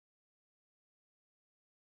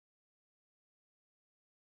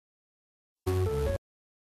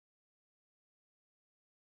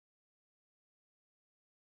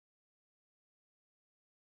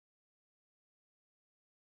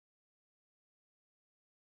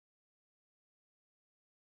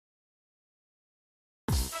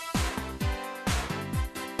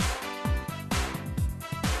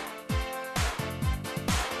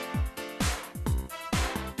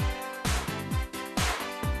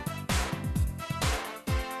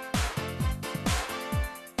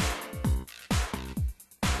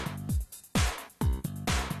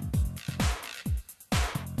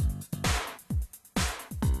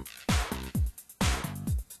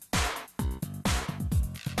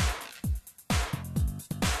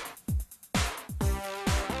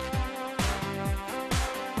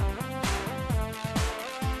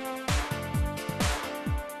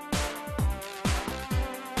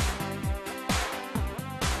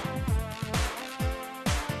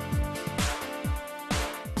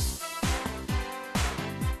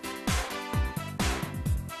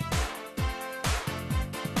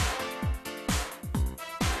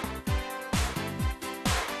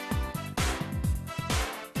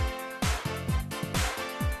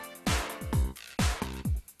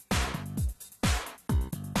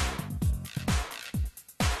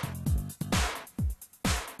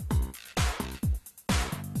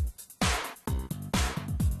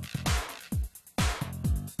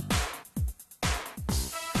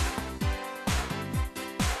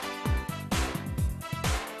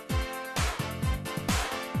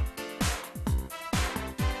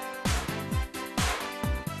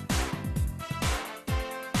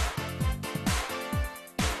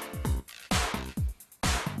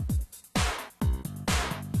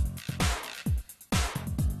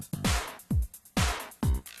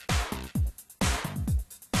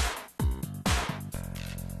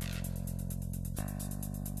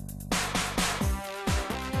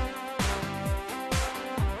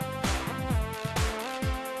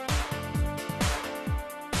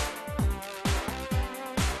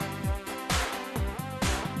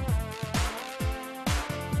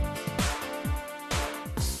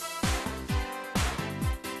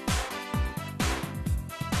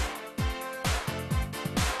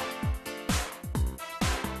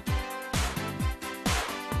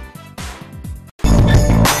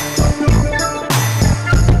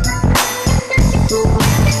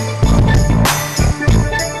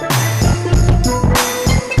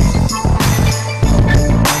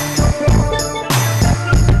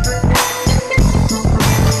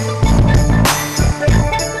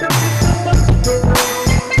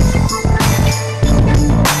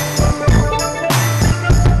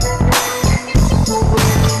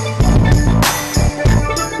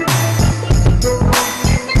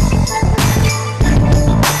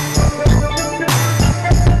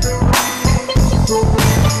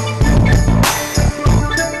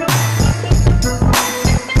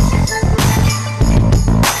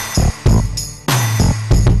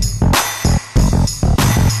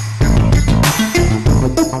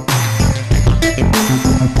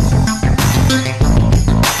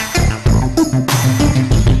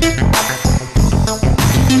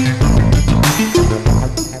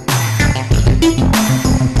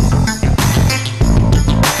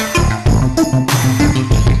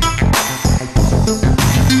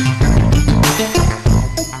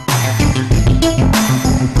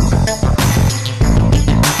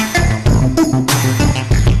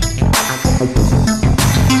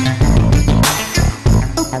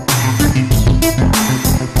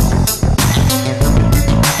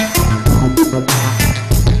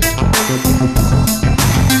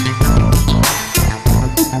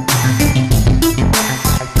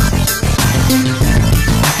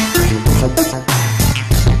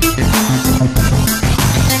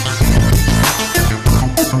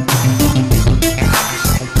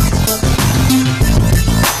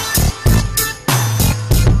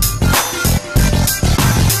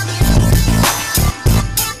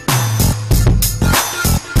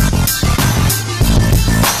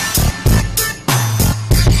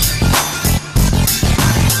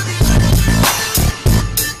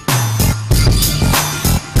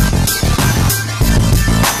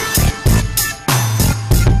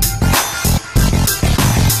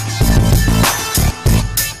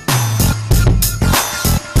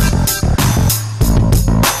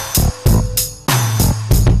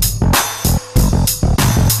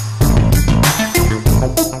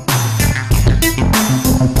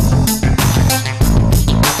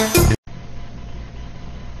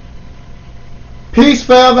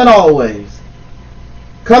forever and always.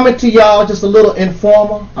 Coming to y'all just a little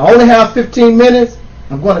informal. I only have 15 minutes.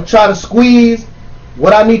 I'm going to try to squeeze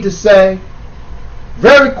what I need to say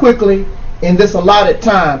very quickly in this allotted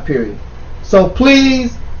time period. So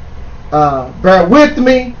please bear with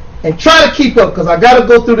me and try to keep up, because I got to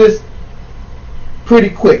go through this pretty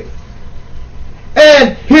quick.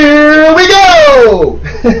 And here we go.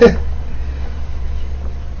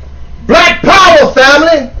 Black power,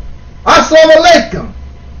 family. Assalamu alaikum.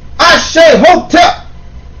 Ashe hotep.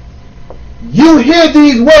 You hear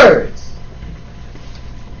these words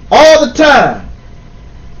all the time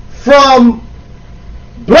from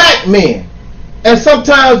black men and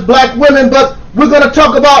sometimes black women, but we're going to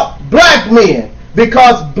talk about black men,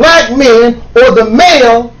 because black men, or the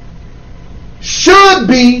male, should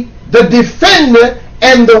be the defender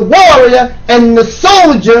and the warrior and the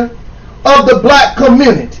soldier of the black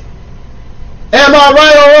community. Am I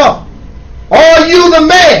right or wrong? Are you the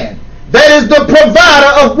man that is the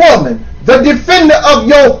provider of woman, the defender of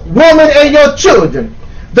your woman and your children,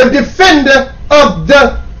 the defender of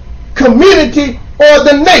the community or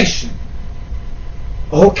the nation?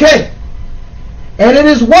 Okay. And it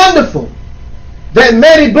is wonderful that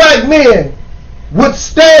many black men would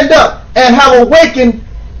stand up and have awakened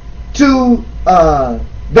to the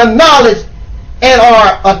knowledge and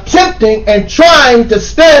are attempting and trying to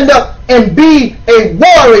stand up and be a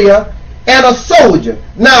warrior and a soldier.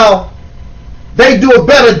 Now, they do a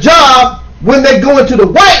better job when they go into the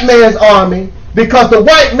white man's army, because the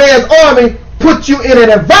white man's army puts you in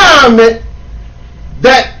an environment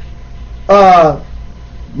that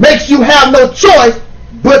makes you have no choice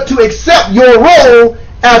but to accept your role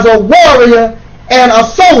as a warrior and a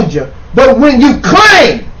soldier. But when you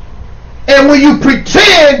claim and when you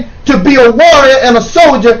pretend to be a warrior and a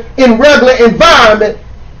soldier in regular environment,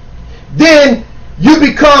 then you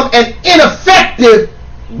become an ineffective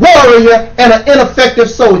warrior and an ineffective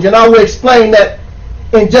soldier. And I will explain that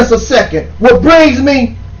in just a second. What brings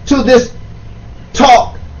me to this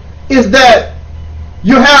talk is that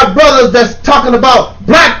you have brothers that's talking about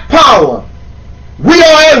black power. We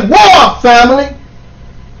are at war, family.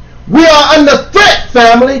 We are under threat,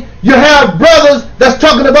 family. You have brothers that's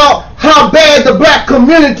talking about how bad the black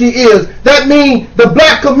community is. That means the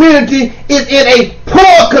black community is in a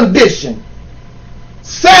poor condition,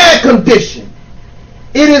 sad condition.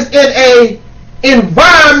 It is in a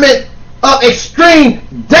environment of extreme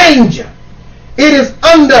danger. It is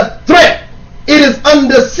under threat. It is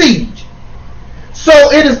under siege. So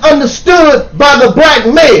it is understood by the black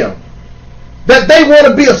male that they want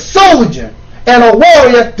to be a soldier and a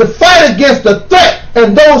warrior to fight against the threat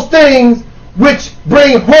and those things which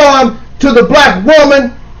bring harm to the black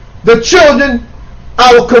woman, the children,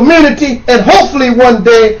 our community, and hopefully one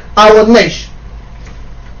day our nation.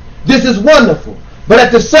 This is wonderful. But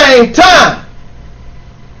at the same time,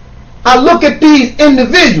 I look at these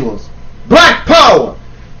individuals, black power,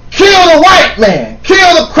 kill the white man,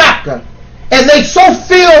 kill the cracker, and they so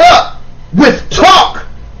filled up with talk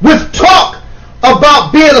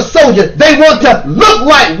about being a soldier. They want to look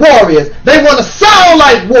like warriors. They want to sound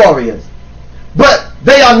like warriors. But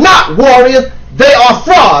they are not warriors. They are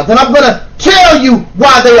frauds. And I'm going to tell you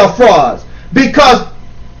why they are frauds. Because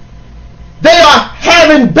they are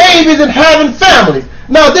having babies and having families.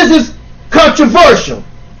 Now, this is controversial.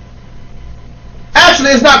 Actually,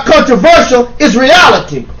 it's not controversial. It's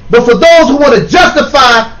reality. But for those who want to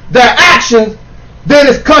justify their actions, then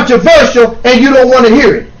it's controversial and you don't want to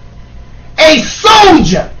hear it. A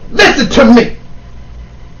soldier, listen to me,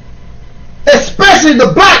 especially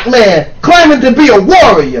the black man claiming to be a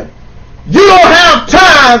warrior, you don't have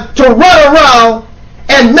time to run around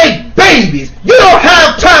and make babies. You don't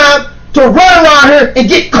have time to run around here and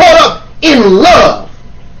get caught up in love.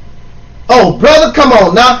 Oh, brother, come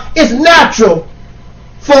on now. It's natural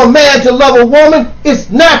for a man to love a woman. It's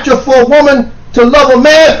natural for a woman to love a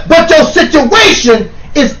man. But your situation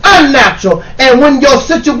is unnatural. And when your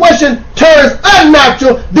situation turns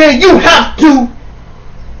unnatural, then you have to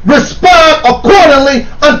respond accordingly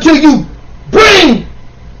until you bring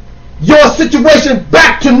your situation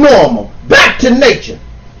back to normal, back to nature.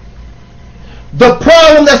 The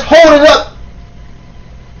problem that's holding up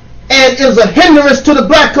and is a hindrance to the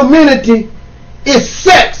black community is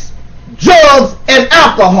sex, drugs, and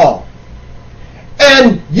alcohol.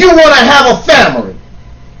 And you want to have a family.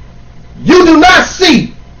 You do not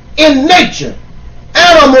see in nature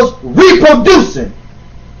animals reproducing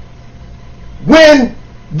when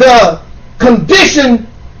the conditions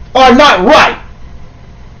are not right.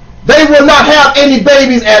 They will not have any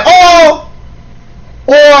babies at all,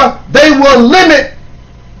 or they will limit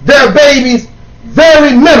their babies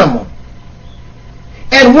very minimum.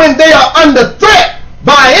 And when they are under threat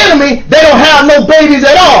by an enemy, they don't have no babies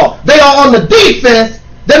at all. They are on the defense.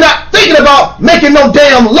 They're not thinking about making no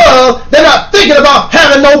damn love. They're not thinking about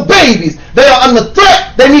having no babies. They are under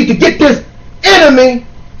threat. They need to get this enemy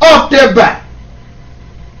off their back.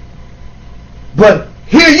 But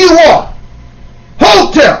here you are,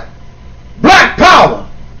 hotel, black power,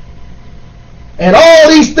 and all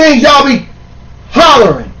these things y'all be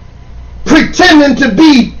hollering, pretending to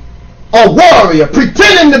be a warrior,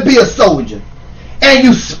 pretending to be a soldier, and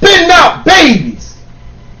you spitting out babies,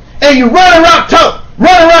 and you run around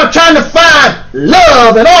trying to find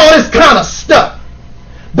love and all this kind of stuff.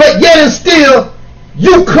 But yet and still,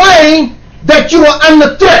 you claim that you are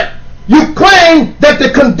under threat. You claim that the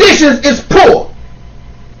conditions is poor.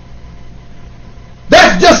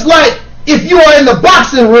 That's just like if you are in the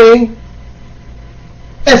boxing ring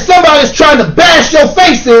and somebody's trying to bash your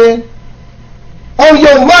face in, on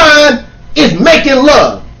your mind is making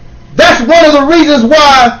love. That's one of the reasons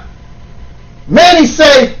why many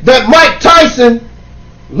say that Mike Tyson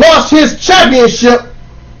lost his championship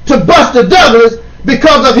to Buster Douglas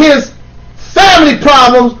because of his family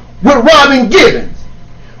problems with Robin Givens.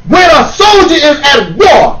 When a soldier is at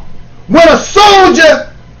war, when a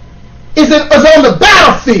soldier is on the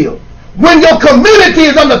battlefield, when your community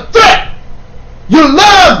is under threat,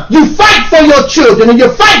 you fight for your children and you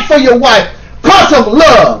fight for your wife because of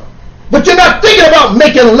love. But you're not thinking about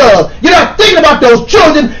making love. You're not thinking about those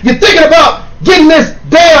children. You're thinking about getting this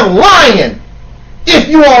damn lion, if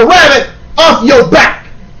you are a rabbit, off your back.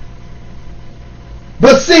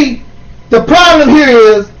 But see, the problem here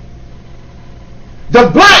is the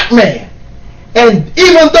black man. And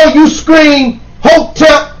even though you scream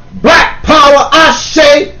Hotep, black power,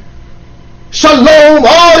 Ashe, Shalom,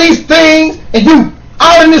 all these things, and you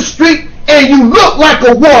out in the street and you look like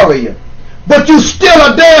a warrior, but you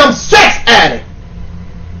still a damn sex addict.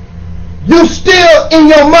 You still, in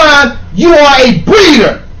your mind, you are a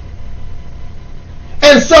breeder.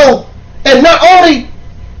 And so, and not only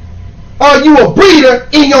are you a breeder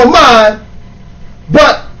in your mind,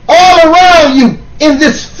 but all around you in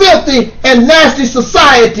this filthy and nasty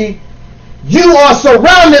society, you are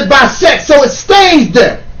surrounded by sex, so it stays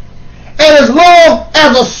there. And as long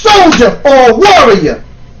as a soldier or a warrior,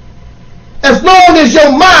 as long as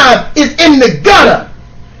your mind is in the gutter,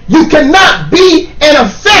 you cannot be an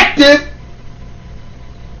effective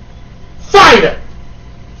fighter.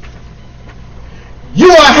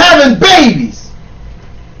 You are having babies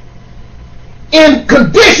in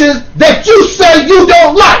conditions that you say you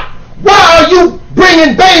don't like. Why are you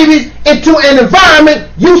bringing babies into an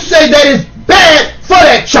environment you say that is bad for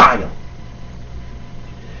that child?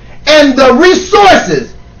 And the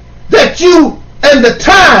resources that you, and the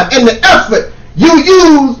time and the effort you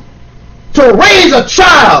use to raise a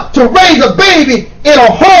child, to raise a baby in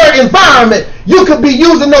a hard environment, you could be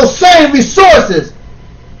using those same resources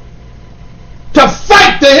to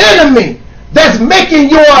fight the enemy that's making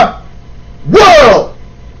your world,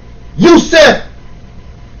 you said,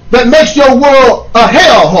 that makes your world a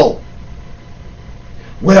hellhole.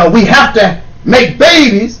 Well, we have to make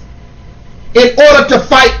babies in order to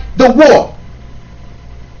fight the war.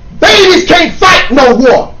 Babies can't fight no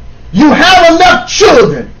war. You have enough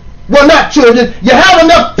children. Well, not children. You have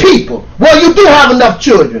enough people. Well, you do have enough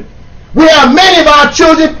children. We have many of our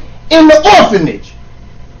children in the orphanage,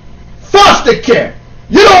 foster care.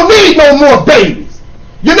 You don't need no more babies.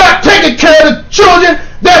 You're not taking care of the children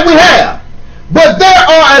that we have. But there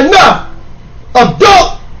are enough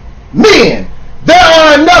adult men, there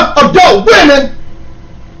are enough adult women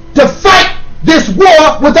to fight this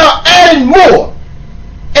war without adding more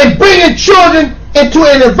and bringing children into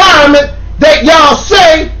an environment that y'all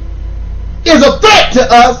say is a threat to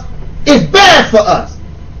us, is bad for us.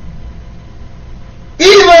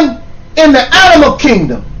 Even in the animal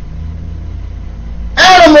kingdom,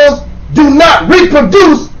 animals do not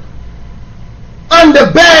reproduce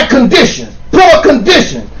under bad conditions, poor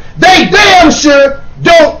conditions. They damn sure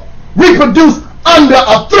don't reproduce under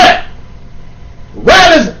a threat.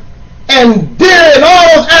 Rabbits and deer and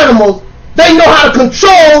all those animals, they know how to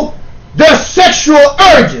control their sexual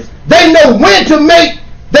urges. They know when to mate,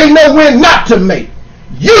 they know when not to mate.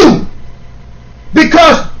 You,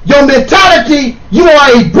 because your mentality, you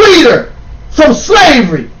are a breeder from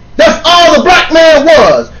slavery. That's all the black man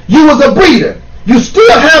was. You was a breeder. You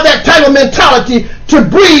still have that type of mentality to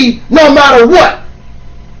breed no matter what.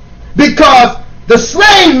 Because the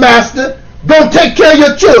slave master gonna take care of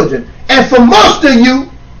your children. And for most of you,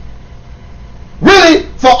 really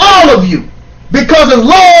for all of you, because as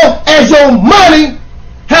long as your money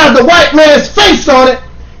has the white man's face on it,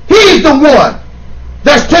 he's the one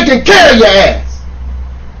that's taking care of your ass.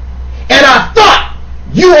 And I thought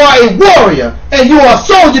you are a warrior and you are a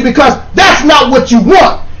soldier, because that's not what you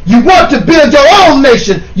want. You want to build your own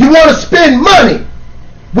nation. You want to spend money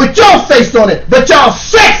with your face on it. But y'all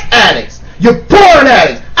sex addicts. You're porn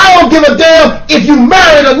addicts. I don't give a damn if you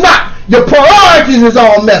married or not. Your priorities is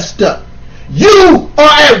all messed up. You are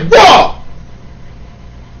at war.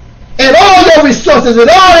 And all your resources and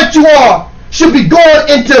all that you are should be going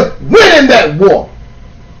into winning that war.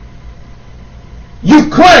 You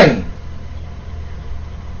claim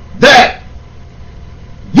that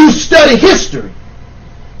you study history.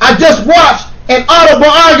 I just watched an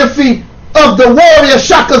autobiography of the warrior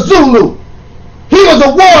Shaka Zulu. He was a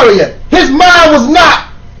warrior. His mind was not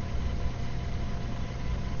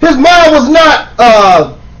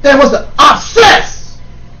obsessed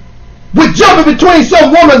with jumping between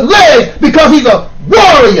some woman's legs because he's a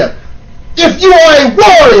warrior. If you are a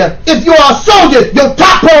warrior, if you are a soldier, your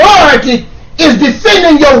top priority is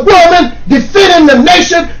defending your woman, defending the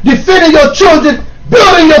nation, defending your children,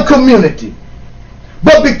 building your community.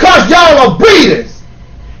 But because y'all are breeders,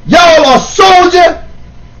 y'all are soldier,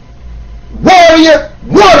 warrior,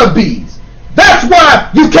 wannabes. That's why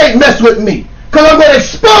you can't mess with me. Because I'm going to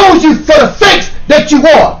expose you for the fakes that you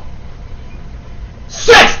are.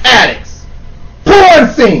 Sex addicts, porn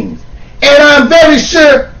fiends. And I'm very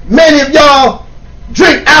sure many of y'all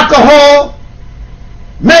drink alcohol.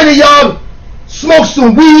 Many of y'all smoke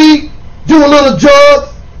some weed, do a little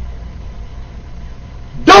drugs.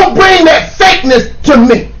 Don't bring that fakeness to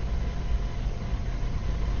me.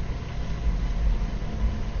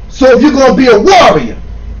 So if you're going to be a warrior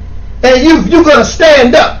and you're going to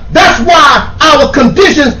stand up, that's why our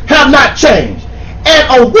conditions have not changed.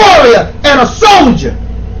 And a warrior and a soldier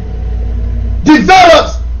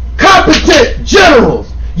develops competent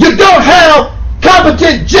generals. You don't have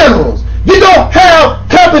competent generals. You don't have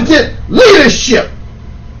competent leadership.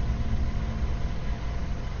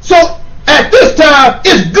 So at this time,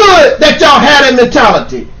 it's good that y'all had a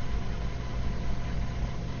mentality.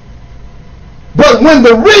 But when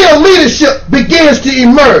the real leadership begins to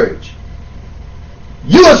emerge,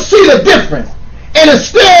 you will see the difference. And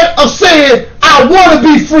instead of saying, I want to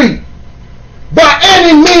be free, by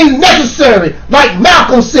any means necessary, like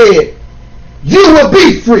Malcolm said, you will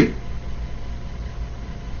be free.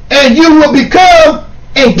 And you will become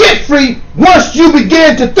and get free once you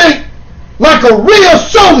begin to think like a real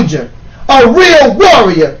soldier, a real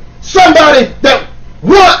warrior, somebody that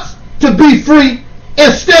wants to be free,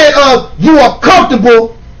 instead of you are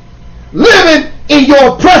comfortable living in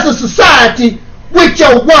your oppressive society with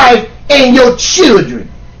your wife and your children.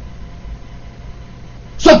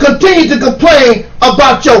 So continue to complain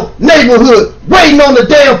about your neighborhood, waiting on the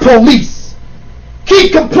damn police.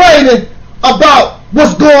 Keep complaining about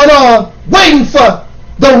what's going on, waiting for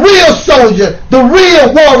the real soldier, the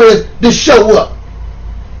real warriors to show up.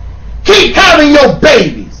 Keep having your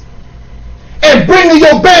babies and bringing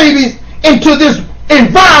your babies into this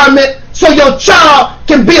environment so your child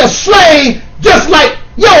can be a slave just like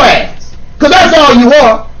your ass. Because that's all you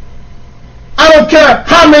are. I don't care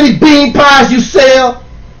how many bean pies you sell.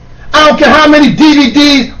 I don't care how many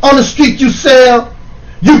DVDs on the street you sell.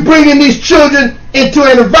 You bringing these children into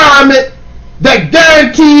an environment that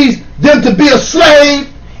guarantees them to be a slave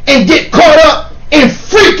and get caught up in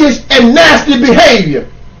freakish and nasty behavior.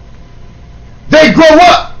 They grow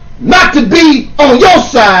up not to be on your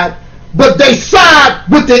side, but they side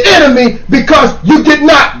with the enemy because you did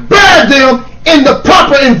not bear them in the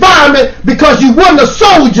proper environment, because you weren't a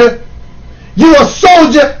soldier. You're a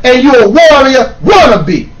soldier and you're a warrior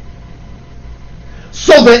wannabe.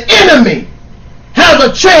 So the enemy has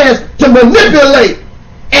a chance to manipulate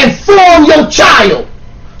and form your child.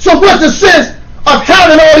 So what's the sense of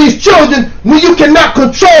having all these children when you cannot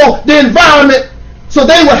control the environment so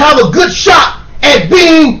they will have a good shot at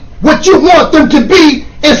being what you want them to be,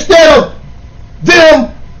 instead of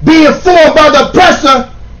them being formed by the oppressor,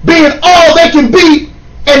 being all they can be,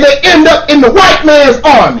 and they end up in the white man's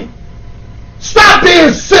army? Stop being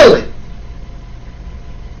silly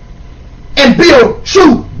and be a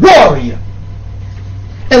true warrior.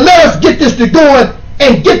 And let us get this to going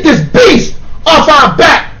and get this beast off our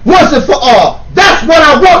back once and for all. That's what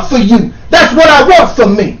I want for you. That's what I want for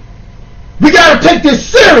me. We got to take this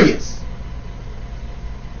serious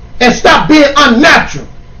and stop being unnatural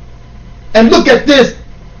and look at this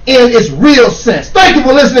in its real sense. Thank you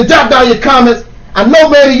for listening. Drop down your comments. I know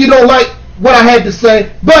maybe you don't like what I had to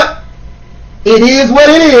say, but it is what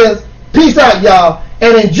it is. Peace out, y'all,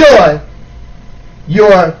 and enjoy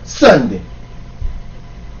your Sunday.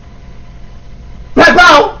 Bye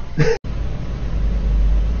bye.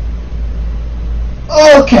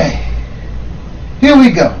 Okay, here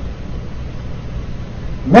we go.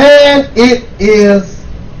 Man, it is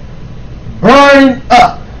burning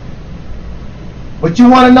up. But you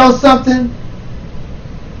want to know something?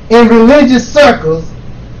 In religious circles,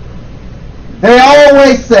 they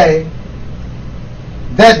always say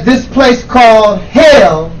that this place called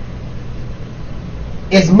hell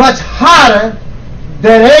is much hotter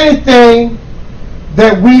than anything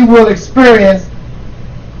that we will experience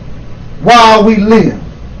while we live.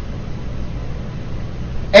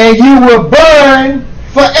 And you will burn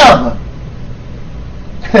forever.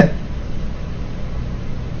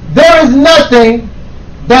 There is nothing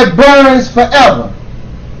that burns forever.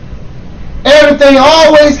 Everything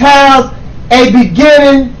always has a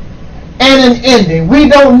beginning and an ending. We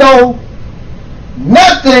don't know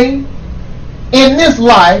nothing in this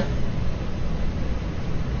life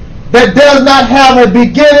that does not have a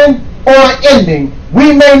beginning or an ending.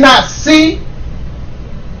 We may not see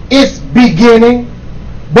its beginning,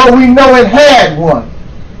 but we know it had one.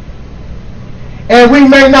 And we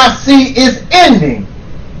may not see its ending,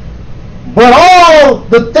 but all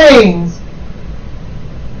the things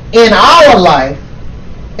in our life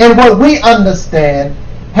and what we understand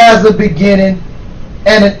has a beginning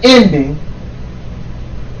and an ending.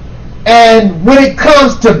 And when it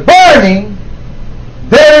comes to burning,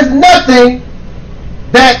 there is nothing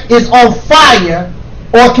that is on fire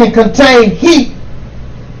or can contain heat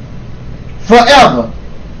forever.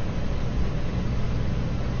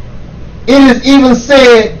 It is even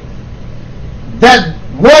said that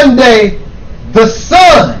one day the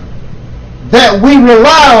sun that we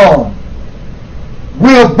rely on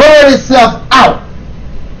will burn itself out.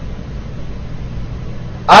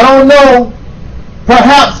 I don't know,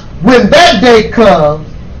 perhaps when that day comes,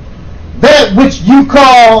 that which you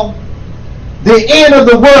call the end of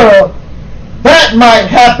the world, that might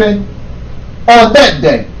happen on that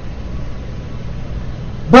day.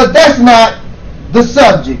 But that's not the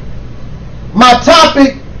subject. My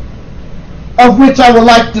topic, of which I would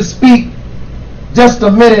like to speak just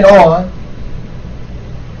a minute on,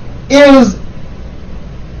 is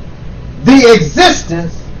the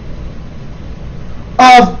existence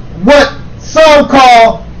of what some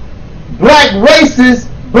call black racist,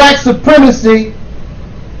 black supremacy.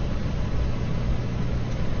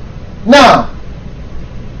 Now,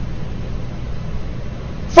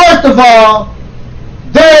 first of all,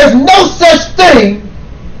 there is no such thing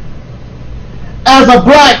as a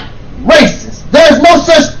black racist. There is no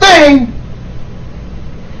such thing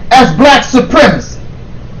as black supremacy.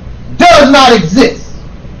 Does not exist.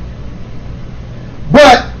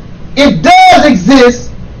 But it does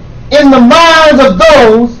exist in the minds of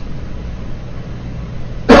those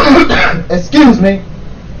excuse me,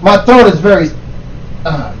 my throat is very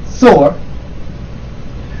sore,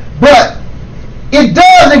 but it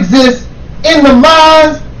does exist in the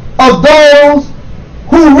minds of those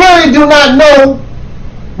who really do not know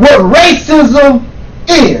what racism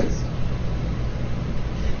is.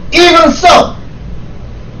 Even so,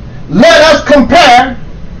 let us compare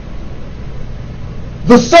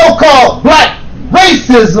the so-called black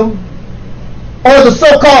racism or the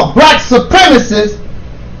so-called black supremacists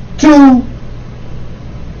to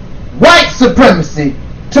white supremacy,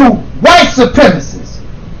 to white supremacists.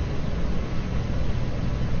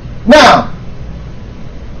 Now,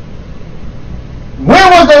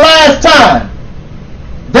 when was the last time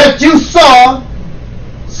that you saw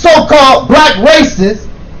so-called black racists?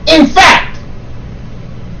 In fact,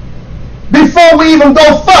 before we even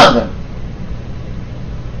go further,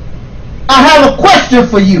 I have a question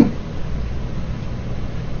for you.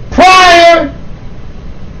 Prior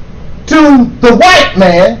to the white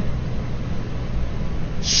man,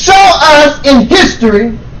 show us in history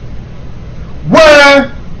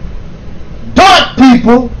where dark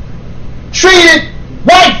people treated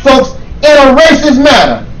white folks in a racist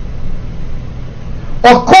manner.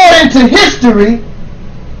 According to history,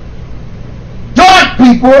 dark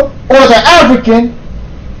people, or the African,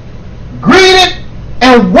 greeted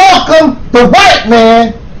and welcomed the white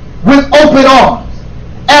man with open arms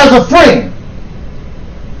as a friend.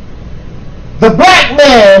 The black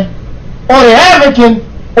man or the African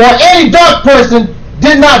or any dark person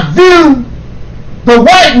did not view the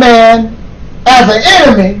white man as an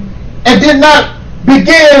enemy and did not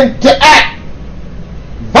begin to act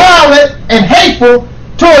violent and hateful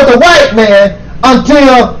toward the white man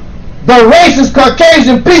until the racist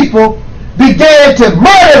Caucasian people began to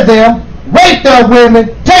murder them, rape their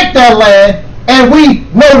women, take their land, and we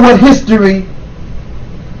know what history,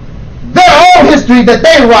 their own history that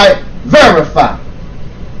they write, verify.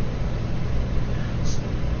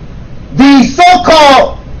 The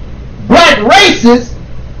so-called black racist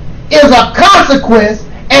is a consequence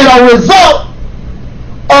and a result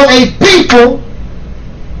of a people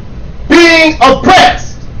being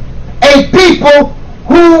oppressed, a people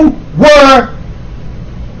who were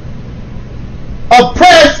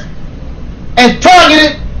oppressed and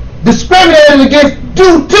targeted, discriminated against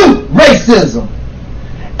due to racism.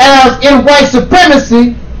 As in white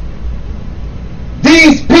supremacy,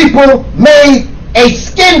 these people made a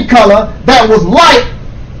skin color that was light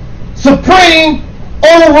supreme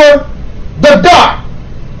over the dark.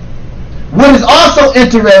 What is also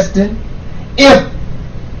interesting, if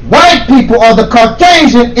white people or the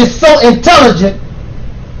Caucasian is so intelligent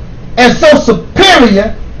and so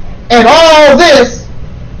superior and all this,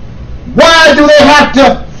 why do they have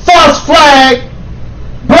to false flag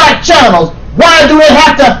black channels? Why do they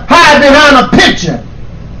have to hide behind a picture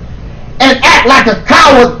and act like a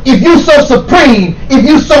coward if you so supreme, if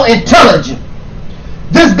you so intelligent?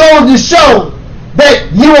 This goes to show that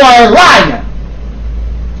you are a liar.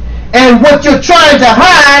 And what you're trying to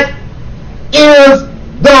hide is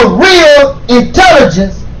the real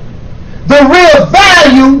intelligence, the real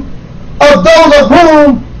value of those of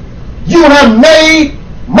whom you have made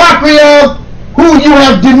mockery of, who you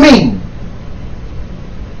have demeaned.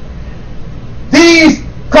 These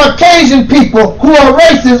Caucasian people who are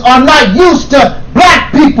racist are not used to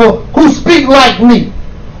black people who speak like me,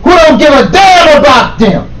 who don't give a damn about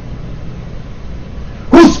them,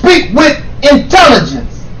 who speak with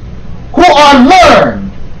intelligence, who are learned,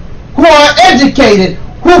 who are educated,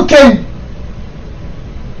 who can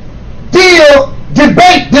deal,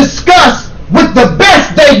 debate, discuss with the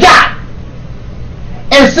best they got.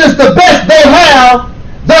 And since the best they have,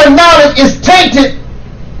 their knowledge is tainted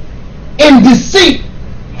in deceit,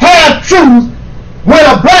 half-truth. When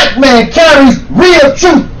a black man carries real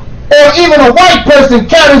truth, or even a white person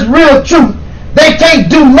carries real truth, they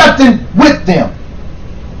can't do nothing with them.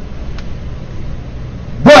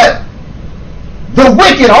 But the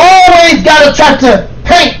wicked always got to try to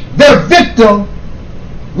paint their victim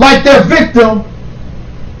like their victim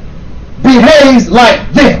behaves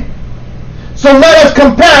like them. So let us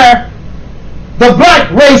compare the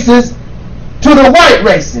black races to the white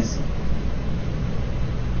races.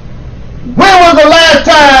 When was the last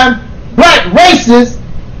time black races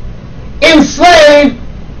enslaved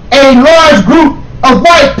a large group of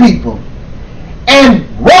white people and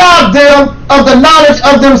robbed them of the knowledge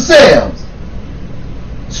of themselves,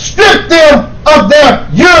 stripped them of their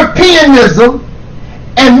Europeanism,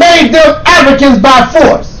 and made them Africans by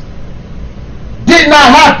force? Did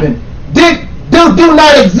not happen. Do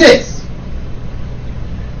not exist.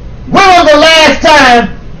 When was the last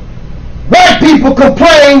time white people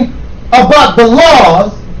complained about the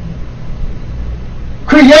laws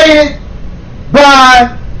created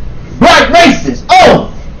by black racists?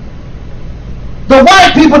 Oh, the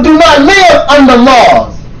white people do not live under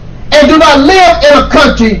laws and do not live in a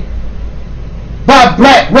country by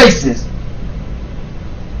black racists.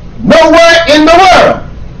 Nowhere in the world.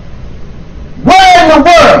 Where in the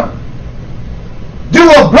world do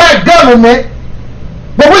a black government,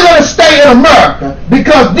 but we're going to stay in America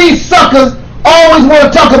because these suckers always want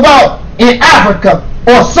to talk about in Africa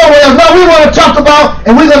or somewhere else. No, we want to talk about,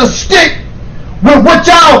 and we're going to stick with what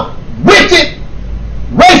y'all wicked,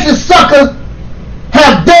 racist suckers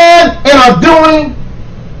have done and are doing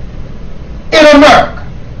in America.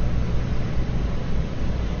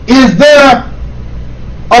 Is there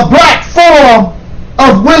a black form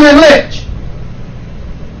of Willie Lynch?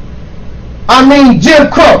 I mean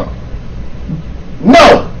Jim Crow?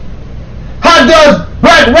 No. How does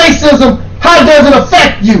black racism, how does it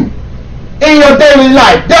affect you in your daily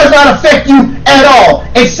life? Does not affect you at all,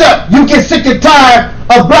 except you get sick and tired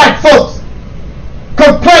of black folks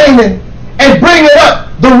complaining and bringing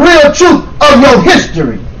up the real truth of your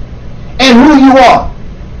history and who you are.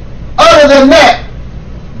 Other than that,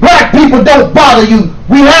 black people don't bother you.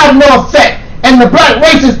 We have no effect, and the black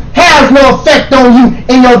racist has no effect on you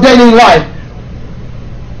in your daily life.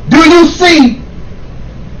 Do you see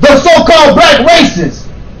the so-called black racists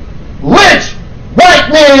lynch white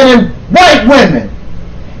men and white women?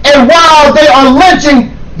 And while they are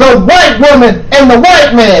lynching the white woman and the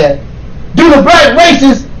white man, do the black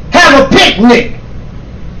racists have a picnic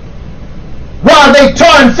while they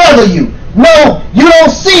tar and feather you? No, you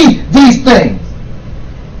don't see these things.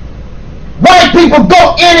 White people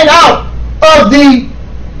go in and out of the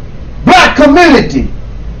black community.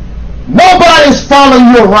 Nobody's following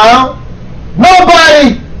you around.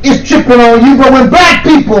 Nobody is tripping on you. But when black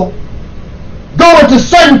people go into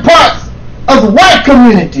certain parts of the white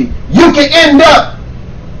community, you can end up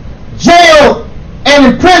jailed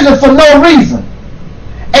and in prison for no reason.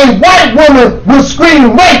 A white woman will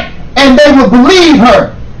scream rape and they will believe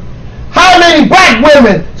her. How many black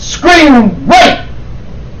women scream rape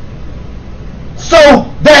so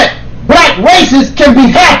that black racists can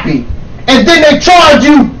be happy, and then they charge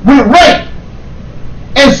you with rape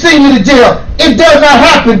and send you to jail? It does not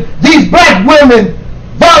happen. These black women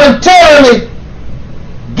voluntarily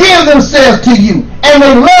give themselves to you, and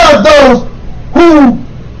they love those who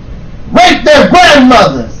rape their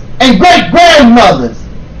grandmothers and great-grandmothers.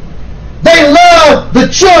 They love the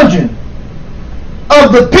children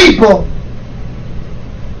of the people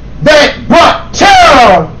that brought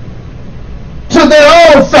terror to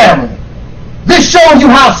their own family. This shows you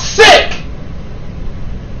how sick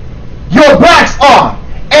your blacks are,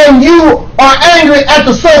 and you are angry at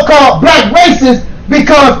the so-called black racists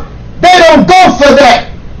because they don't go for that.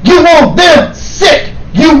 You want them sick.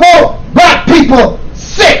 You want black people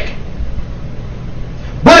sick.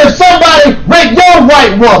 But if somebody raped your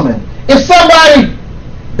white woman, if somebody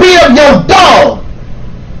beat up your dog,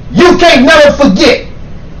 you can't never forget.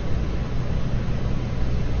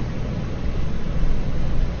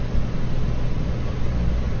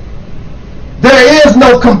 There is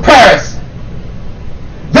no comparison.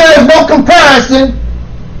 There is no comparison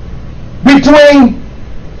between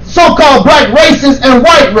so-called black racists and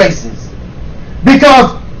white racists,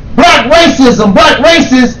 because black racism, black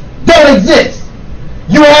racists don't exist.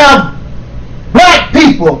 You have black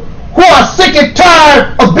people who are sick and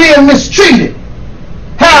tired of being mistreated.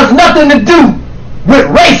 Has nothing to do with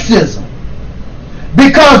racism,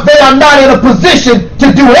 because they are not in a position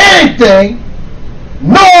to do anything,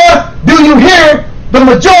 nor do you hear the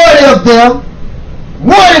majority of them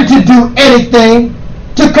wanting to do anything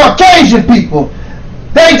to Caucasian people.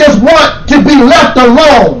 They just want to be left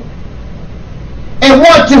alone and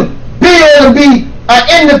want to build and be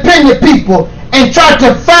an independent people and try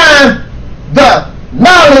to find the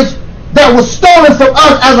knowledge that was stolen from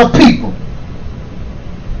us as a people.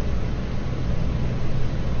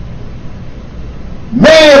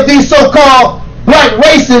 Many of these so-called black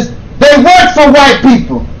racists, they work for white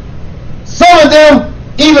people. Some of them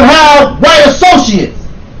even have white associates.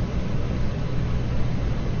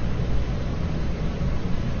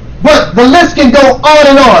 But the list can go on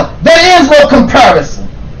and on. There is no comparison.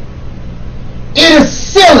 It is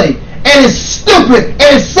silly and it's stupid and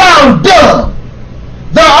it sounds dumb.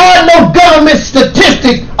 There are no government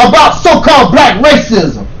statistics about so-called black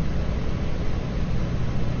racism.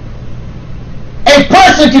 A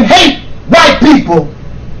person can hate white people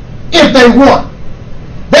if they want.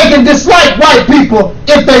 They can dislike white people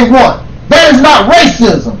if they want. That is not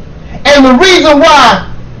racism. And the reason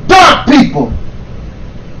why dark people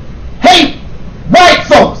hate white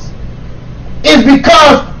folks is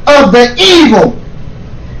because of the evil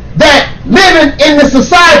that living in the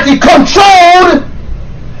society controlled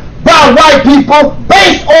by white people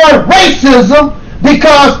based on racism.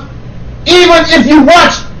 Because even if you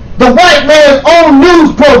watch the white man's own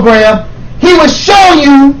news program, he will show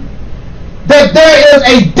you that there is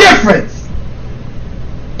a difference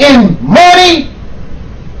in money,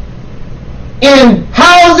 in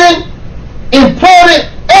housing, employment.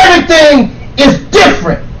 Everything is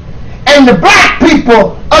different. And the black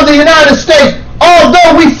people of the United States,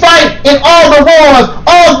 although we fight in all the wars,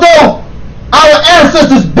 although our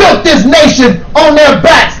ancestors built this nation on their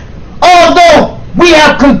backs, although we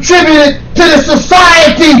have contributed to the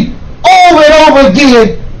society over and over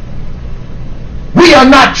again, we are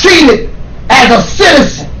not treated as a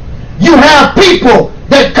citizen. You have people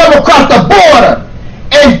that come across the border,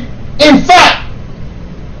 and in fact,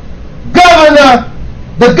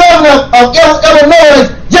 the governor of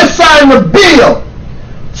Illinois just signed a bill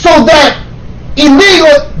so that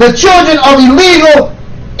the children of illegal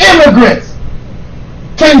immigrants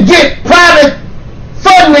can get private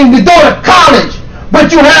funding to go to college.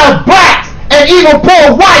 But you have blacks and even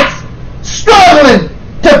poor whites struggling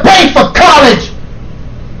to pay for college.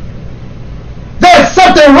 There's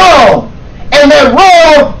something wrong, and that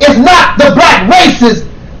wrong is not the black racists.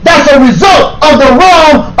 That's a result of the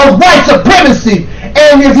wrong of white supremacy.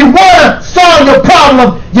 And if you want to solve your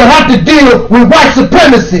problem, you have to deal with white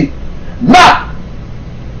supremacy, not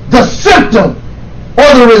the symptom or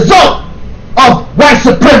the result of white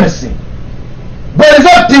supremacy. But it's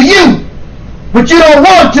up to you, but you don't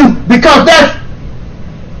want to, because that's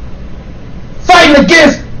fighting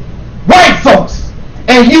against white folks,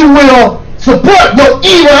 and you will support your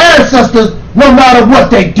evil ancestors no matter what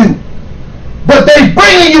they do. But they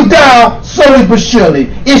bringing you down slowly but surely.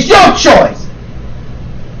 It's your choice.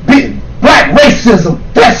 Black racism,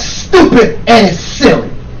 that's stupid and it's silly.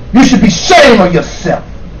 You should be ashamed of yourself.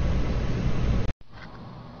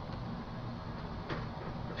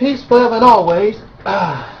 Peace forever and always.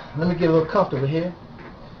 Let me get a little comfortable here.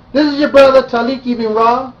 This is your brother Taalik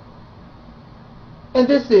Ibn'rad, and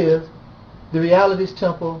this is the Realities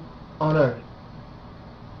Temple on Earth.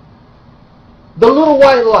 The little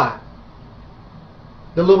white lie.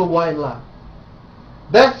 The little white lie.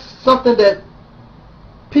 That's something that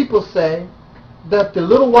people say, that the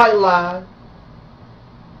little white lie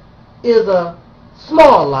is a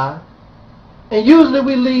small lie, and usually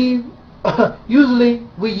we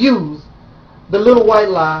use the little white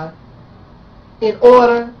lie in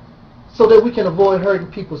order so that we can avoid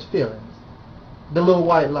hurting people's feelings. The little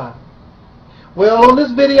white lie. Well, on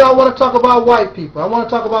this video I want to talk about white people. I want to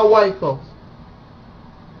talk about white folks.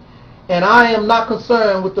 And I am not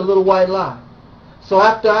concerned with the little white lie. So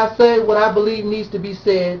after I say what I believe needs to be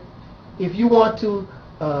said, if you want to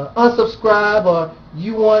unsubscribe, or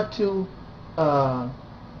you want to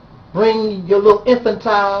bring your little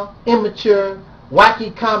infantile, immature,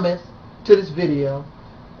 wacky comments to this video,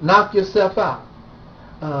 knock yourself out.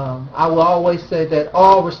 I will always say that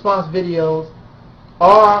all response videos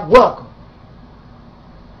are welcome.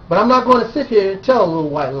 But I'm not going to sit here and tell a little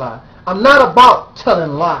white lie. I'm not about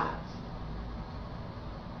telling lies.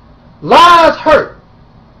 Lies hurt.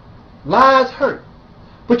 Lies hurt.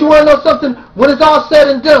 But you want to know something? When it's all said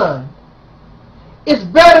and done, it's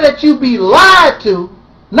better that you be lied to,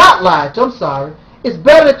 not lied to, I'm sorry. It's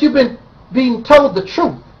better that you've been being told the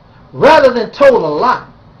truth rather than told a lie.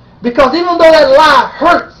 Because even though that lie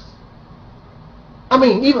hurts, I'm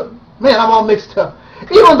all mixed up.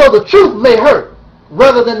 Even though the truth may hurt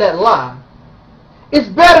rather than that lie, it's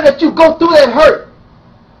better that you go through that hurt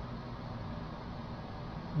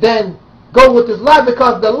than go with this lie,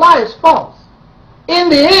 because the lie is false. In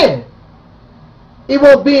the end, it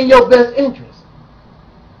won't be in your best interest.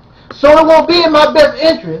 So it won't be in my best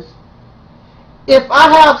interest if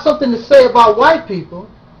I have something to say about white people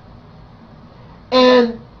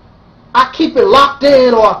and I keep it locked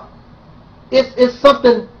in, or it's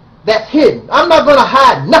something that's hidden. I'm not going to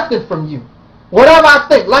hide nothing from you. Whatever I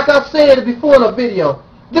think, like I said before in a video,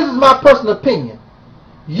 this is my personal opinion.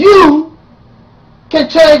 You can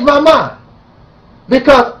change my mind,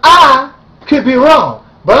 because I could be wrong.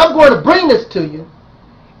 But I'm going to bring this to you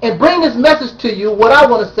and bring this message to you, what I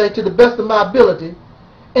want to say, to the best of my ability,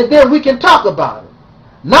 and then we can talk about it.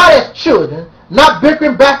 Not as children, not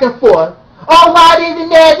bickering back and forth. Oh, why didn't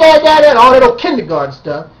that, all that old kindergarten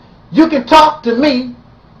stuff. You can talk to me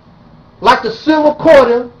like the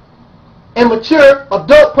silver-quarter and mature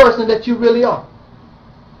adult person that you really are.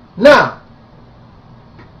 Now,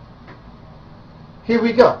 here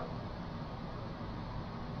we go.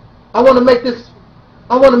 I want to make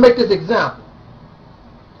this example.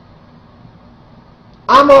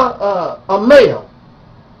 I'm a male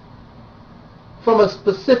from a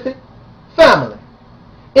specific family.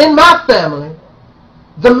 In my family,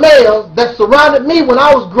 the males that surrounded me when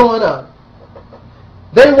I was growing up,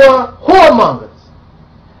 they were whoremongers.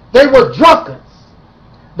 They were drunkards.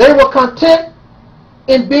 They were content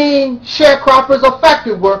in being sharecroppers or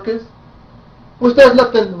factory workers, which there's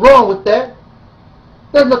nothing wrong with that.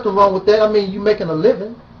 There's nothing wrong with that. You're making a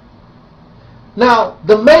living. Now,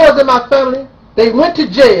 the males in my family, they went to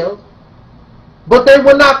jail, but they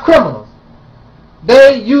were not criminals.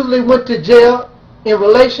 They usually went to jail in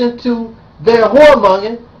relation to their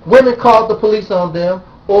whoremongering. Women called the police on them,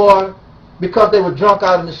 or because they were drunk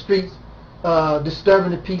out in the streets,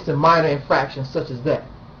 disturbing the peace and minor infractions such as that.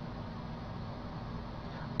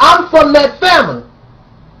 I'm from that family.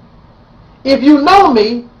 If you know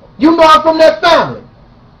me, you know I'm from that family.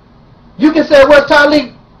 You can say, well,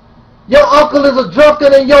 Taalik, your uncle is a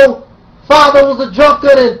drunkard and your father was a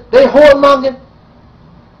drunkard and they whoremongering.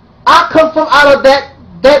 I come from out of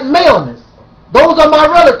that maleness. Those are my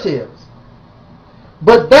relatives.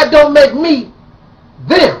 But that don't make me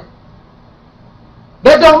them.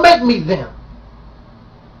 That don't make me them.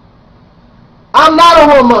 I'm not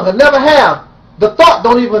a whoremonger. Never have. The thought I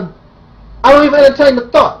don't even entertain the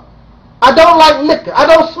thought. I don't like liquor. I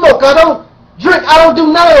don't smoke. I don't drink. I don't do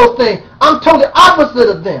none of those things. I'm totally opposite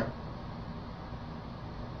of them.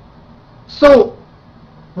 So,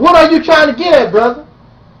 what are you trying to get at, brother?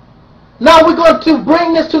 Now we're going to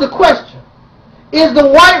bring this to the question. Is the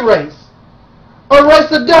white race a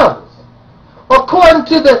race of devils? According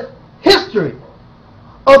to the history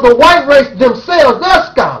of the white race themselves, they're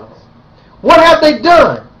scholars. What have they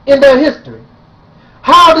done in their history?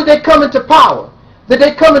 How did they come into power? Did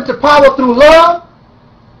they come into power through love?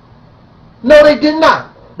 No, they did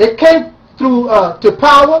not. They came through to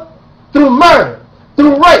power through murder,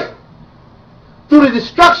 through rape, through the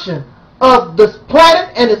destruction of this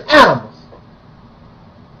planet and its animals.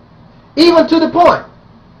 Even to the point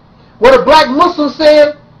where the black Muslims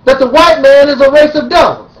said that the white man is a race of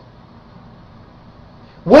devils.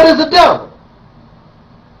 What is the devil?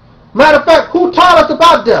 Matter of fact, who taught us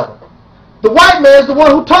about devil? The white man is the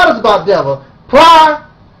one who taught us about devil. Prior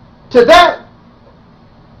to that,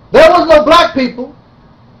 there was no black people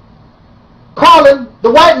calling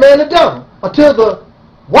the white man the devil until the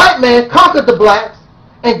white man conquered the blacks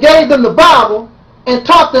and gave them the Bible and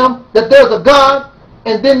taught them that there's a God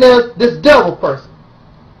and then there's this devil person,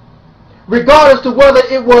 regardless to whether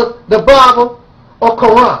it was the Bible or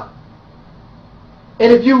Quran.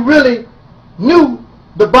 And if you really knew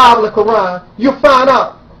the Bible and Quran, you'll find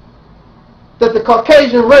out that the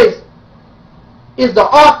Caucasian race is the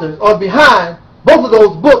authors or behind both of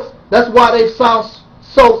those books. That's why they sound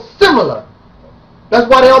so similar. That's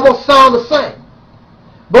why they almost sound the same.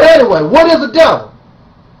 But anyway, what is a devil?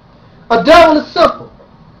 A devil is simple.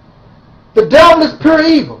 The devil is pure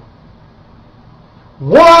evil.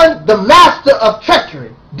 One, the master of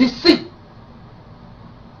treachery, deceit.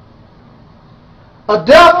 A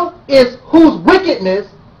devil is whose wickedness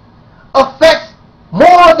affects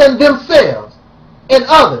more than themselves and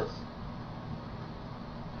others.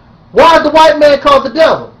 Why is the white man called the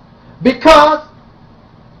devil? Because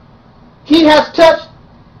he has touched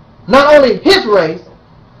not only his race,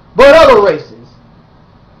 but other races.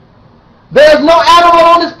 There is no animal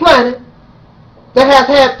on this planet that has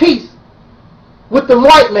had peace with the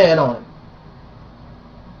white man on it.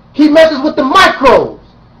 He messes with the microbes.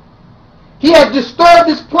 He has disturbed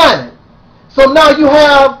this planet. So now you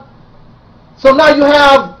have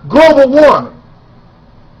global warming.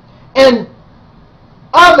 And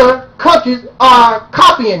other countries are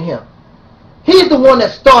copying him. He's the one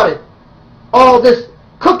that started all this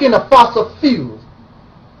cooking of fossil fuels,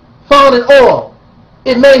 found in oil.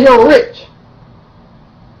 It made him rich.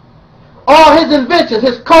 All his inventions,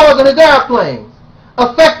 his cars and his airplanes,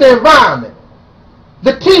 affect the environment.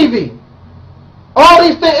 The TV, all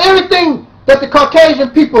these things, everything that the Caucasian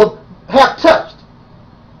people have touched,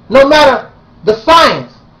 no matter the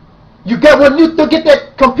science, you get when you get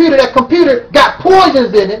that computer got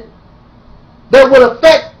poisons in it that will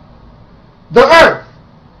affect the earth,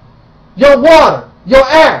 your water, your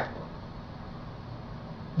air.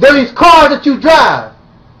 These cars that you drive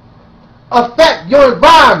affect your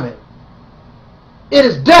environment. It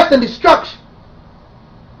is death and destruction.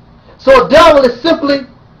 So a devil is simply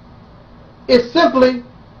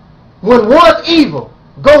when one's evil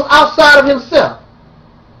goes outside of himself.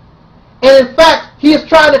 And in fact, he is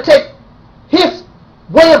trying to take his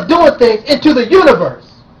way of doing things into the universe,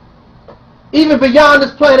 even beyond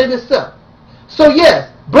this planet itself. So yes,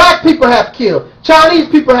 black people have killed, Chinese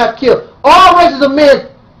people have killed, all races of men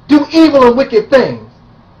do evil and wicked things.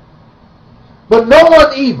 But no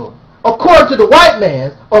one's evil, according to the white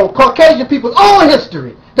man's or Caucasian people's own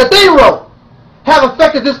history that they wrote, have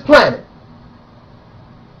affected this planet.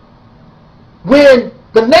 When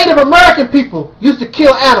the Native American people used to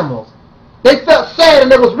kill animals, they felt sad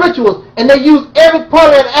and there was rituals and they used every part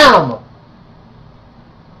of that animal.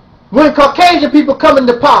 When Caucasian people come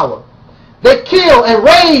into power, they kill and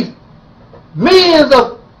raise millions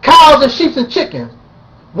of cows and sheep and chickens.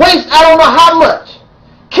 Waste I don't know how much.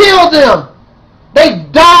 Kill them. They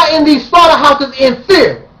die in these slaughterhouses in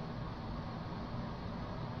fear.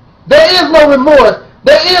 There is no remorse.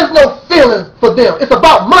 There is no feelings for them. It's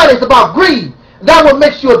about money. It's about greed. That's what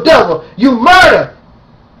makes you a devil. You murder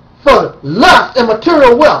for lust and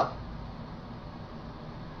material wealth.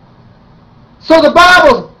 So the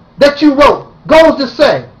Bible that you wrote goes to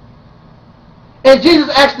say, and Jesus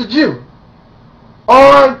asked the Jew,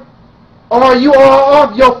 are you all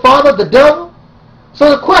of your father the devil? So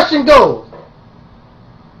the question goes,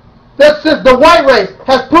 that since the white race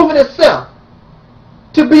has proven itself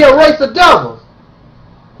to be a race of devils,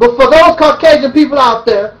 but for those Caucasian people out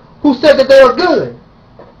there who said that they are good,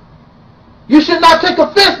 you should not take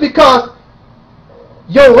offense because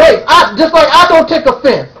your race, just like I don't take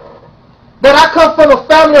offense that I come from a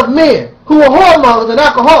family of men who were whoremongers and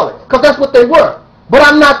alcoholics, because that's what they were, but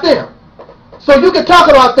I'm not them. So you can talk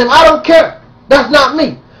about them, I don't care. That's not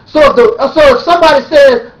me. So if somebody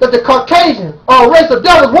says that the Caucasians are a race of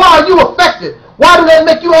devils, why are you affected? Why do they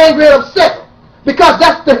make you angry and upset? Because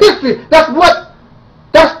that's the history. That's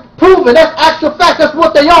proven. That's actual fact. That's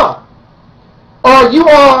what they are. Are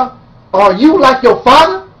you like your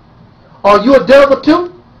father? Are you a devil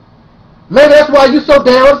too? Maybe that's why you're so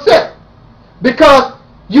damn upset. Because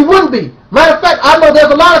you wouldn't be. Matter of fact, I know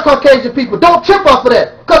there's a lot of Caucasian people. Don't trip off of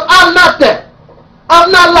that. Because I'm not that.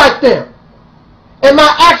 I'm not like them. And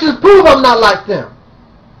my actions prove I'm not like them.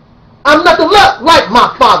 I'm nothing like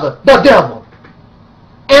my father, the devil.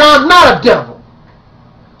 And I'm not a devil.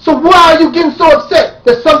 So why are you getting so upset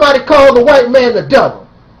that somebody called the white man the devil?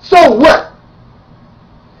 So what?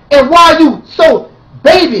 And why are you so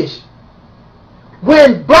babyish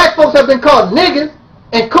when black folks have been called niggas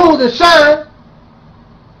and coons and shine?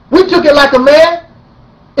 We took it like a man.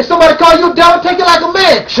 If somebody call you dumb, take it like a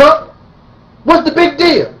man, chump. What's the big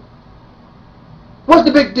deal? What's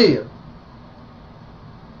the big deal?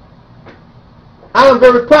 I am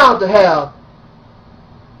very proud to have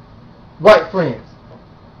white friends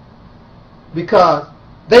because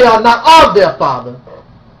they are not of their father,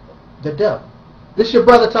 the devil. This is your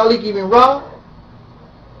brother Taalik Ibn'rad.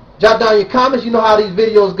 Jot down your comments. You know how these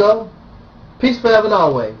videos go. Peace forever and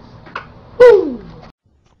always. Woo!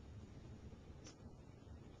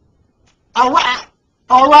 All right.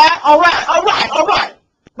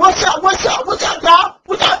 What's up,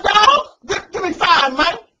 dog? Give me 5,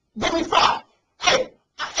 man. Give me 5. Hey,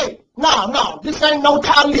 no, this ain't no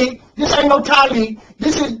Taalik.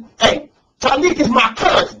 Taalik is my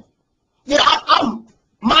cousin. Yeah,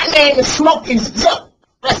 my name is Smokey's Joe.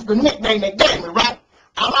 That's the nickname they gave me, right?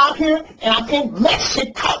 I'm out here and I'm in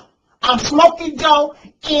Mexico. I'm Smokey Joe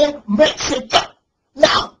in Mexico.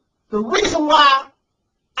 Now, the reason why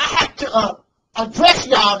I have to address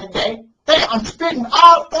y'all today, I'm spitting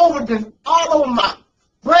all over my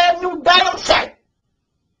brand new damn shirt.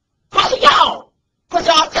 How's y'all? Cause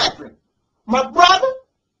y'all separate. My brother,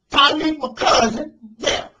 Taalik, my cousin,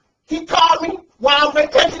 yeah, he called me while I'm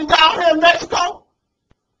vacationing down here in Mexico.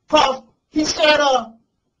 Cause he said,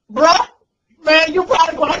 bruh, man, you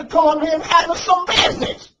probably gonna have to come over here and handle some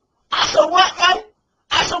business. I said, what, man?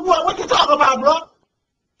 I said, what you talking about, bro?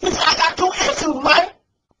 He said, I got 2 issues, man.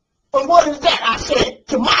 And what is that? I said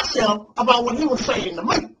to myself about what he was saying to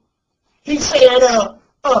me. He said,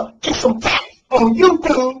 get some facts on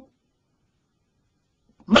YouTube,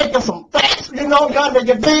 making some facts, you know, under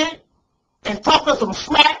your bed, and talking some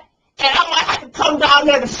smack, and I might have to come down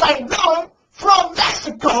there to St. Louis from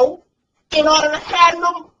Mexico in order to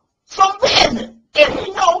handle some business. And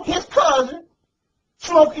he know his cousin,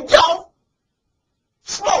 Smokey Joe,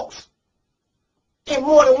 smokes in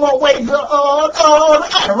more than one way or the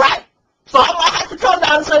other, right? So I might have to come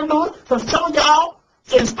down to St. Louis for some of y'all,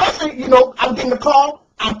 especially, you know, I'm getting the call.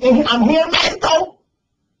 I'm here in Mexico.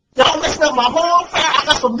 Y'all messing up my whole affair. I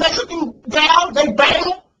got some Mexican gals, they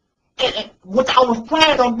banging, and which I was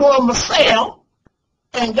planning on doing myself,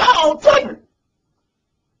 and y'all triggered.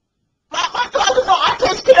 My cousin know I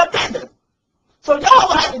take care of business. So y'all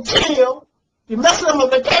will have to chill. You're messing up my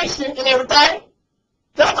vacation and everything.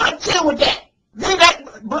 Y'all got to chill with that.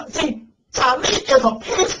 See, Taalik is a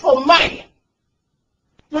peaceful man.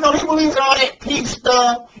 You know, he believes in all that peace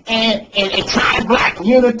stuff and trying black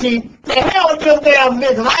unity. The hell with them damn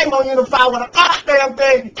niggas. I ain't gonna unify with a goddamn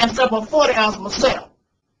thing except for 40 ounce myself.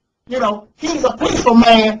 You know, he's a peaceful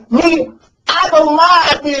man. Me, I don't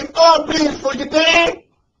mind being unpeaceful, you dig?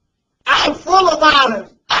 I'm full of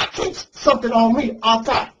violence. I keep something on me all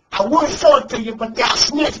the time. I would show it to you, but y'all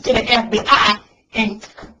snitched to the FBI and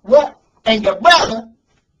what? And your brother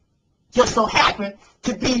just so happened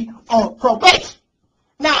to be on probation.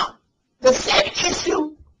 Now, the second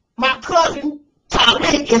issue, my cousin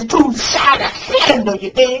Taalik is too shy to handle,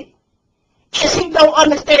 you dig? Because he don't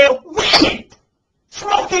understand women.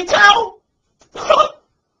 Smokey Joe,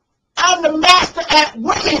 I'm the master at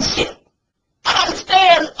womanship. I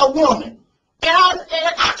understand a woman. And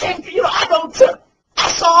I can't, you know, I don't trip. I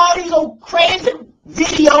saw all these old crazy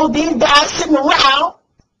videos, these guys sitting around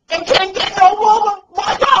and can't get no woman.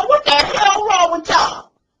 Why, y'all, what the hell wrong with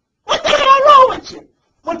y'all? What the hell wrong with you?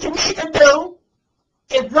 What you need to do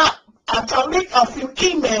is drop Taalik a few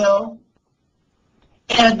emails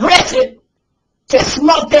and address it to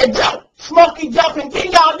Smokey Joe. Smokey Joe can give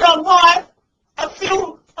y'all young boys a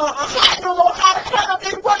few handles on how to handle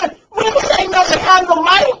these women. Women ain't nothing to handle,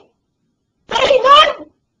 man. They ain't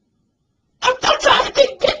nothing. I'm trying to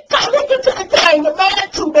get Taalik into the game. The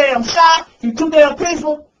man too damn shy. He's too damn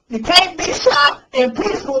peaceful. You can't be shy and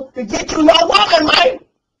peaceful to get you no woman, man.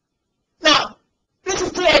 Now, this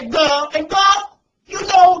is to that girl. And girl, you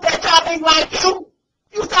know that Taalik like you.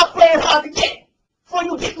 You stop playing hard to get. Before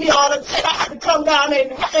you get me all the shit, I have to come down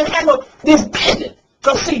and handle this business.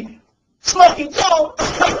 Because see, Smokey Joe,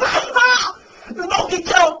 Smokey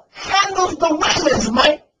Joe handles the women's,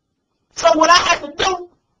 man. So what I have to do,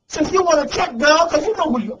 since you want to check, girl, because you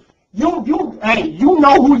know who you know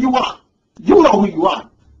who you are. You know who you are.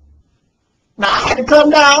 Now I had to come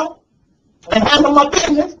down and handle my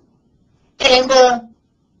business, and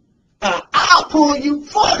I'll pull you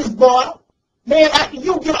for this boy. Then after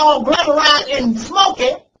you get all glamorized and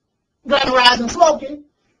smoking,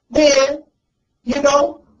 then, you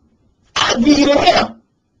know, I'll give you to him.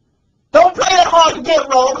 Don't play that hard to get,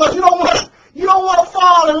 wrong, because you don't want to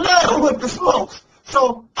fall in love with the smokes.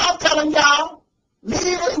 So I'm telling y'all, leave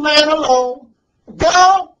this man alone.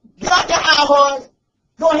 Go, get out your high horse.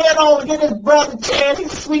 Go ahead on and get his brother chance.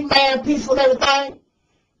 He's a sweet man, peaceful and everything.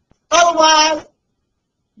 Otherwise,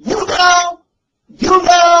 you know,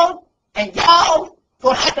 and y'all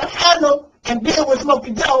gonna have to handle and deal with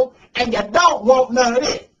Smokey Joe, and you don't want none of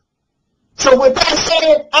this. So with that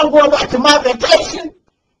said, I'm going back to my vacation.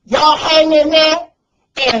 Y'all hang in there,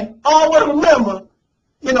 and always remember,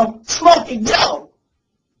 you know, Smokey Joe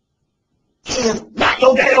is not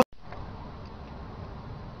your damn.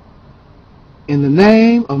 In the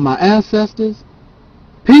name of my ancestors,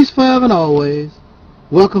 peace forever and always,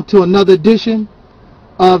 welcome to another edition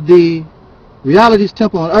of the Realitys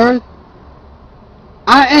Temple on Earth.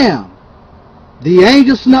 I am the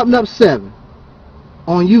Angelsnupnup7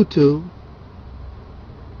 on YouTube,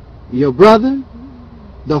 your brother,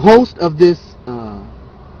 the host of this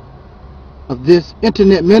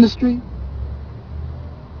internet ministry,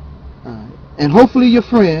 and hopefully your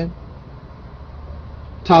friend,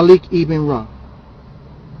 Taalik Ibn'rad.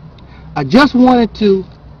 I just wanted to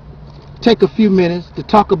take a few minutes to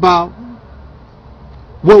talk about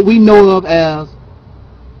what we know of as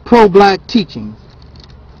pro-black teachings.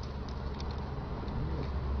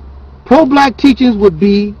 Pro-black teachings would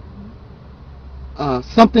be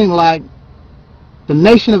something like the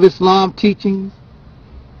Nation of Islam teachings,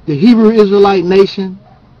 the Hebrew Israelite Nation,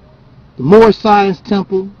 the Moorish Science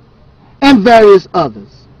Temple, and various others.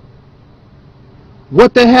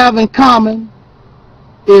 What they have in common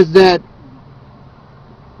is that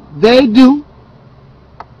they do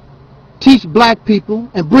teach black people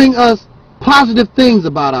and bring us positive things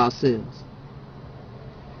about ourselves.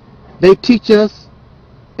 They teach us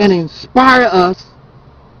and inspire us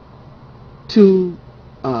to,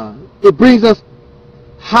 it brings us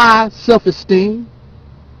high self-esteem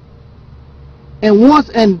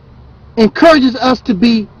and encourages us to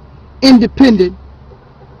be independent,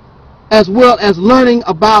 as well as learning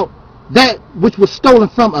about that which was stolen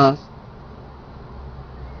from us,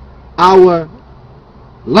 our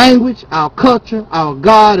language, our culture, our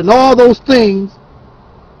God, and all those things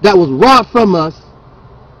that was robbed from us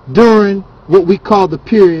during what we call the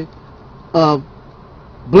period of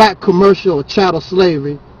black commercial or chattel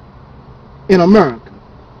slavery in America.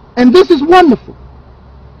 And this is wonderful.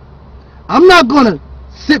 I'm not going to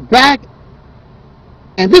sit back,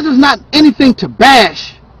 and this is not anything to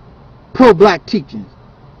bash pro-black teachings.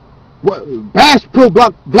 Bash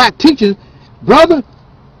pro-black teachings, brother.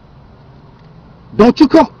 Don't you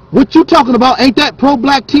come, what you talking about, ain't that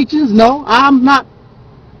pro-black teachings? No, I'm not.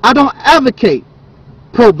 I don't advocate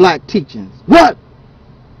pro-black teachings. What?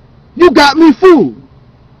 You got me fooled.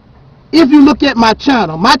 If you look at my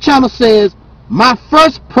channel says my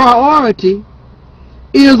first priority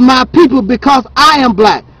is my people because I am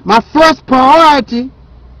black. My first priority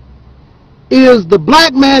is the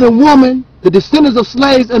black man and woman, the descendants of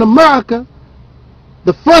slaves in America.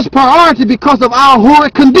 The first priority because of our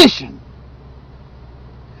horrid condition.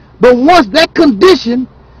 But once that condition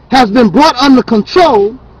has been brought under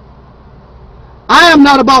control, I am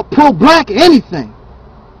not about pro-black anything.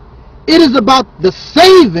 It is about the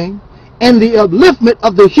saving and the upliftment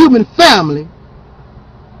of the human family,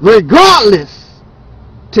 regardless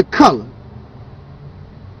to color.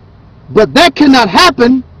 But that cannot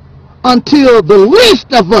happen until the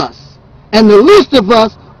least of us, and the least of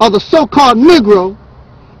us are the so-called Negro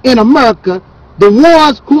in America, the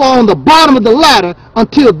ones who are on the bottom of the ladder,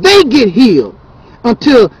 until they get healed,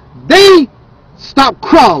 until they stop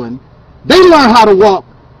crawling, they learn how to walk,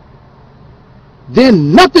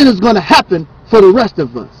 then nothing is going to happen for the rest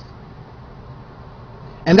of us.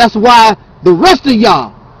 And that's why the rest of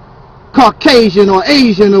y'all, Caucasian or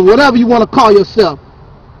Asian or whatever you want to call yourself,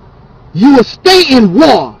 you will stay in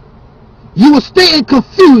war, you will stay in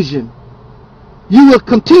confusion, you will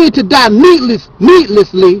continue to die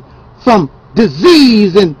needlessly from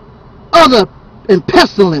disease and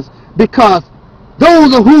pestilence, because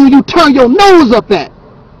those are who you turn your nose up at,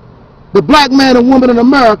 the black man and woman in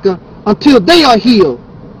America, until they are healed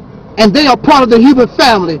and they are part of the human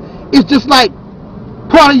family. It's just like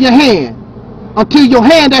part of your hand. Until your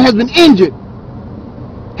hand that has been injured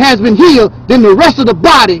has been healed, then the rest of the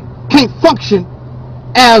body can't function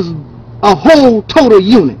as a whole total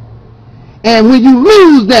unit. And when you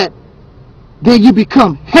lose that, then you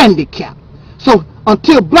become handicapped. So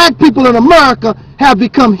until black people in America have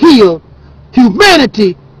become healed,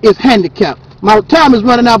 humanity is handicapped. My time is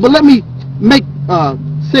running out, but let me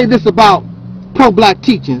say this about pro-black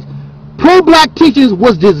teachings. Pro-black teachings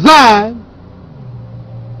was designed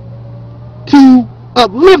to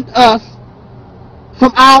uplift us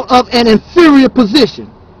from out of an inferior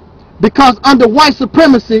position. Because under white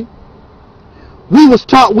supremacy, we was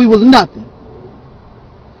taught we was nothing.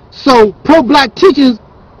 So pro-black teachings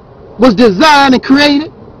was designed and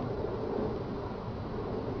created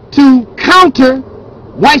to counter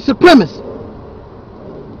white supremacy.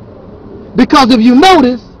 Because if you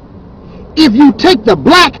notice, if you take the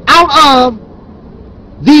black out of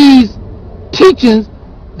these teachings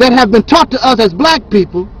that have been taught to us as black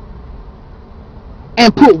people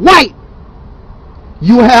and put white,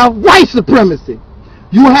 you have white supremacy.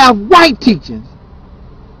 You have white teachings.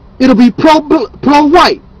 It'll be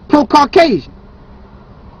pro-white, pro-Caucasian.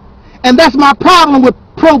 And that's my problem with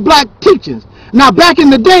pro-black teachings. Now, back in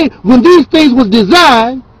the day, when these things was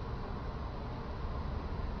designed,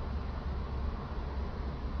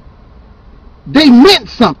 they meant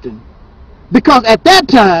something. Because at that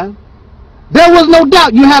time, there was no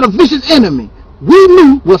doubt you had a vicious enemy. We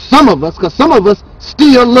knew, well, some of us, because some of us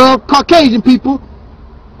still love Caucasian people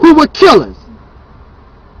who were killers.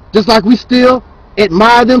 Just like we still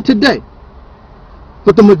admire them today.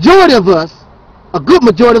 But the majority of us, a good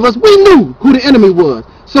majority of us, we knew who the enemy was.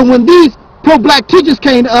 So when these pro-black teachers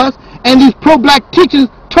came to us, and these pro-black teachers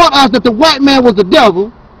taught us that the white man was the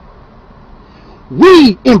devil,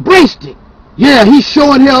 we embraced it. Yeah, he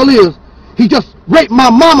sure in hell is. He just raped my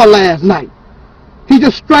mama last night. He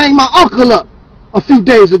just stranged my uncle up a few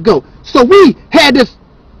days ago. So we had this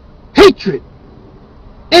hatred,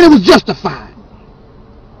 and it was justified.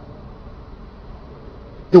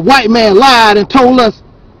 The white man lied and told us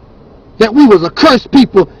that we was a cursed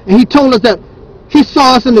people, and he told us that he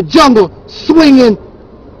saw us in the jungle swinging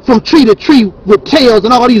from tree to tree with tails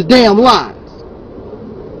and all these damn lies.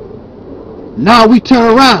 Now we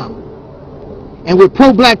turn around, and with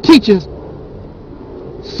pro-black teachings,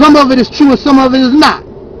 some of it is true and some of it is not.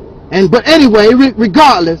 But anyway,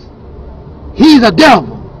 regardless, he's a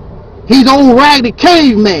devil. He's an old raggedy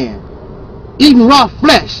caveman, eating raw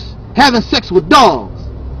flesh, having sex with dogs.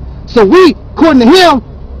 So we, according to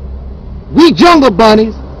him, we jungle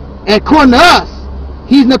bunnies, and according to us,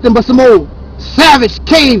 he's nothing but some old savage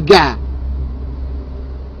cave guy,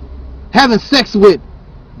 having sex with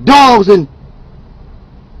dogs and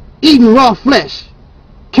eating raw flesh.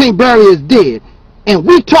 Can't bury his dead. And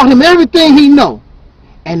we taught him everything he know.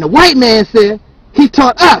 And the white man said he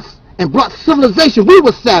taught us and brought civilization. We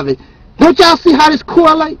were savage. Don't y'all see how this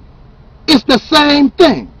correlate? It's the same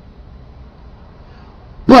thing.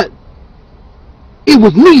 But it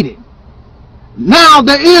was needed. Now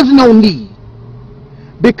there is no need.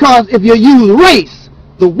 Because if you use race,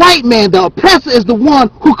 the white man, the oppressor, is the one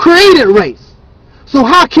who created race. So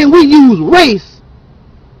how can we use race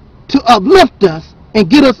to uplift us and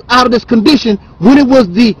get us out of this condition when it was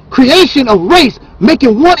the creation of race,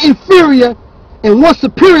 making one inferior and one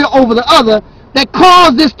superior over the other, that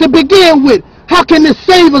caused this to begin with? How can this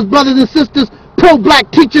save us, brothers and sisters, pro-black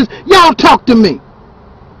teachers? Y'all talk to me.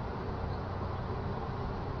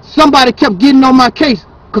 Somebody kept getting on my case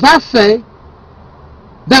because I say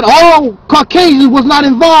that all Caucasians was not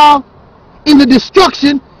involved in the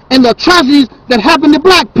destruction and the atrocities that happened to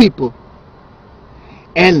black people.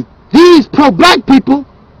 And these pro-black people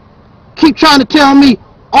keep trying to tell me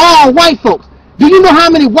all white folks. Do you know how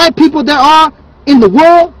many white people there are in the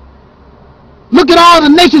world? Look at all the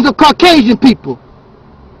nations of Caucasian people.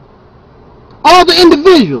 All the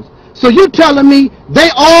individuals. So you're telling me they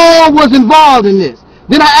all was involved in this.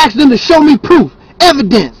 Then I asked them to show me proof,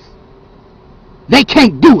 evidence. They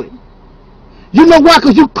can't do it. You know why?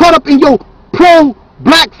 Because you caught up in your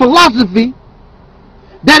pro-black philosophy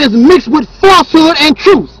that is mixed with falsehood and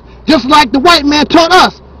truth. Just like the white man taught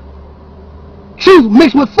us. Truth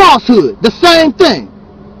mixed with falsehood. The same thing.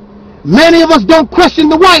 Many of us don't question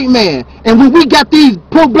the white man. And when we got these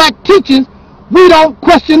pro-black teachings, we don't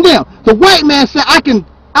question them. The white man said, I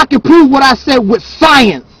can prove what I said with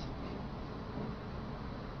science.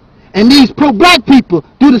 And these pro-black people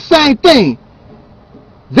do the same thing.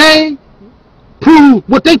 They prove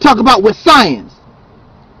what they talk about with science.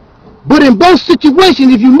 But in both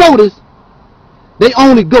situations, if you notice, they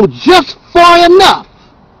only go just far enough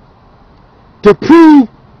to prove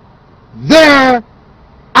their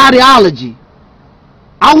ideology.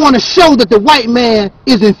 I want to show that the white man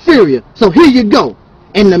is inferior. So here you go.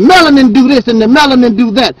 And the melanin do this and the melanin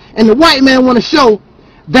do that. And the white man want to show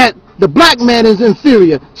that the black man is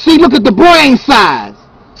inferior. See, look at the brain size.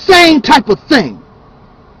 Same type of thing.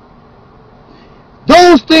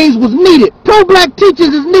 Those things was needed. Pro-black teachers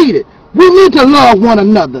is needed. We need to love one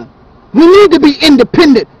another. We need to be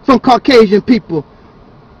independent from Caucasian people.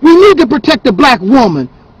 We need to protect the black woman.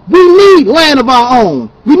 We need land of our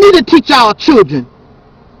own. We need to teach our children.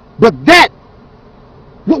 But that,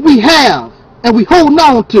 what we have and we hold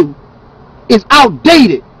on to, is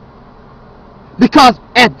outdated. Because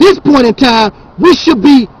at this point in time, we should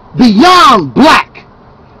be beyond black.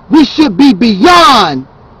 We should be beyond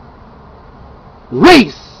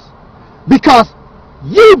race. Because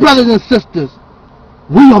you, brothers and sisters,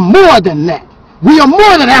 we are more than that. We are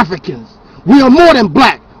more than Africans. We are more than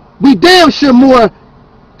black. We damn sure more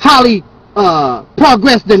highly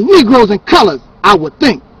progressed than Negroes and colors, I would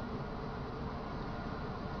think.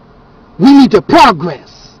 We need to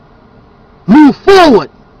progress. Move forward.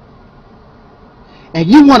 And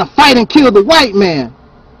you want to fight and kill the white man.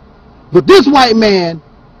 But this white man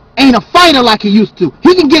ain't a fighter like he used to.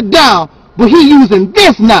 He can get down, but he using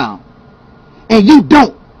this now. And you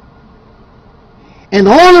don't. And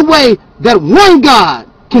the only way that one God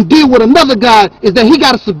can deal with another God is that he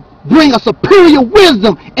got to bring a superior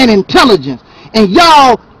wisdom and intelligence. And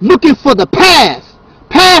y'all looking for the past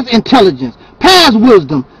intelligence, past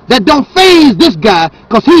wisdom that don't faze this guy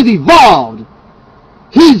because he's evolved.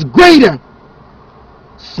 He's greater,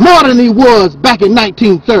 smarter than he was back in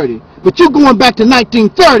 1930. But you're going back to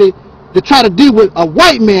 1930 to try to deal with a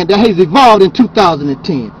white man that has evolved in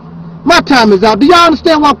 2010. My time is out. Do y'all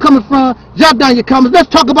understand where I'm coming from? Jot down your comments. Let's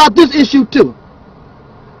talk about this issue too.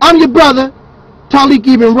 I'm your brother, Taalik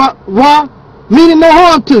Ibn'rad, meaning no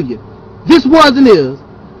harm to you. This was and is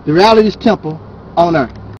the Realities Temple on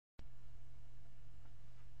earth.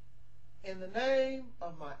 In the name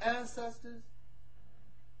of my ancestors,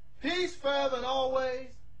 peace forever and always,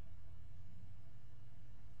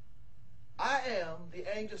 I am the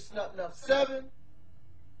Angelsnupnup7,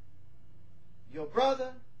 your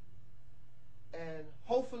brother, and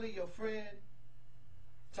hopefully your friend,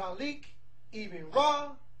 Taalik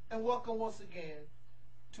Ibn'rad, and welcome once again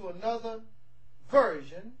to another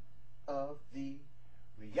version of the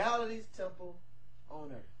Realities Temple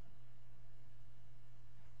on earth.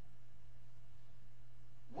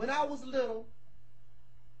 When I was little,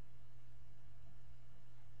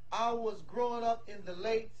 I was growing up in the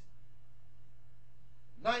late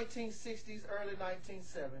 1960s, early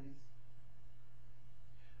 1970s.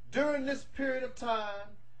 During this period of time,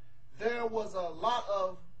 there was a lot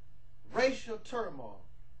of racial turmoil.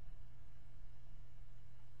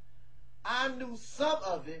 I knew some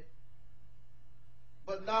of it,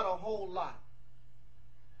 but not a whole lot.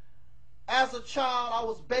 As a child, I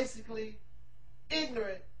was basically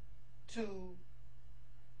ignorant to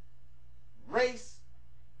race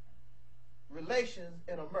relations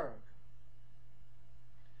in America.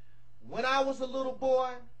 When I was a little boy,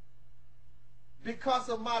 because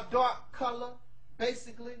of my dark color,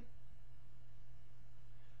 basically,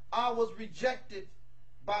 I was rejected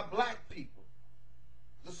by black people,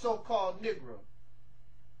 the so-called Negro.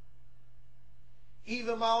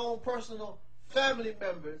 Even my own personal family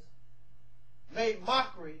members made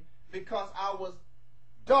mockery because I was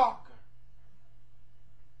darker.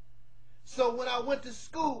 So when I went to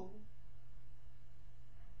school,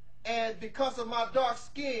 and because of my dark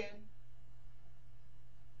skin,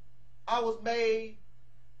 I was made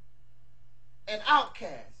an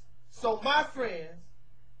outcast. So my friends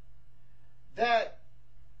that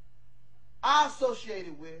I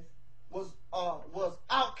associated with was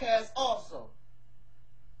outcast also.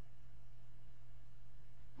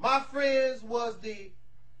 My friends was the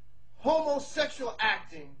homosexual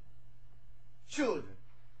acting children.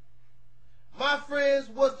 My friends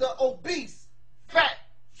was the obese, fat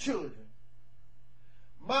children.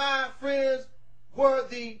 My friends were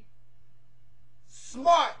the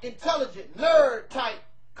smart, intelligent, nerd type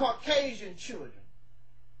Caucasian children.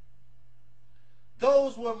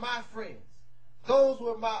 Those were my friends. Those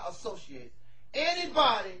were my associates.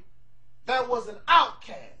 Anybody that was an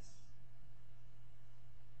outcast.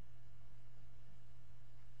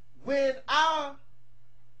 When I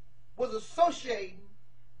was associating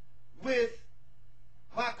with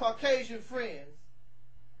my Caucasian friends,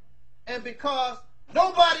 and because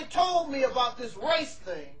nobody told me about this race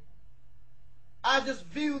thing, I just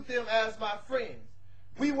viewed them as my friends.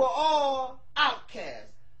 We were all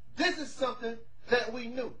outcasts. This is something that we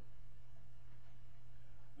knew.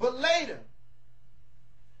 But later,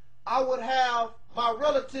 I would have my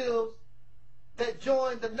relatives that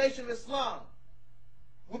joined the Nation of Islam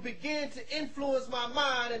would begin to influence my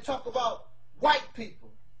mind and talk about white people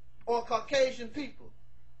or Caucasian people.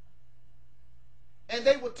 And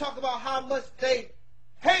they would talk about how much they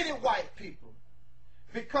hated white people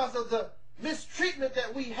because of the mistreatment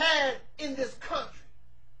that we had in this country.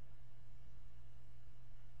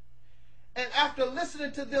 And after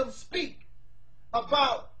listening to them speak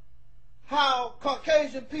about how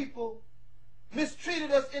Caucasian people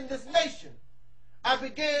mistreated us in this nation, I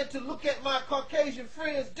began to look at my Caucasian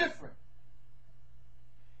friends different.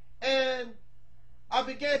 And I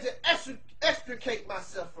began to extricate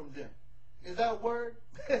myself from them. Is that a word?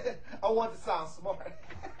 I want to sound smart.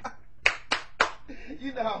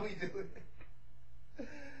 You know how we do it.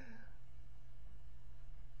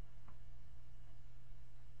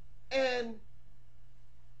 And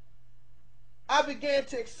I began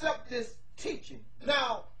to accept this teaching.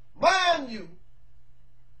 Now, mind you,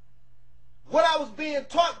 what I was being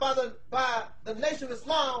taught by the Nation of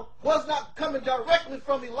Islam was not coming directly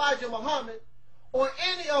from Elijah Muhammad or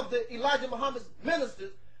any of the Elijah Muhammad's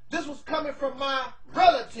ministers. This was coming from my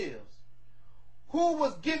relatives who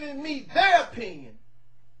was giving me their opinion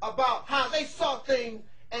about how they saw things,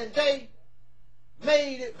 and they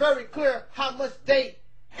made it very clear how much they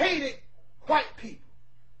hated white people.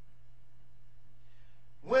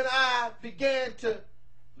 When I began to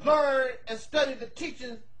learn and study the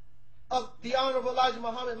teachings of the Honorable Elijah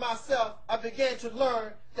Muhammad myself, I began to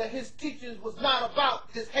learn that his teachings was not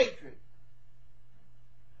about this hatred.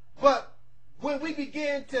 But when we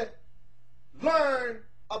began to learn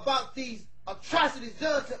about these atrocities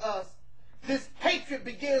done to us, this hatred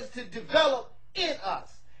begins to develop in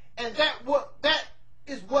us. And that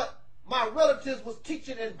is what my relatives was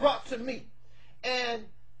teaching and brought to me. And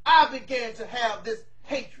I began to have this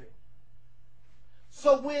hatred.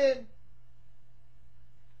 So when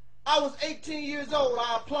I was 18 years old,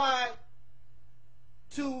 I applied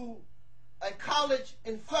to a college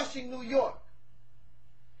in Flushing, New York.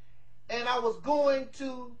 And I was going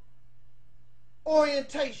to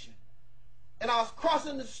orientation. And I was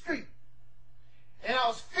crossing the street. And I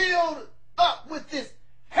was filled up with this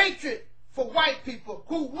hatred for white people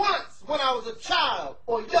who once, when I was a child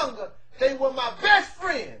or younger, they were my best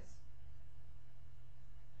friends.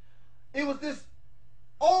 It was this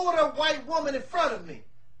older white woman in front of me.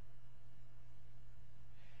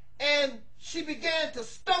 And she began to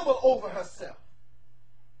stumble over herself.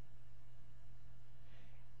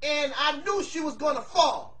 And I knew she was going to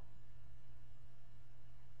fall.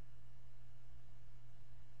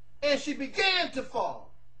 And she began to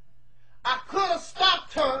fall. I could have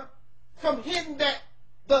stopped her from hitting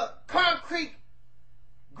the concrete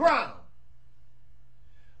ground.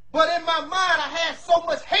 But in my mind, I had so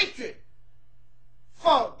much hatred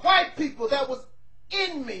for white people that was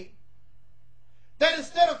in me that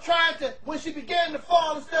instead of trying to, when she began to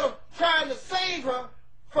fall, instead of trying to save her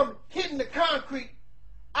from hitting the concrete,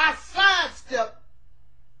 I sidestepped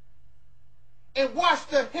and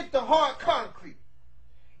watched her hit the hard concrete.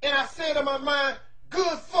 And I said in my mind,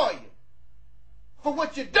 good for you, for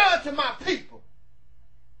what you done to my people.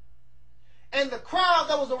 And the crowd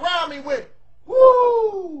that was around me went,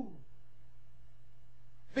 woo!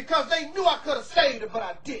 Because they knew I could have saved her, but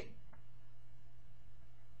I didn't.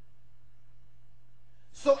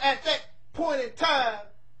 So at that point in time,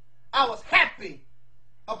 I was happy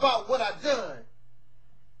about what I done.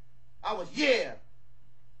 I was, yeah,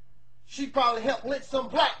 she probably helped lynch some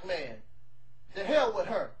black man. The hell with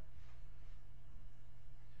her.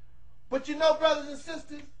 But you know, brothers and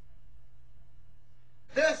sisters,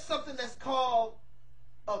 there's something that's called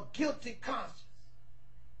a guilty conscience.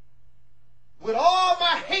 With all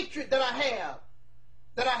my hatred that I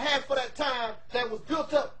had for that time that was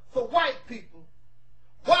built up for white people,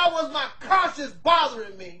 why was my conscience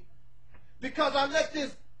bothering me? Because I let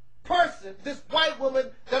this person, this white woman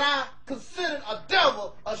that I considered a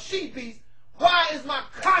devil, a she-beast, why is my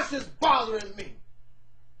conscience bothering me?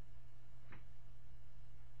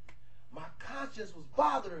 My conscience was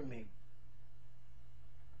bothering me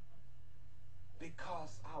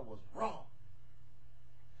because I was wrong.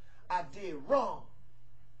 I did wrong.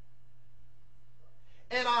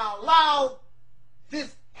 And I allowed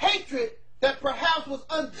this hatred that perhaps was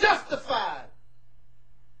unjustified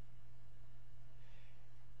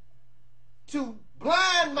to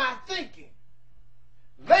blind my thinking.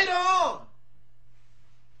 Later on,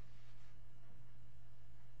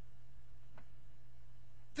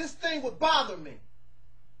 this thing would bother me.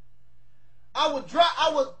 I would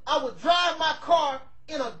drive my car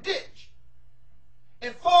in a ditch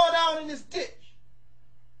and fall down in this ditch.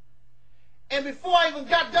 And before I even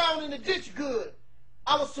got down in the ditch good,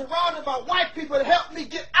 I was surrounded by white people to help me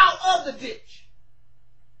get out of the ditch.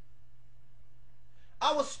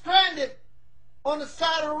 I was stranded on the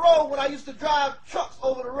side of the road when I used to drive trucks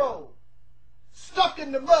over the road, stuck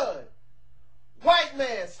in the mud. White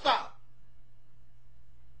man stopped.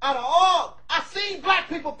 Out of all, I seen black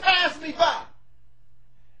people pass me by.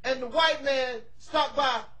 And the white man stopped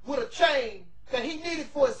by with a chain that he needed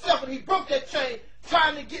for himself, and he broke that chain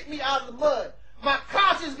trying to get me out of the mud. My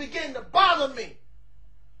conscience began to bother me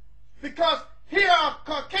because here are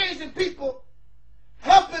Caucasian people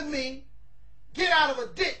helping me get out of a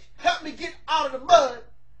ditch, helped me get out of the mud,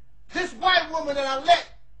 this white woman that I let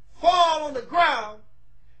fall on the ground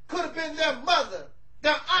could have been their mother,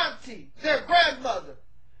 their auntie, their grandmother.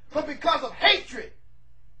 But because of hatred,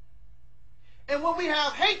 and when we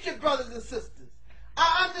have hatred, brothers and sisters,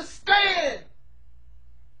 I understand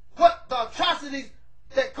what the atrocities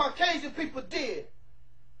that Caucasian people did.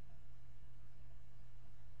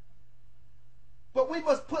 But we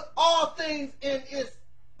must put all things in its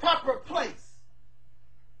proper place.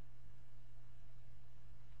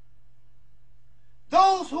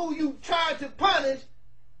 Those who you tried to punish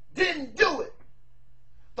didn't do it.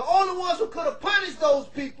 The only ones who could have punished those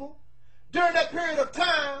people during that period of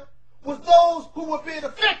time was those who were being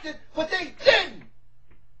affected, but they didn't.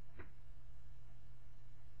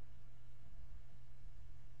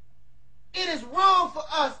 It is wrong for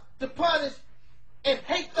us to punish and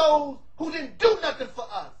hate those who didn't do nothing for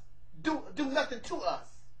us, do nothing to us.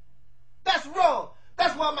 That's wrong.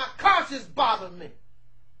 That's why my conscience bothers me.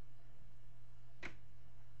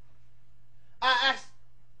 I asked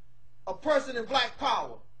a person in Black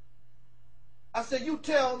Power, I said, you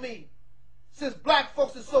tell me, since black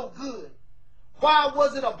folks are so good, why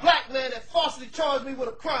was it a black man that falsely charged me with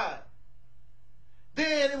a crime?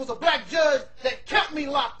 Then it was a black judge that kept me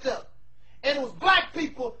locked up. And it was black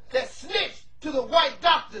people that snitched to the white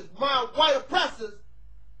doctors, my white oppressors,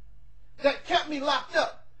 that kept me locked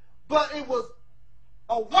up. But it was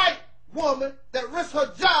a white woman that risked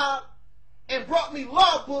her job and brought me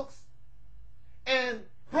law books and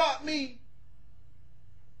brought me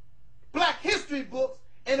black history books,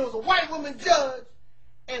 and it was a white woman judge,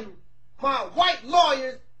 and my white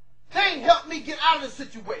lawyers, they helped me get out of the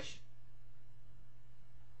situation.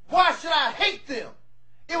 Why should I hate them?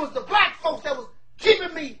 It was the black folks that was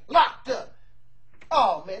keeping me locked up.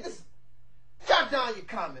 Oh man, jot down your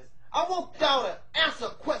comments. I want y'all to answer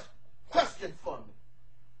a question for me.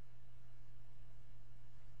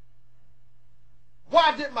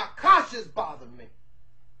 Why did my conscience bother me?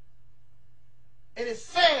 And it's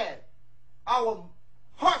sad, our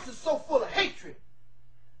hearts are so full of hatred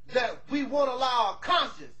that we won't allow our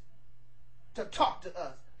conscience to talk to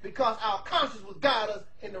us, because our conscience will guide us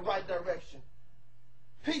in the right direction.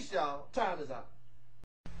 Peace, y'all. Time is out.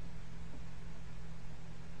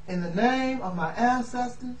 In the name of my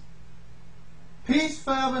ancestors, peace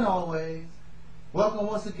forever and always. Welcome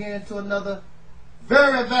once again to another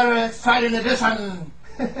very, very exciting edition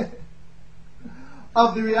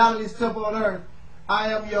of the Realitys Temple on Earth.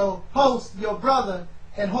 I am your host, your brother,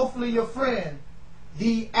 and hopefully your friend,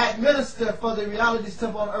 the AdMinister for the Realitys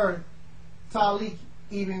Temple on Earth, Taalik,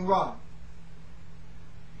 Ibn'rad.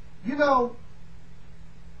 You know,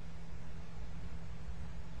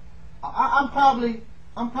 I'm probably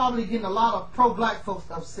getting a lot of pro-black folks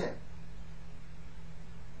upset.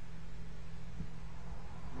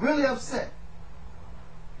 Really upset.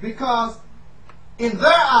 Because in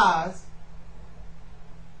their eyes,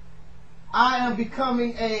 I am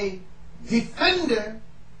becoming a defender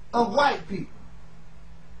of white people.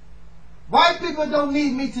 White people don't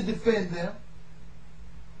need me to defend them.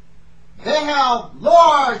 They have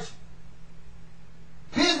large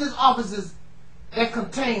business offices that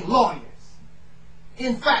contain lawyers.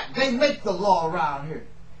 In fact, they make the law around here.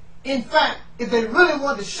 In fact, if they really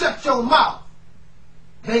wanted to shut your mouth,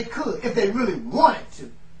 they could, if they really wanted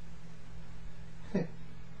to.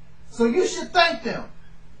 So you should thank them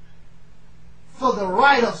for the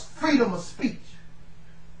right of freedom of speech.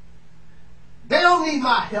 They don't need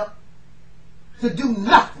my help to do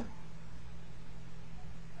nothing.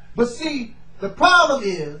 But see, the problem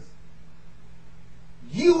is,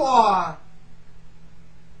 you are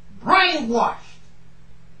brainwashed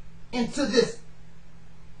into this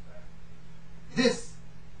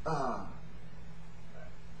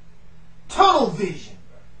tunnel vision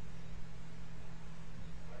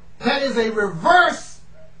that is a reverse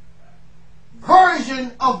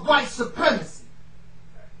version of white supremacy.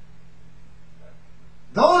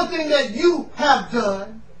 The only thing that you have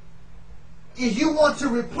done is you want to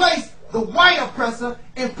replace the white oppressor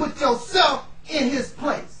and put yourself in his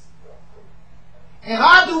place. And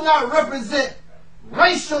I do not represent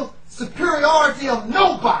racial superiority of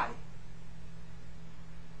nobody.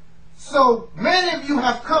 So many of you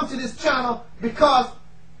have come to this channel because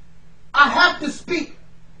I have to speak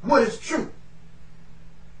what is true.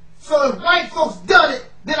 So if white folks done it,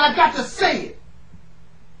 then I got to say it.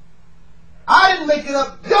 I didn't make it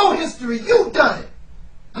up. Your history, you done it.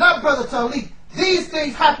 Not Brother Taalik. These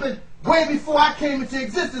things happened way before I came into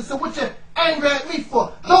existence. So what you angry at me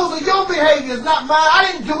for? Those are your behaviors, not mine.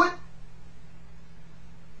 I didn't do it.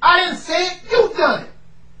 I didn't say it. You done it.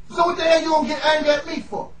 So what the hell you gonna get angry at me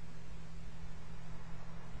for?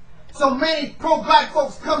 So many pro-black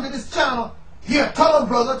folks come to this channel. Yeah, tell them,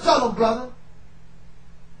 brother, tell them, brother.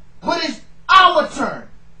 But it's our turn.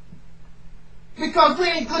 Because we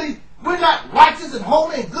ain't goody, we're not righteous and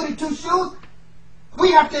holy and goody two-shoes.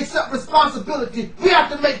 We have to accept responsibility. We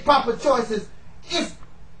have to make proper choices. It's,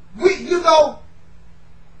 you know,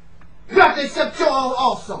 you have to accept your own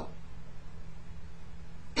also.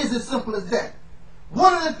 It's as simple as that.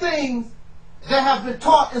 One of the things that have been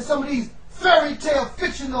taught in some of these fairy tale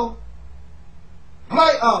fictional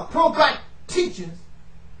pro-black teachings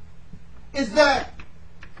is that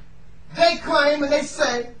they claim and they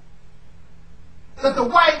say that the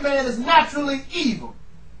white man is naturally evil.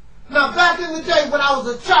 Now, back in the day when I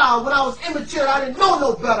was a child, when I was immature, I didn't know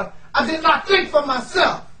no better. I did not think for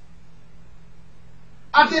myself.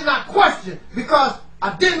 I did not question, because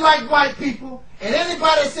I didn't like white people, and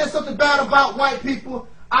anybody that said something bad about white people,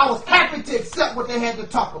 I was happy to accept what they had to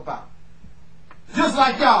talk about. Just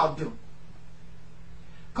like y'all do.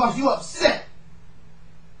 Because you're upset,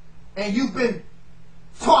 and you've been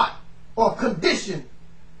taught or conditioned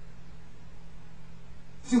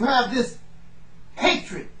to have this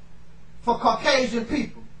hatred for Caucasian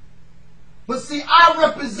people. But see, I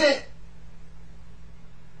represent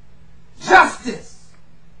justice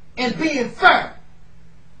and being fair.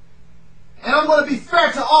 And I'm going to be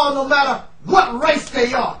fair to all no matter what race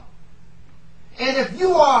they are. And if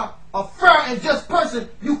you are a fair and just person,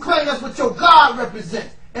 you claim that's what your God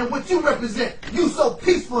represents. And what you represent, you so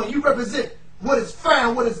peaceful and you represent what is fair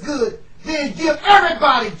and what is good, then give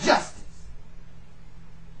everybody justice.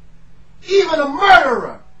 Even a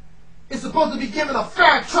murderer is supposed to be given a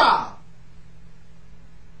fair trial.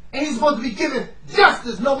 And he's supposed to be given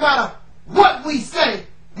justice no matter what we say.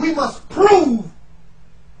 We must prove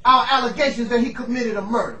our allegations that he committed a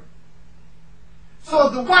murder. So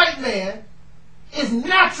if the white man is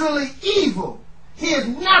naturally evil, he is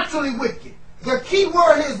naturally wicked. The key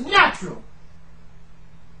word is natural.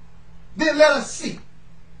 Then let us see.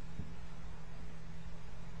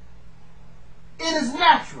 It is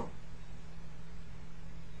natural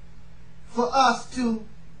for us to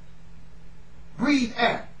breathe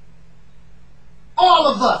air. All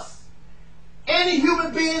of us. Any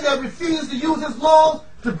human being that refuses to use his lungs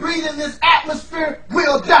to breathe in this atmosphere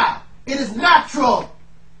will die. It is natural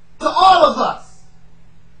to all of us.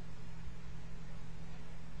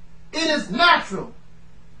 It is natural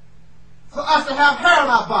for us to have hair on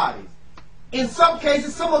our bodies. In some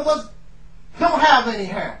cases, some of us don't have any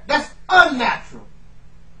hair. That's unnatural.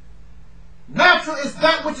 Natural is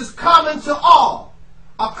that which is common to all,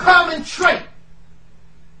 a common trait.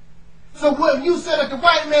 So when you say that the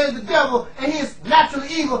white man is the devil and he is naturally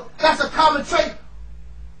evil, that's a common trait.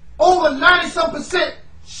 Over 90-some%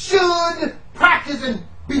 should practice and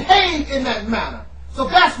behave in that manner. So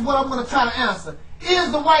that's what I'm going to try to answer.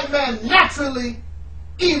 Is the white man naturally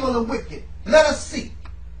evil and wicked? Let us see.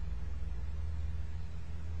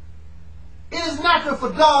 It is natural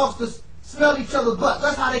for dogs to smell each other's butts.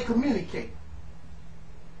 That's how they communicate.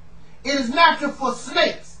 It is natural for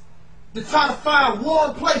snakes to try to find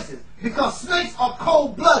warm places because snakes are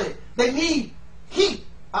cold-blooded. They need heat,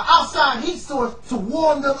 an outside heat source to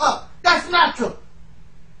warm them up. That's natural.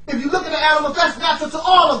 If you look at the animals, that's natural to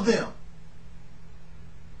all of them.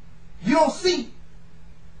 You don't see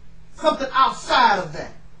something outside of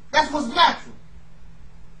that. That's what's natural.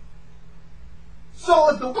 So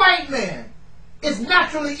if the white man is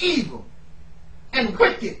naturally evil and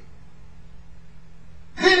wicked,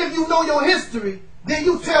 then if you know your history, then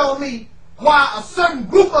you tell me why a certain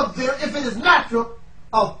group of them, if it is natural,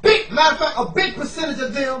 matter of fact, a big percentage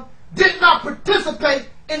of them did not participate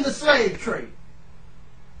in the slave trade.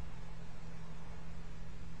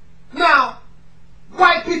 Now,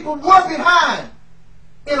 white people were behind,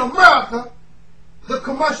 in America, the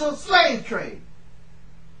commercial slave trade.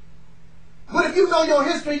 But if you know your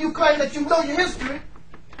history, you claim that you know your history,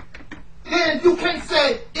 then you can't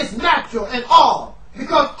say it's natural and all,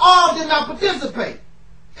 because all did not participate.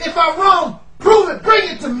 If I'm wrong, prove it, bring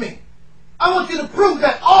it to me. I want you to prove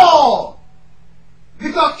that all.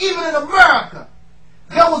 Because even in America,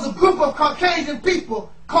 there was a group of Caucasian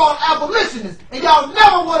people called abolitionists. And y'all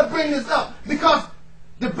never want to bring this up because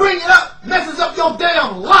to bring it up messes up your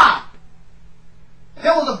damn lie.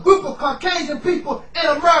 There was a group of Caucasian people in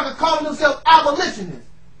America calling themselves abolitionists.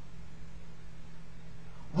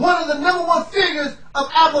 One of the number one figures of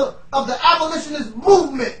the abolitionist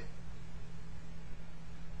movement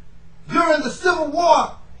during the Civil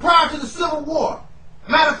War, prior to the Civil War.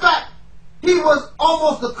 Matter of fact, he was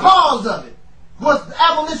almost the cause of it, was the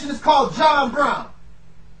abolitionist called John Brown.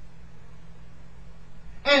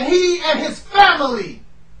 And he and his family,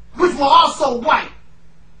 which were also white,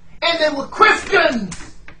 And they were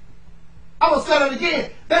Christians. I'm going to say that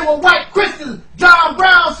again. They were white Christians. John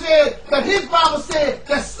Brown said that his Bible said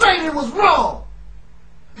that slavery was wrong.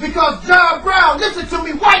 Because John Brown, listen to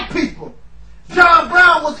me, white people, John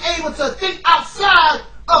Brown was able to think outside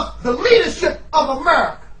of the leadership of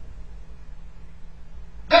America.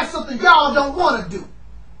 That's something y'all don't want to do.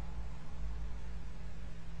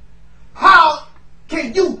 How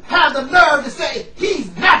can you have the nerve to say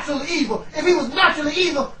he's naturally evil? If he was naturally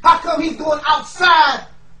evil, how come he's going outside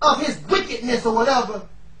of his wickedness or whatever?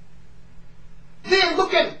 Then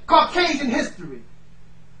look at Caucasian history.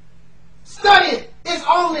 Study it. It's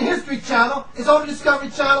on the History Channel. It's on the Discovery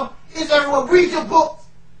Channel. It's everywhere. Read your books.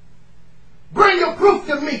 Bring your proof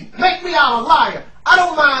to me. Make me out a liar. I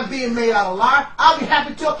don't mind being made out a liar. I'll be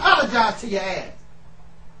happy to apologize to your ass.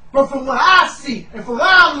 But from what I see and from what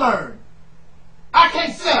I learned, I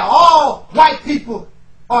can't say all white people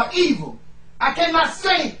are evil. I cannot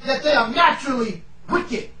say that they are naturally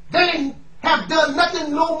wicked. They have done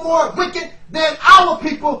nothing no more wicked than our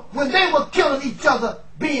people when they were killing each other,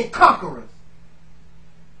 being conquerors.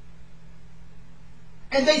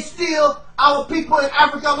 And they still, our people in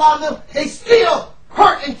Africa, a lot of them, they still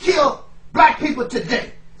hurt and kill black people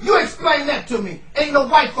today. You explain that to me. Ain't no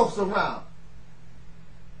white folks around.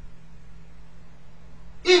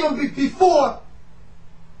 Even before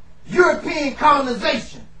European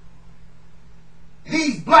colonization,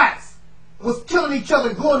 these blacks was killing each other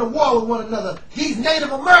and going to war with one another. These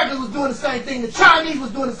Native Americans was doing the same thing. The Chinese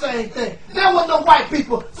was doing the same thing. There was no white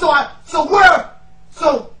people. So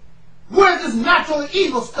where does this natural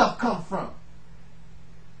evil stuff come from?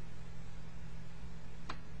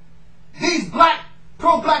 These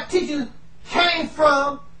pro-black teachings came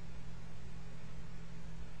from,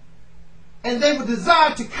 and they were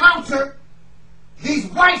designed to counter these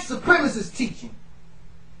white supremacist teaching,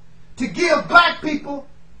 to give black people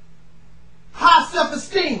high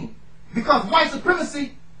self-esteem, because white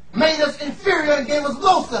supremacy made us inferior and gave us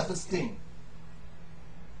low self-esteem.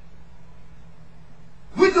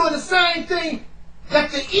 We're doing the same thing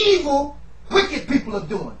that the evil, wicked people are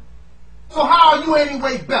doing. So how are you any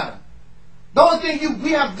way better? The only thing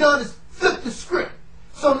we have done is flip the script.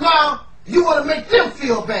 So now you want to make them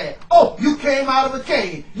feel bad. Oh, you came out of a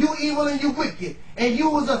cave. You evil and you wicked. And you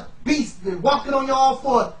was a beast walking on your all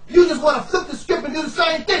fours. You just want to flip the script and do the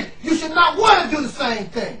same thing. You should not want to do the same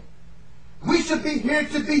thing. We should be here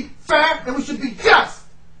to be fair and we should be just.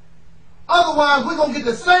 Otherwise, we're going to get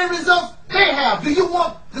the same results they have. Do you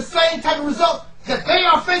want the same type of results that they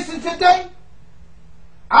are facing today?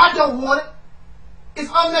 I don't want it. It's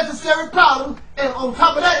unnecessary problem, and on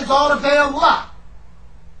top of that, it's all a damn lie.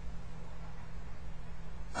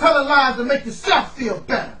 Telling lies to make yourself feel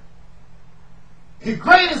better.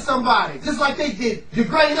 Degrading somebody, just like they did,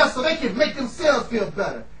 degrade us so they can make themselves feel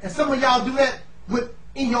better. And some of y'all do that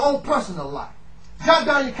in your own personal life. Jot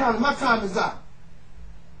down your comments. My time is out.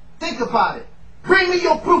 Think about it. Bring me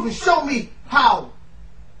your proof and show me how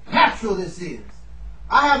natural this is.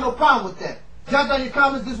 I have no problem with that. Jot down your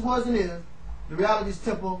comments. This was and is the Realities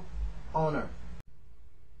Temple on Earth.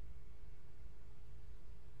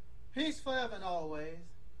 Peace forever and always.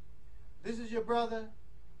 This is your brother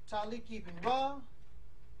Taalik Ibn'rad,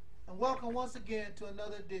 and welcome once again to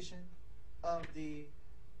another edition of the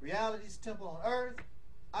Realities Temple on Earth.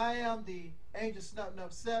 I am the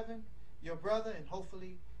Angelsnupnup7, your brother and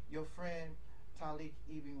hopefully your friend Taalik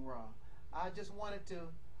Ibn'rad. I just wanted to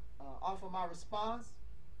offer my response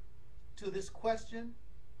to this question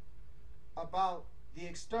about the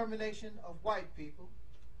extermination of white people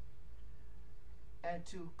and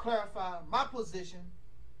to clarify my position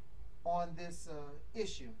on this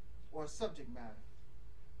issue or subject matter.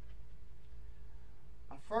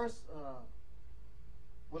 I first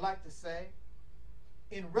would like to say,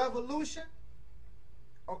 in revolution,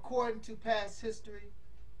 according to past history,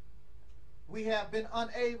 we have been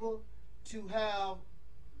unable to have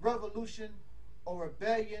revolution or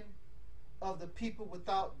rebellion of the people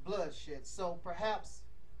without bloodshed. So perhaps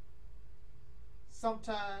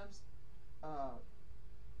sometimes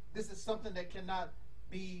this is something that cannot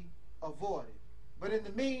be avoided. But in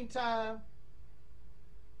the meantime,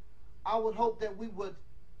 I would hope that we would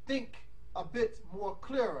think a bit more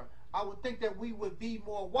clearer. I would think that we would be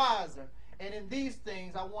more wiser. And in these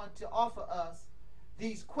things, I want to offer us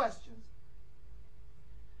these questions.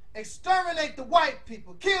 Exterminate the white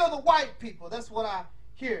people. Kill the white people. That's what I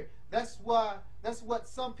hear. That's what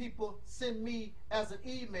some people send me as an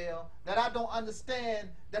email, that I don't understand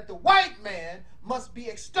that the white man must be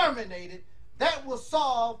exterminated. That will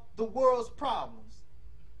solve the world's problems.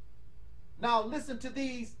 Now listen to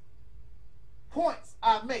these points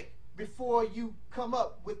I make, before you come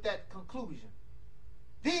up with that conclusion.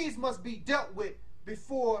 These must be dealt with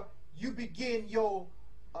before you begin your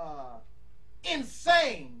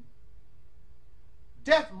insane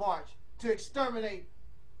death march to exterminate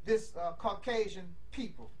this Caucasian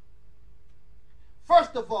people.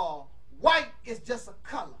 First of all, white is just a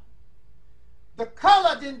color. The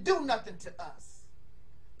color didn't do nothing to us.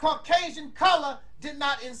 Caucasian color did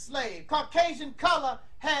not enslave. Caucasian color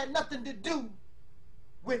had nothing to do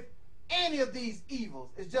with any of these evils.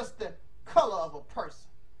 It's just the color of a person,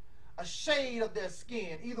 a shade of their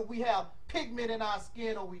skin. Either we have pigment in our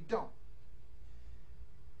skin or we don't.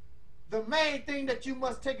 The main thing that you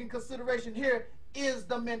must take in consideration here is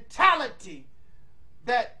the mentality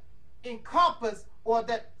that encompass, or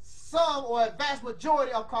that some or a vast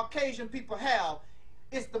majority of Caucasian people have.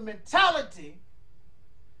 It's the mentality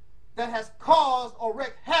that has caused or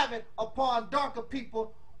wreaked havoc upon darker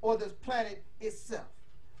people or this planet itself.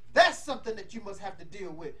 That's something that you must have to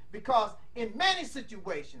deal with, because in many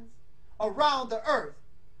situations around the earth,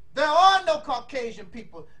 there are no Caucasian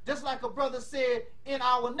people. Just like a brother said, in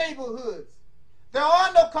our neighborhoods, there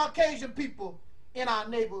are no Caucasian people in our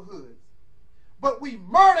neighborhoods. But we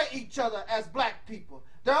murder each other as black people.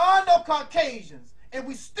 There are no Caucasians, and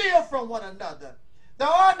we steal from one another. There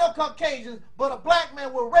are no Caucasians, but a black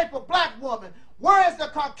man will rape a black woman. Where is the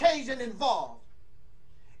Caucasian involved?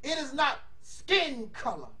 It is not skin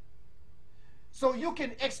color. So you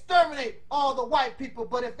can exterminate all the white people,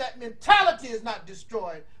 but if that mentality is not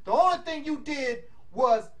destroyed, the only thing you did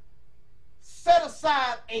was set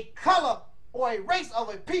aside a color or a race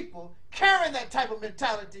of a people carrying that type of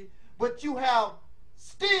mentality, but you have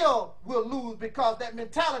still will lose because that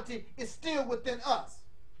mentality is still within us.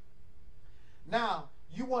 Now,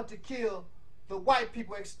 you want to kill the white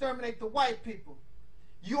people, exterminate the white people.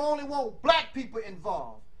 You only want black people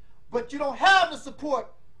involved, but you don't have the support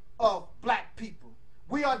of black people.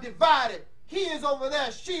 We are divided. He is over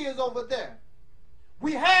there, she is over there.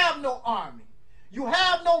 We have no army. You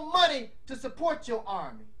have no money to support your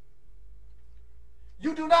army.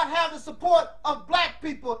 You do not have the support of black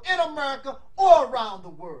people in America or around the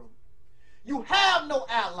world. You have no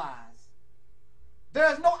allies.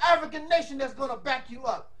 There is no African nation that's going to back you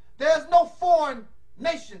up. There is no foreign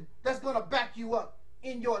nation that's going to back you up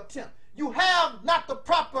in your attempt. You have not the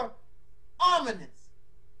proper armaments,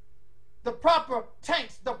 the proper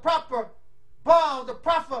tanks, the proper bombs, the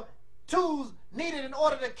proper tools needed in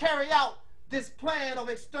order to carry out this plan of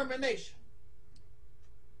extermination.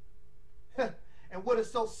 And what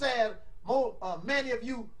is so sad, many of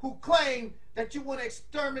you who claim that you want to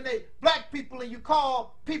exterminate black people and you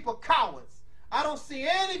call people cowards. I don't see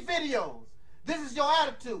any videos. This is your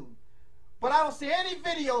attitude. But I don't see any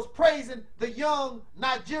videos praising the young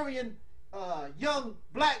Nigerian, young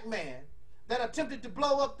black man that attempted to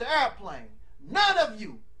blow up the airplane. None of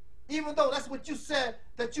you, even though that's what you said,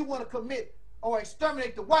 that you want to commit or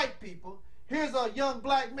exterminate the white people. Here's a young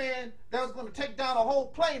black man that was going to take down a whole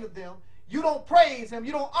plane of them. You don't praise him,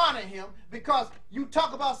 you don't honor him, because you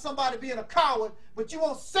talk about somebody being a coward, but you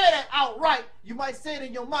won't say that outright. You might say it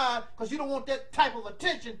in your mind because you don't want that type of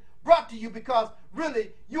attention brought to you, because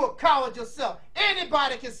really you're a coward yourself.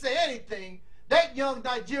 Anybody can say anything. That young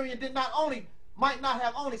Nigerian might not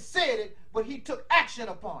have only said it, but he took action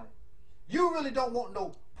upon it. You really don't want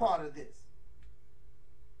no part of this.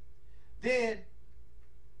 Then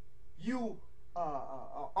you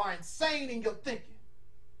are insane in your thinking.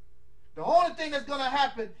 The only thing that's going to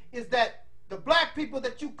happen is that the black people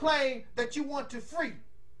that you claim that you want to free,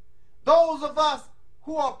 those of us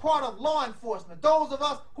who are part of law enforcement, those of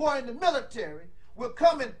us who are in the military, will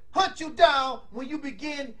come and hunt you down when you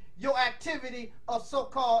begin your activity of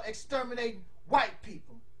so-called exterminating white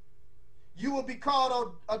people. You will be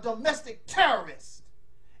called a domestic terrorist,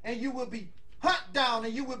 and you will be hunted down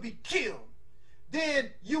and you will be killed. Then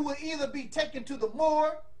you will either be taken to the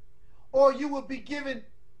morgue, or you will be given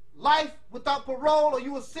life without parole, or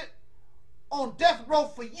you will sit on death row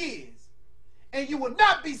for years. And you will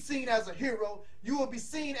not be seen as a hero. You will be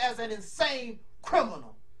seen as an insane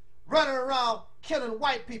criminal running around killing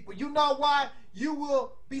white people. You know why you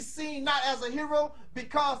will be seen not as a hero?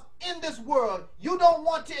 Because in this world, you don't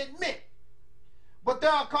want to admit, but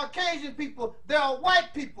there are Caucasian people, there are white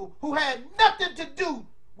people who had nothing to do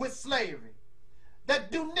with slavery, that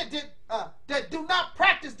do not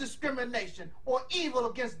practice discrimination or evil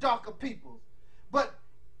against darker peoples. But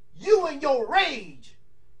you in your rage,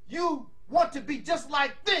 you want to be just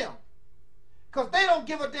like them, because they don't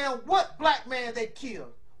give a damn what black man they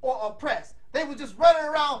killed or oppressed. They were just running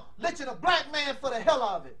around lynching a black man for the hell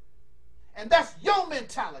of it. And that's your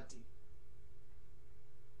mentality.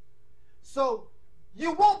 So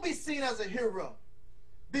you won't be seen as a hero,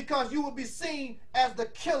 because you will be seen as the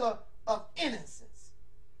killer of innocence.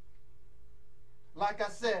 Like I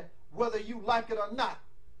said, whether you like it or not,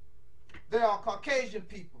 there are Caucasian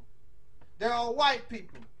people, there are white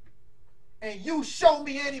people, and you show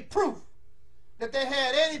me any proof that they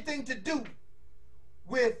had anything to do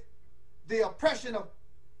with the oppression of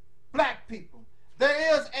black people.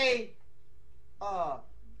 There is a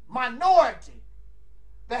minority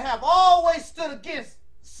that have always stood against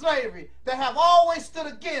slavery, that have always stood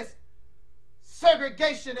against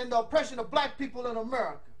segregation and the oppression of black people in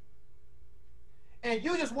America. And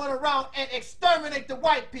you just went around and exterminate the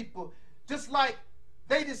white people, just like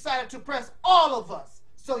they decided to oppress all of us.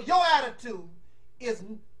 So your attitude is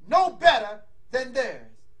no better than theirs.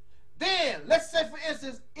 Then, let's say for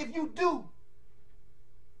instance, if you do,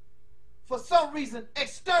 for some reason,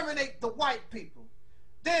 exterminate the white people,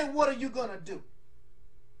 then what are you going to do?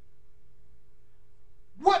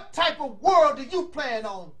 What type of world do you plan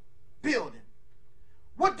on building?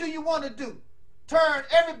 What do you want to do? Turn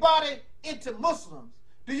everybody into Muslims?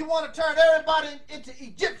 Do you want to turn everybody into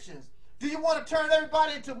Egyptians? Do you want to turn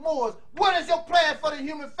everybody into Moors? What is your plan for the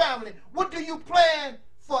human family? What do you plan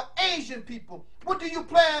for Asian people? What do you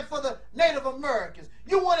plan for the Native Americans?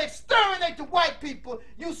 You want to exterminate the white people.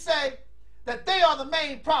 You say that they are the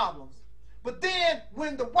main problems. But then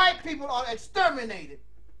when the white people are exterminated,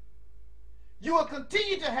 you will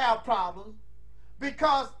continue to have problems,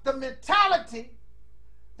 because the mentality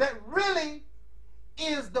that really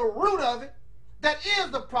is the root of it, that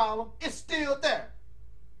is the problem, is still there.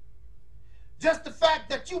 Just the fact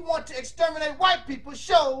that you want to exterminate white people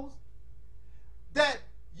shows that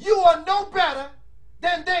you are no better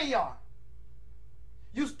than they are.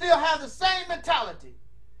 You still have the same mentality.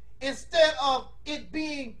 Instead of it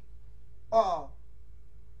being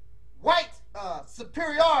white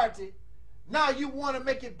superiority, now you want to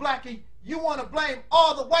make it black, and you want to blame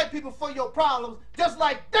all the white people for your problems, just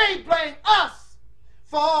like they blame us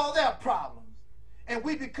for all their problems. And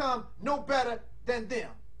we become no better than them.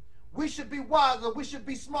 We should be wiser, we should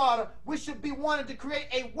be smarter, we should be wanting to create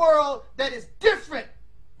a world that is different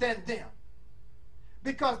than them.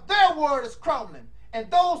 Because their world is crumbling,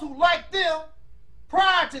 and those who like them,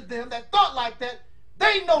 prior to them, that thought like that,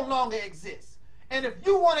 they no longer exist. And if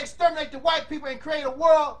you want to exterminate the white people and create a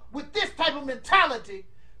world with this type of mentality,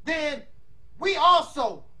 then we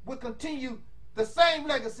also will continue the same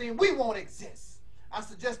legacy, and we won't exist. I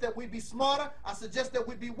suggest that we be smarter. I suggest that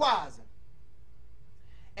we be wiser.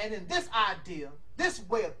 And in this idea, this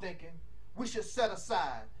way of thinking, we should set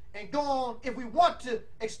aside and go on. If we want to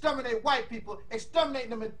exterminate white people, exterminate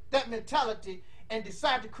them in that mentality, and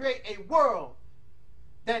decide to create a world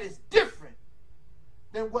that is different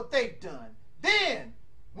than what they've done, then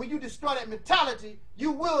when you destroy that mentality,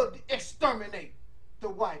 you will exterminate the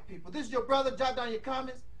white people. This is your brother. Jot down your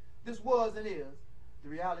comments. This was and is the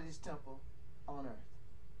Realities Temple on earth.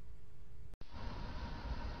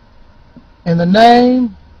 In the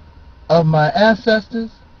name of my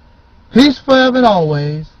ancestors, peace forever and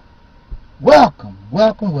always. Welcome,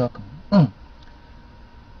 welcome, welcome.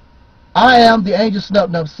 I am the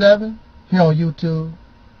Angelsnupnup7 here on YouTube,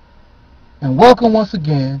 and welcome once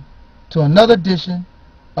again to another edition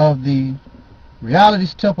of the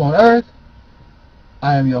Realities Temple on earth.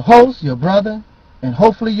 I am your host, your brother, and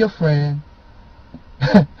hopefully your friend.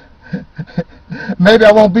 Maybe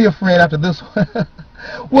I won't be a friend after this one.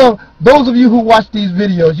 Well, those of you who watch these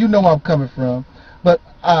videos, you know where I'm coming from. But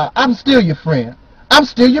I'm still your friend. I'm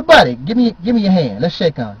still your buddy. Give me your hand. Let's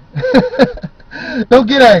shake on it. Don't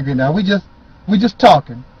get angry now. We just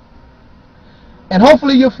talking. And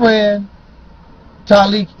hopefully your friend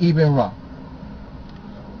Taalik Ibn'rad.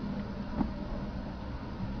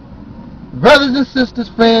 Brothers and sisters,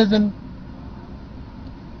 friends and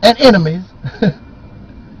enemies,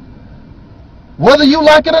 whether you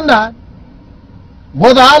like it or not,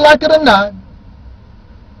 whether I like it or not,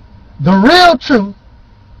 the real truth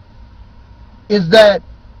is that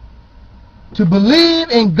to believe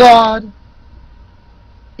in God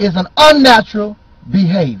is an unnatural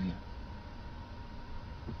behavior.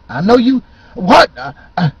 I know you, what?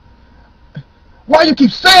 Why you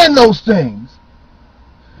keep saying those things?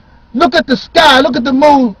 Look at the sky, look at the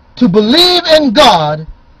moon. To believe in God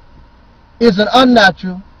is an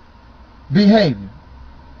unnatural behavior.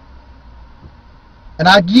 And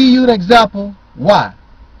I give you an example why.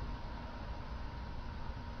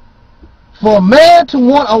 For a man to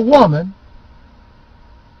want a woman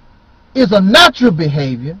is a natural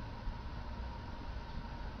behavior.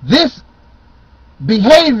 This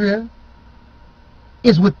behavior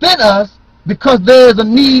is within us because there is a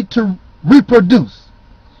need to reproduce.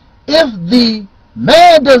 If the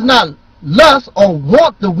man does not lust or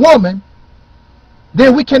want the woman,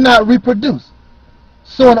 then we cannot reproduce.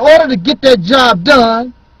 So in order to get that job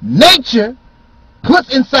done, nature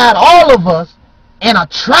puts inside all of us an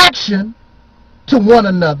attraction to one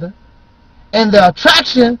another, and the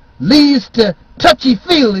attraction leads to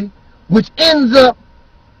touchy-feely, which ends up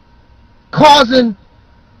causing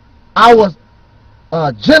our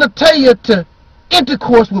genitalia to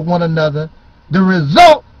intercourse with one another. The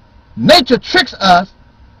result, nature tricks us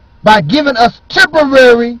by giving us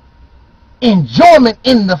temporary enjoyment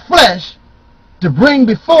in the flesh to bring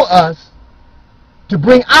before us, to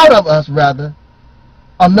bring out of us rather,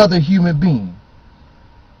 another human being.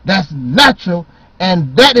 That's natural,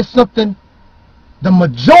 and that is something the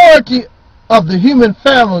majority of the human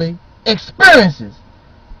family experiences.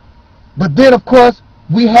 But then of course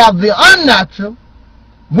we have the unnatural,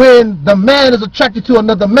 when the man is attracted to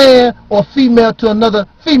another man or female to another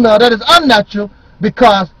female. That is unnatural,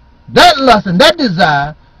 because that lust and that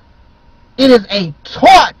desire, it is a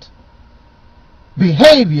taught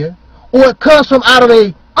behavior, or it comes from out of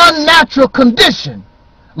a unnatural condition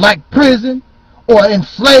like prison or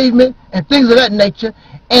enslavement and things of that nature.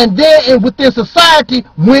 And then within society,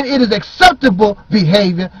 when it is acceptable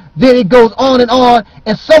behavior, then it goes on.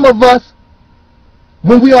 And some of us,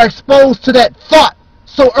 when we are exposed to that thought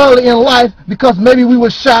so early in life, because maybe we were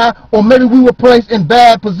shy or maybe we were placed in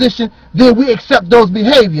bad position, then we accept those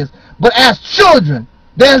behaviors. But as children,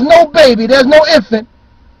 there's no baby, there's no infant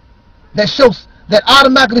that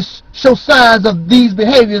automatically shows signs of these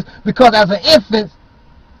behaviors, because as an infant,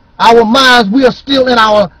 our minds, we are still in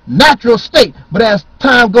our natural state. But as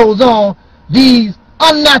time goes on, these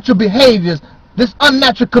unnatural behaviors, this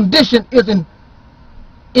unnatural condition is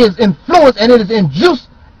influenced, and it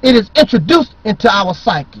is introduced into our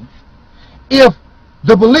psyche. If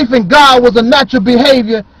the belief in God was a natural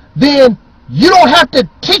behavior, then you don't have to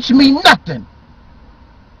teach me nothing.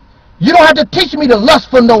 You don't have to teach me to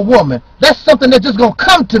lust for no woman. That's something that's just going to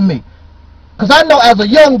come to me. Because I know as a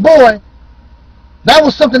young boy, that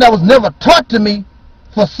was something that was never taught to me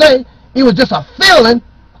per se. It was just a feeling.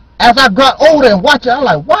 As I got older and watched it, I'm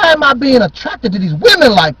like, why am I being attracted to these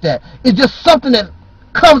women like that? It's just something that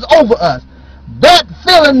comes over us. That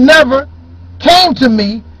feeling never came to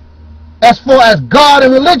me as far as God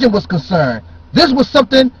and religion was concerned. This was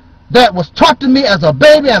something that was taught to me as a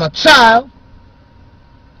baby and a child.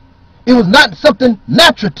 It was not something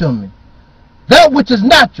natural to me. That which is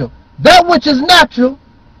natural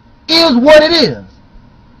is what it is.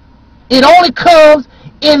 It only comes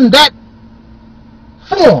in that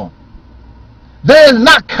form. There is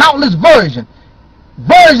not countless versions,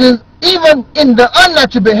 even in the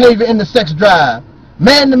unnatural behavior in the sex drive.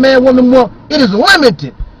 Man to man, woman to woman, it is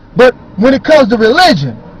limited. But when it comes to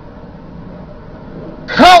religion,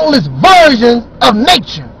 countless versions of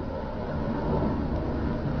nature.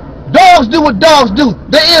 Dogs do what dogs do.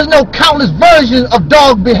 There is no countless versions of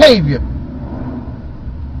dog behavior.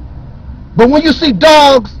 But when you see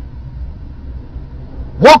dogs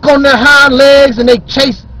walk on their hind legs and they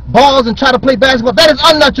chase balls and try to play basketball, that is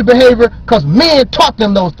unnatural behavior, because men taught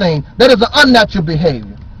them those things. That is an unnatural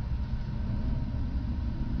behavior.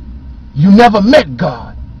 You never met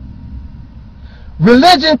God.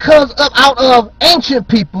 Religion comes up out of ancient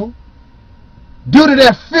people due to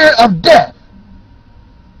their fear of death,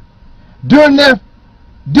 due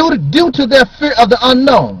to their fear of the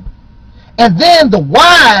unknown. And then the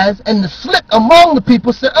wise and the slick among the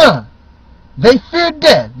people said, they fear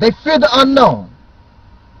death, they fear the unknown.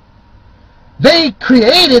 They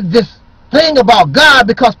created this thing about God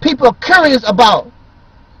because people are curious about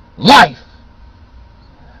life.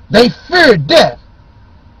 They fear death.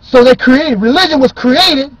 So religion was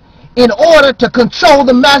created in order to control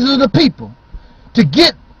the masses of the people, to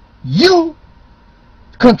get you,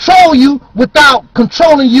 control you without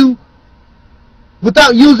controlling you,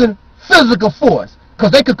 without using physical force.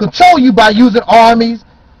 Because they could control you by using armies,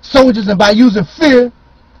 soldiers, and by using fear.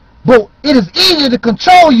 But it is easier to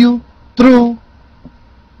control you through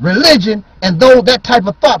religion and that type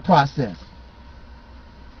of thought process.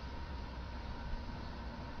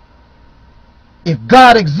 If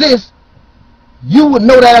God exists, you would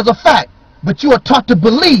know that as a fact, but you are taught to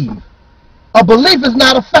believe. A belief is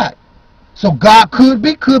not a fact. So God could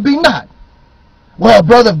be not. Well,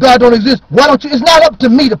 brother, if God don't exist, why don't you? It's not up to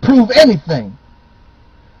me to prove anything.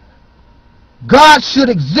 God should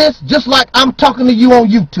exist just like I'm talking to you on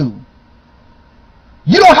YouTube.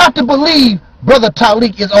 You don't have to believe Brother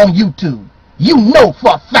Taalik is on YouTube. You know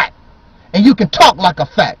for a fact. And you can talk like a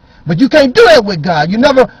fact. But you can't do that with God. You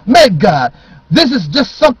never met God. This is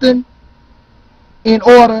just something in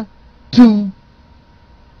order to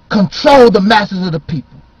control the masses of the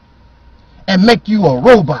people and make you a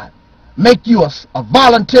robot, make you a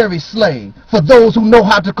voluntary slave for those who know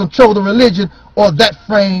how to control the religion or that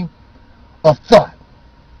frame of thought.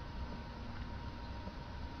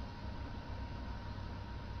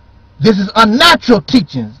 This is unnatural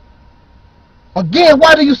teachings. Again,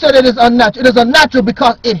 why do you say that it's unnatural? It is unnatural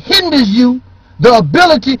because it hinders you the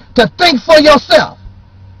ability to think for yourself.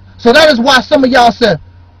 So that is why some of y'all said,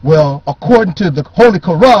 well, according to the Holy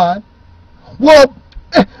Quran, well,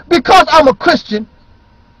 because I'm a Christian,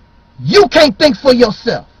 you can't think for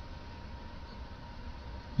yourself.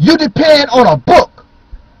 You depend on a book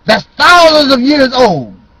that's thousands of years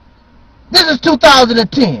old. This is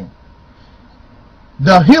 2010.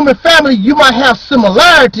 The human family, you might have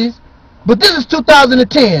similarities, but this is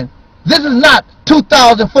 2010. This is not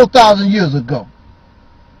 2,000, 4,000 years ago.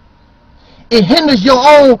 It hinders your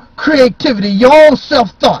own creativity, your own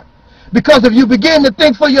self-thought. Because if you begin to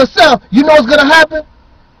think for yourself, you know what's going to happen?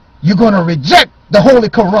 You're going to reject the Holy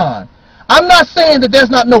Quran. I'm not saying that there's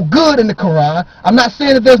not no good in the Quran. I'm not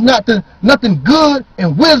saying that there's nothing good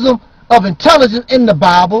and wisdom of intelligence in the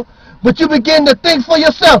Bible. But you begin to think for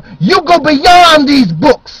yourself. You go beyond these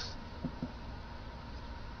books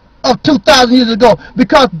of 2,000 years ago,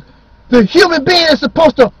 because the human being is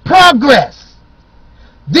supposed to progress.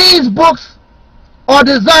 These books are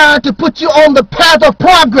designed to put you on the path of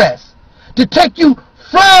progress, to take you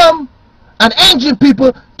from an ancient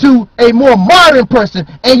people to a more modern person.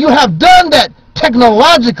 And you have done that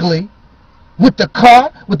technologically with the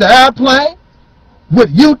car, with the airplane,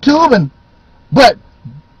 with YouTube,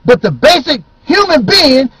 but the basic human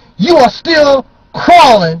being, you are still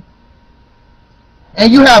crawling,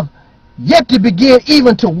 and you have yet to begin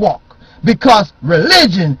even to walk, because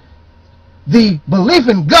religion, the belief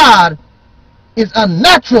in God, is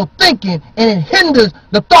unnatural thinking, and it hinders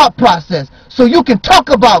the thought process. So you can talk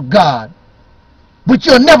about God, but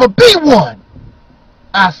you'll never be one.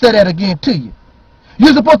 I say that again to you.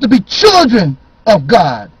 You're supposed to be children of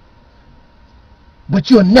God, but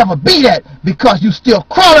you'll never be that, because you're still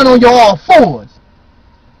crawling on your all fours.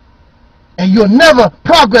 And you'll never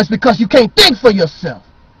progress because you can't think for yourself.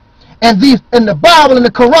 And the Bible and the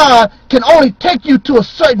Quran can only take you to a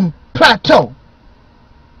certain plateau.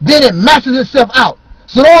 Then it maxes itself out.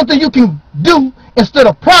 So the only thing you can do, instead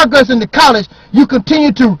of progressing to college, you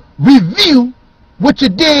continue to review what you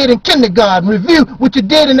did in kindergarten, review what you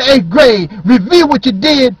did in the 8th grade, review what you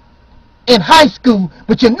did in high school,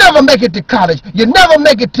 but you never make it to college. You never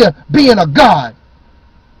make it to being a God,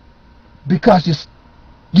 because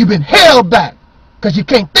you've been held back, because you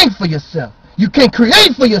can't think for yourself. You can't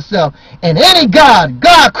create for yourself. And any God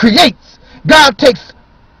creates. God takes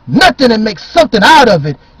nothing and makes something out of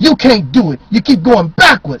it. You can't do it. You keep going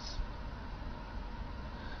backwards.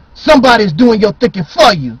 Somebody's doing your thinking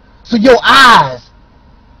for you. So your eyes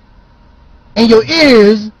and your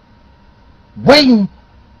ears waiting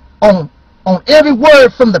on every word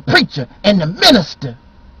from the preacher and the minister,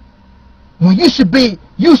 when you should be,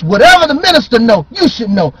 whatever the minister know, you should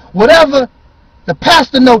know. Whatever the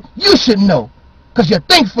pastor know, you should know. Because you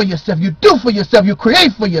think for yourself, you do for yourself, you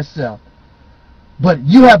create for yourself. But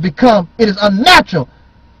you have become, it is unnatural.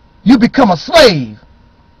 You become a slave.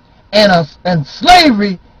 And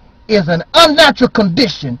slavery is an unnatural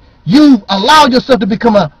condition. You allow yourself to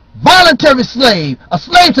become a voluntary slave, a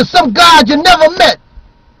slave to some God you never met.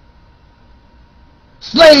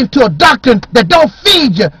 Slave to a doctrine that don't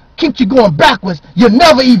feed you, keeps you going backwards. You'll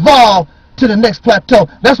never evolve to the next plateau.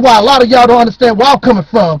 That's why a lot of y'all don't understand where I'm coming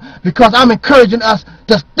from, because I'm encouraging us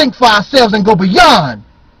to think for ourselves and go beyond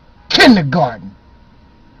kindergarten.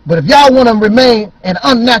 But if y'all want to remain an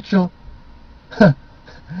unnatural,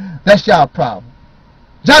 that's y'all problem.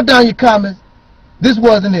 Jot down your comments. This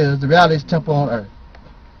was and is the Realitys Temple on earth.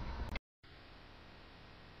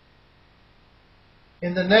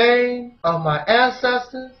 In the name of my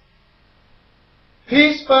ancestors,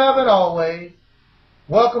 peace forever and always.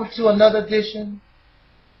 Welcome to another edition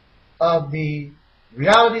of the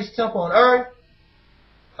Realitys Temple on earth.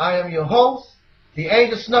 I am your host, the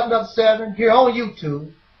Angelsnupnup7, here on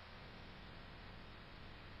YouTube.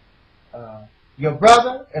 Your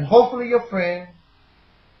brother and hopefully your friend,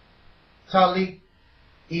 Taalik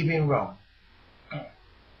Ibn'rad.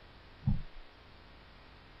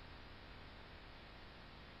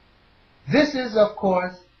 This is, of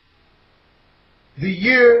course, the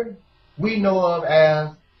year we know of as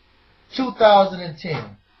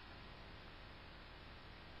 2010.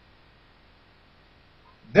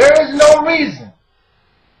 There is no reason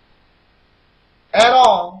at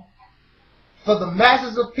all for the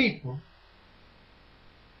masses of people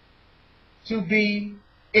to be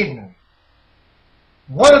ignorant.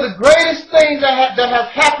 One of the greatest things that have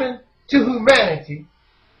happened to humanity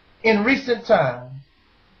in recent times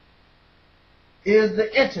is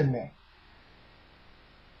the internet.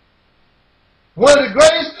 One of the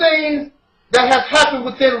greatest things that has happened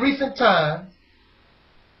within recent times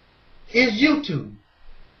is YouTube.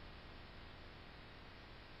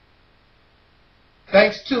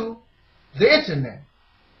 Thanks to the internet.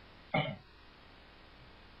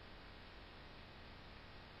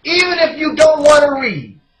 Even if you don't want to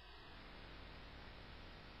read,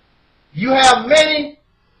 you have many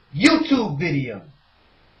YouTube videos.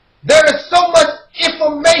 There is so much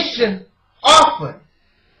information offered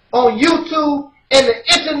on YouTube and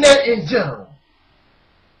the internet in general.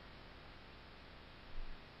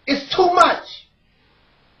 It's too much.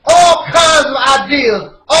 All kinds of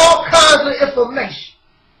ideas, all kinds of information.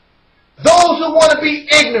 Those who want to be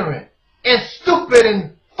ignorant and stupid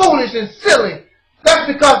and foolish and silly,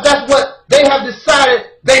 that's because that's what they have decided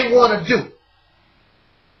they want to do.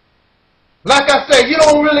 Like I said, you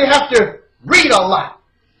don't really have to read a lot.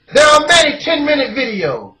 There are many 10-minute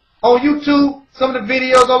videos. On YouTube, some of the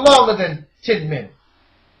videos are longer than 10 minutes.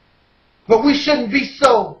 But we shouldn't be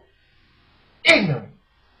so ignorant,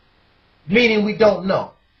 meaning we don't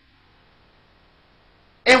know.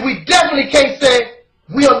 And we definitely can't say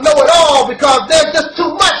we'll know it all because there's just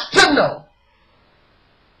too much to know.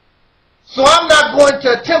 So I'm not going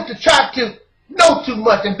to attempt to try to know too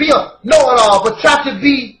much and be a know-it-all, but try to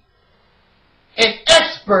be an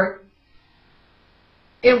expert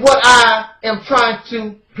in what I am trying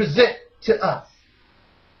to present to us.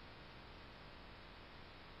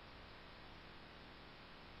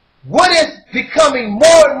 What is becoming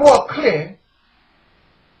more and more clear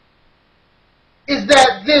is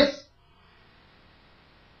that this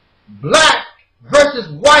black versus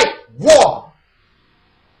white war,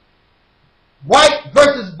 white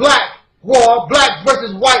versus black war, black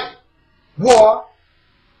versus white war,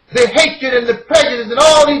 the hatred and the prejudice and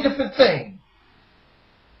all these different things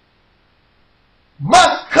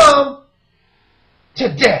must come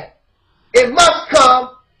to death. It must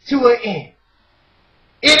come to an end.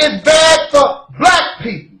 It is bad for black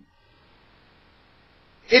people.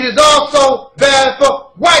 It is also bad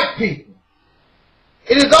for white people.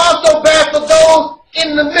 It is also bad for those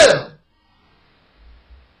in the middle.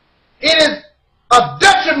 It is a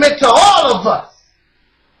detriment to all of us.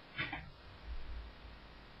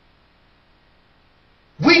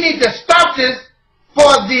 We need to stop this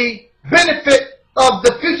for the benefit of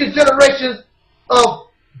the future generations of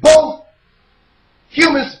both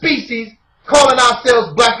human species, calling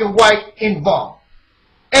ourselves black and white, involved,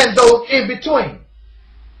 and those in between.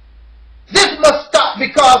 This must stop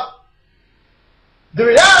because the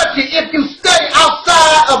reality, if you stay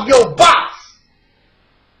outside of your box,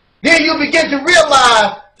 then you begin to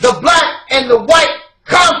realize the black and the white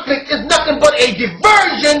conflict is nothing but a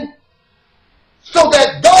diversion so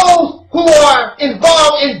that those who are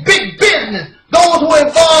involved in big business, those who are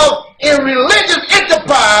involved in religious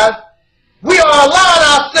enterprise, we are allowing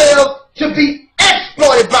ourselves to be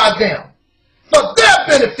exploited by them for their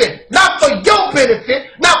benefit, not for your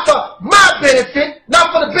benefit, not for my benefit,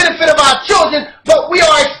 not for the benefit of our children, but we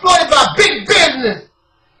are exploited by big business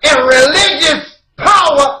and religious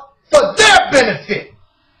power for their benefit.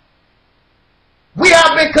 We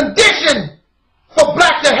have been conditioned for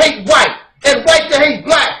black to hate white and white to hate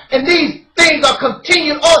black, and these things are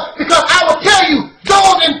continued on because I will tell you,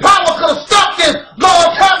 those in power could have stopped this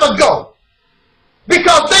long time ago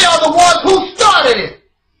because they are the ones who started it.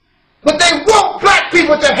 But they want black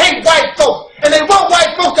people to hate white folks, and they want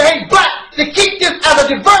white folks to hate black to keep this as a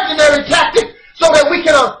diversionary tactic so that we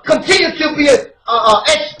can continue to be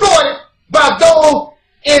exploited by those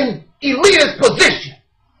in elitist position.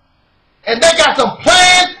 And they got some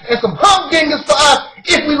plans and some humdingers for us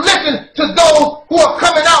if we listen to those who are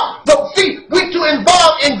coming out. But see, we too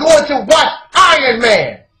involved in going to watch Iron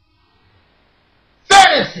Man.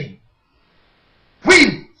 Fantasy.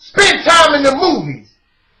 We spend time in the movies.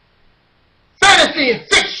 Fantasy and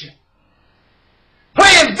fiction.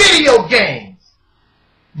 Playing video games.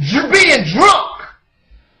 Being drunk.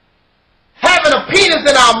 Having a penis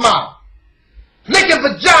in our mouth. Licking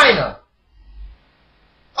vagina.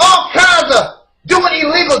 All kinds of doing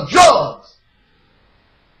illegal drugs.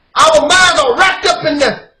 Our minds are wrapped up in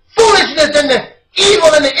the foolishness and the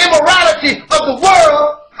evil and the immorality of the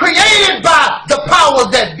world created by the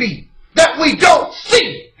powers that be, that we don't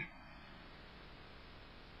see.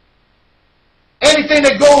 Anything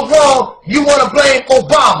that goes wrong, you want to blame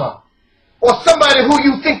Obama or somebody who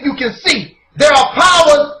you think you can see. There are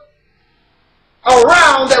powers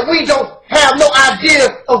around that we don't have no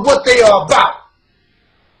idea of what they are about.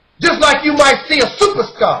 Just like you might see a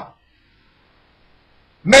superstar.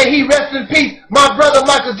 May he rest in peace, my brother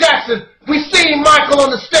Michael Jackson. We seen Michael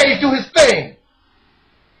on the stage do his thing.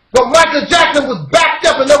 But Michael Jackson was backed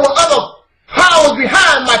up and there were other powers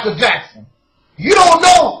behind Michael Jackson. You don't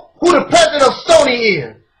know who the president of Sony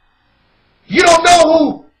is. You don't know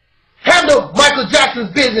who handled Michael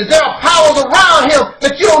Jackson's business. There are powers around him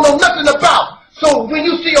that you don't know nothing about. So when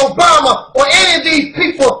you see Obama or any of these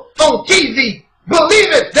people on TV,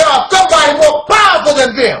 believe it, there are somebody more powerful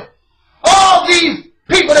than them. All these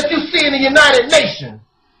people that you see in the United Nations,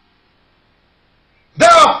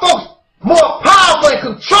 there are folks more powerful and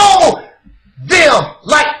control them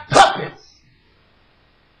like puppets.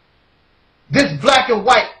 This black and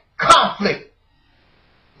white conflict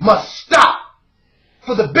must stop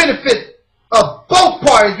for the benefit of both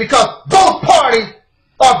parties, because both parties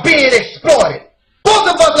are being exploited. Both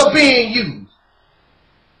of us are being used.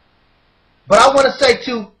 But I want to say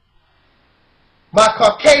to my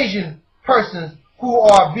Caucasian persons who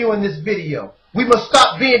are viewing this video, we must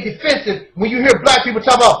stop being defensive when you hear black people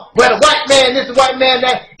talk about, well, the white man this, the white man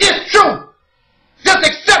that. It's true. Just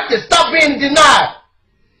accept it. Stop being denied.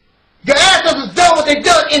 Your ancestors done what they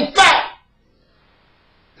done. In fact,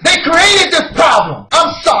 they created this problem.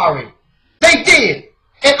 I'm sorry. They did.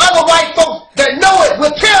 And other white folks that know it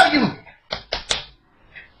will tell you,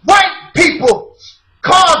 white people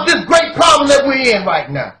caused this great problem that we're in right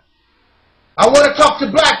now. I want to talk to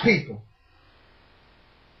black people.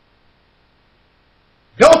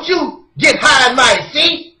 Don't you get high and mighty.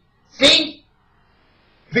 See? See?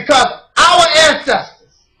 Because our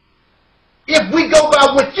ancestors, if we go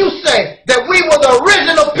by what you say, that we were the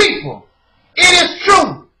original people, it is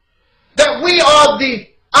true that we are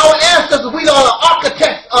our ancestors, we are the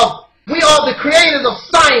architects of, we are the creators of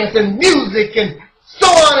science and music and so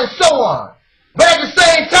on and so on. But at the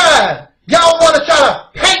same time, y'all want to try to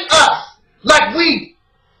paint us like we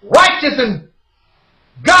righteous and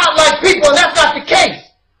godlike people, and that's not the case.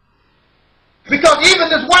 Because even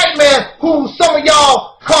this white man, who some of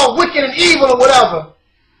y'all call wicked and evil or whatever,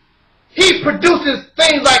 he produces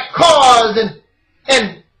things like cars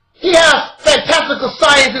and he has fantastical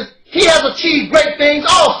sciences. He has achieved great things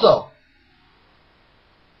also.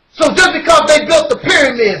 So just because they built the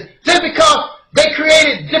pyramids, just because they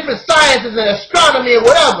created different sciences and astronomy and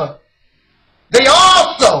whatever, they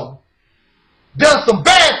also done some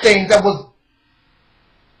bad things that was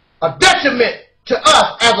a detriment to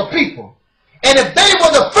us as a people. And if they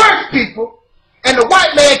were the first people and the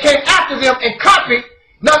white man came after them and copied,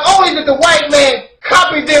 not only did the white man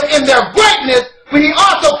copy them in their greatness, but he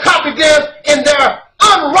also copied them in their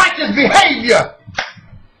unrighteous behavior.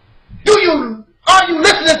 Are you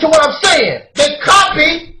listening to what I'm saying? They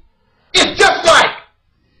copy. It's just like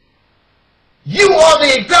you are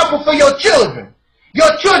the example for your children.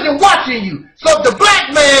 Your children watching you. So if the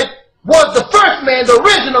black man was the first man, the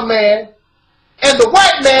original man, and the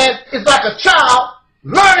white man is like a child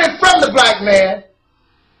learning from the black man,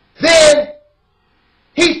 then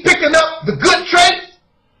he's picking up the good traits,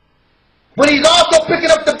 but he's also picking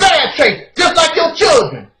up the bad traits, just like your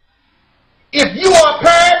children. If you are a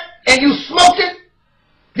parent and you smoking,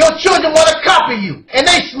 your children want to copy you, and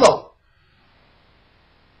they smoke.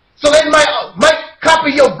 So they might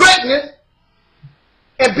copy your greatness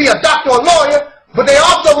and be a doctor or lawyer, but they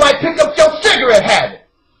also might pick up your cigarette habit.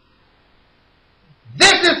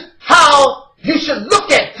 This is how you should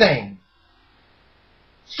look at things.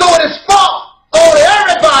 So it is fault on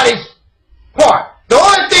everybody's part. The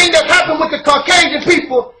only thing that happened with the Caucasian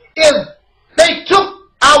people is they took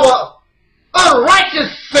our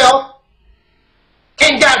unrighteous self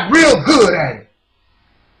and got real good at it.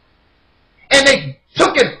 And they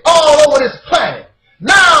took it all over this planet.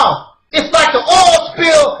 Now, it's like the oil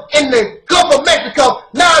spill in the Gulf of Mexico.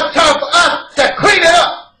 Now it's time for us to clean it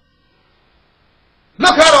up.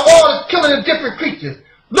 Look how the oil is killing the different creatures.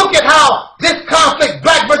 Look at how this conflict,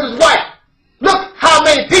 black versus white, look how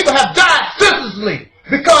many people have died senselessly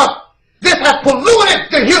because this has polluted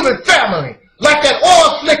the human family like that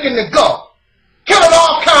oil slick in the Gulf, killing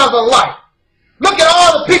all kinds of life. Look at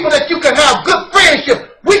all the people that you can have good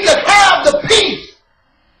friendship. We could have the peace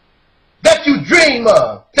that you dream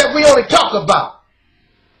of, that we only talk about.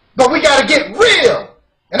 But we got to get real.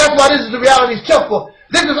 And that's why this is the Realities Temple.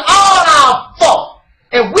 This is all our fault.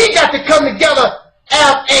 And we got to come together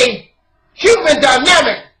as a human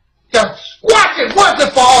dynamic to squash it once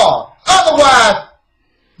and for all. Otherwise,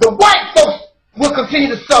 the white folks will continue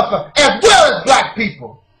to suffer as well as black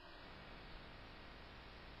people.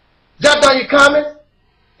 Jot down your comments.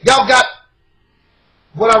 Y'all got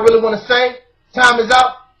what I really want to say. Time is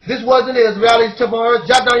out. This wasn't it. It's Realities Temple on Earth.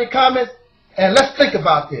 Jot down your comments. And let's think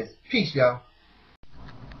about this. Peace, y'all.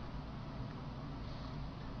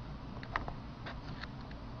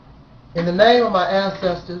 In the name of my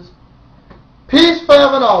ancestors, peace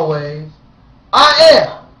forever and always, I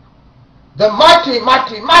am the mighty,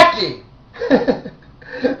 mighty, mighty.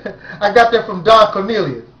 I got that from Don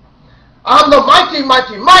Cornelius. I'm the mighty,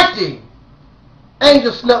 mighty, mighty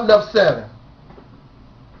Angelsnupnup7.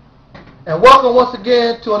 And welcome once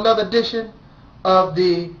again to another edition of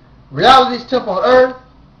the Realities Temple on Earth.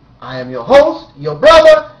 I am your host, your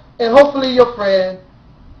brother, and hopefully your friend,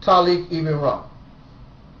 Taalik Ibn'rad.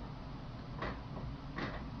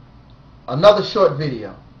 Another short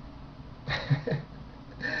video.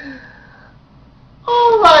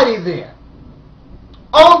 Alrighty then.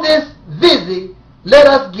 On this busy, let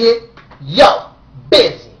us get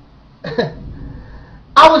busy.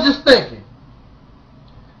 I was just thinking,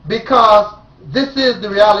 because this is the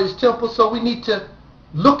Realities Temple, so we need to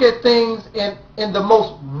look at things in the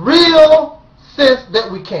most real sense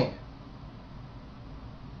that we can.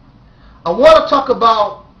 I want to talk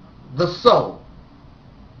about the soul.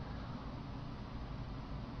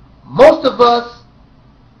 Most of us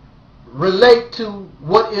relate to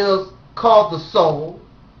what is called the soul.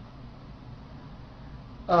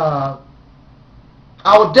 Our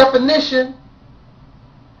definition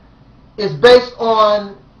is based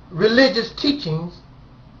on religious teachings,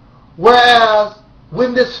 whereas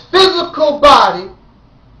when this physical body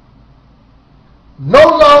no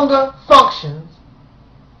longer functions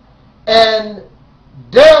and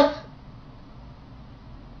death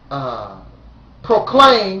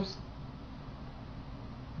proclaims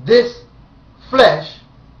this flesh,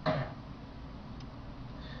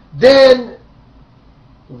 then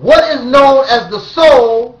what is known as the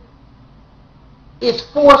soul is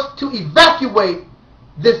forced to evacuate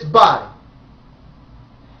this body.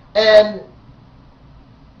 And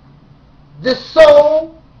this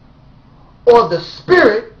soul or the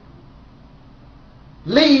spirit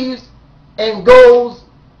leaves and goes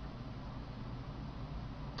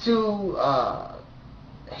to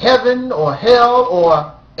heaven or hell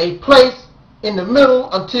or a place in the middle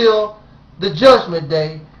until the judgment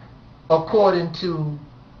day, according to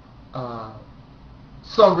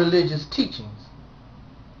some religious teachings.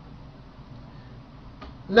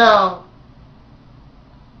 Now,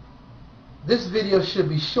 this video should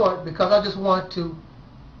be short because I just want to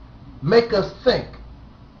make us think.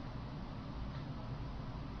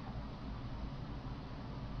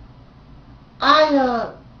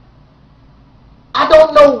 I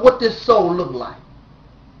don't know what this soul looked like,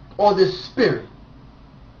 or this spirit.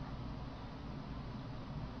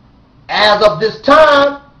 As of this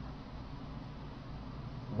time,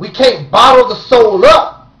 we can't bottle the soul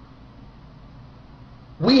up.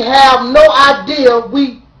 We have no idea.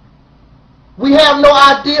 We have no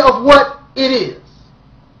idea of what it is.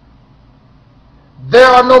 There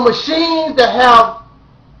are no machines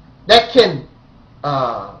that can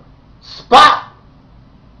spot.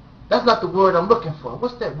 That's not the word I'm looking for.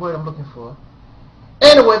 What's that word I'm looking for?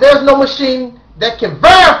 Anyway, there's no machine that can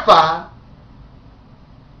verify,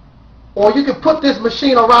 or you can put this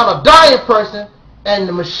machine around a dying person and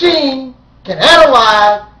the machine can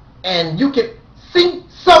analyze and you can see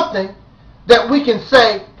something that we can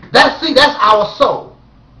say, that's our soul.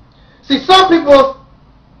 See, some people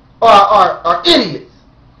are idiots.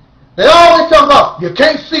 They always talk about, you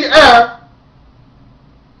can't see air,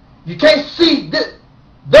 you can't see this.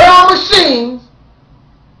 There are machines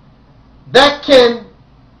that can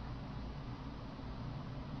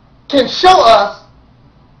show us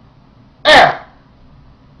air.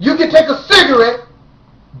 You can take a cigarette,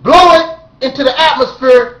 blow it into the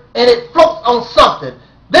atmosphere, and it floats on something.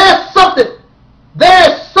 There's something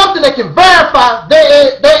that can verify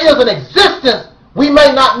there is an existence. We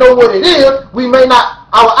may not know what it is.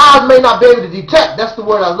 Our eyes may not be able to detect. That's the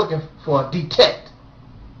word I was looking for, detect.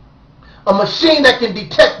 A machine that can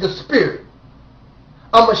detect the spirit.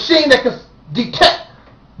 A machine that can detect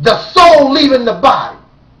the soul leaving the body.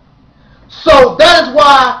 So that is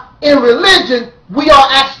why in religion we are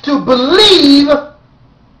asked to believe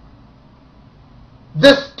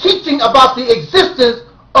this teaching about the existence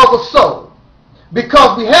of a soul.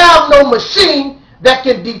 Because we have no machine that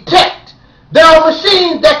can detect. There are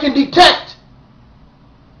machines that can detect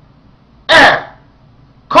air,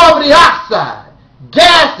 carbon dioxide,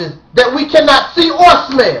 gases that we cannot see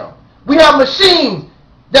or smell. We have machines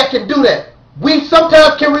that can do that. We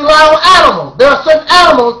sometimes can rely on animals. There are certain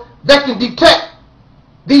animals that can detect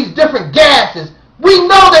these different gases. We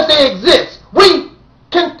know that they exist. We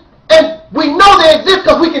know they exist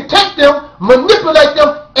because we can take them, manipulate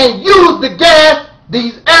them, and use the gas,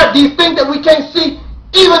 these things that we can't see,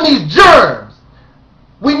 even these germs.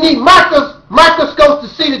 We need microscopes to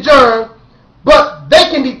see the germs, but they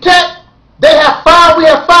can detect. We have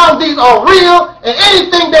found these are real, and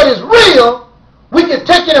anything that is real, we can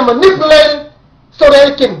take it and manipulate it so that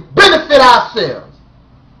it can benefit ourselves.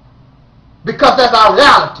 Because that's our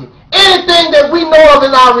reality. Anything that we know of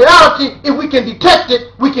in our reality, if we can detect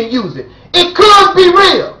it, we can use it. It could be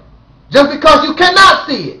real. Just because you cannot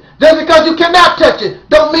see it, just because you cannot touch it,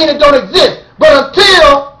 don't mean it don't exist. But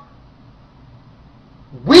until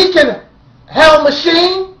we can have a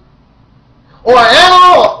machine or an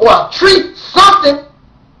animal or a tree, something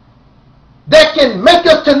that can make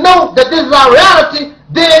us to know that this is our reality,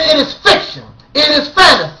 then it is fiction. It is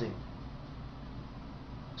fantasy.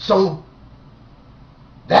 So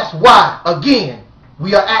that's why, again,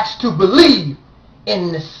 we are asked to believe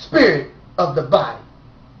in the spirit of the body.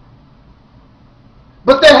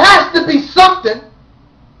 But there has to be something.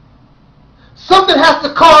 Something has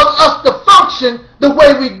to cause us to function the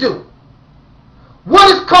way we do. What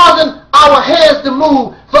is causing our hands to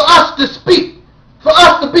move, for us to speak, for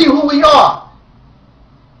us to be who we are?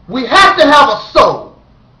 We have to have a soul.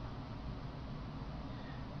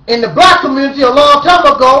 In the black community a long time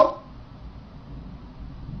ago,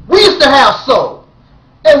 we used to have soul.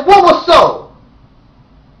 And what was soul?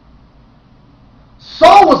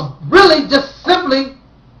 Soul was really just simply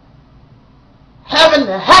having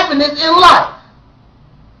happiness in life.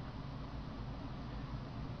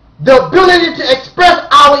 The ability to express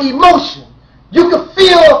our emotion. You can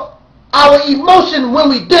feel our emotion when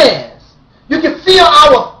we dance. You can feel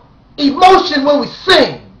our emotion when we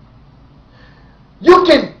sing. You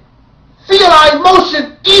can feel our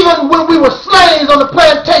emotion even when we were slaves on the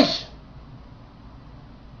plantation.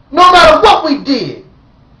 No matter what we did,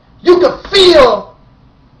 you could feel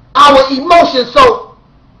our emotion. So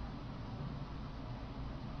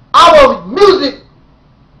our music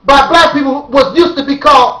by black people was used to be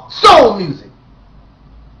called soul music,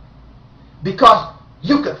 because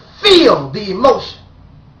you could feel the emotion.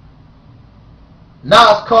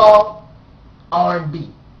 Now it's called R&B,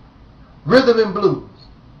 rhythm and blues.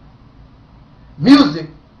 Music,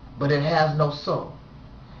 but it has no soul.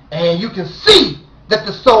 And you can see that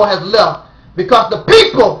the soul has left, because the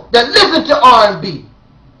people that listen to R&B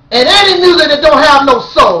and any music that don't have no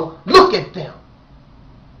soul, look at them.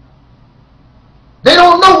 They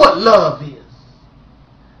don't know what love is.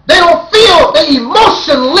 They don't feel, they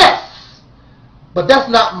emotionless. But that's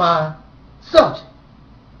not my subject.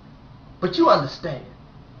 But you understand.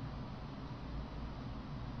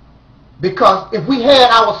 Because if we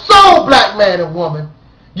had our soul black man and woman,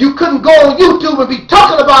 you couldn't go on YouTube and be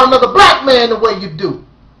talking about another black man the way you do.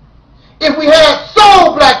 If we had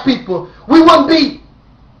soul black people, we wouldn't be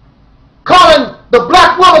calling the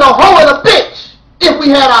black woman a hoe and a bitch if we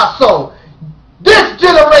had our soul. This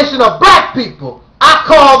generation of black people, I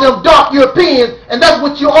call them dark Europeans, and that's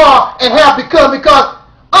what you are and have become, because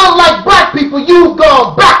unlike black people, you've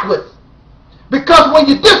gone backwards. Because when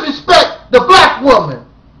you disrespect the black woman,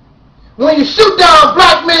 when you shoot down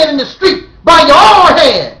black men in the street by your own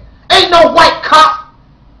hand, ain't no white cop,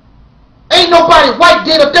 ain't nobody white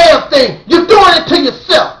did a damn thing. You're doing it to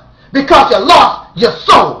yourself because you lost your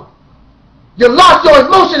soul. You lost your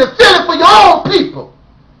emotion and feeling for your own people.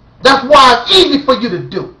 That's why it's easy for you to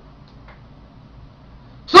do.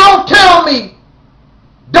 So don't tell me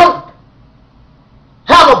don't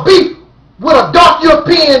have a beef with a dark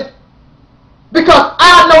European, because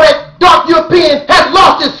I know that dark European has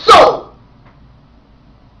lost his soul.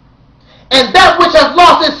 And that which has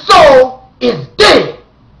lost its soul is dead.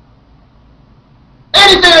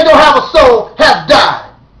 Anything that don't have a soul has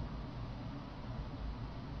died.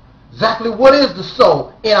 Exactly what is the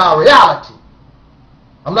soul in our reality?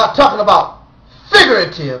 I'm not talking about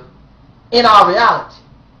figurative, in our reality.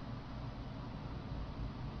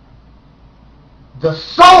 The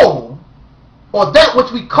soul, or that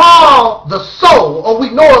which we call the soul, or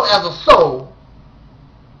we know it as a soul,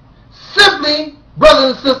 simply,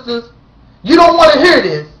 brothers and sisters, you don't want to hear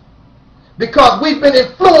this, because we've been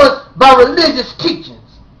influenced by religious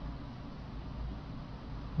teachings.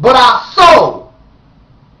 But our soul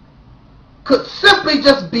could simply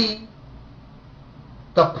just be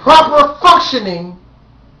the proper functioning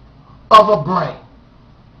of a brain.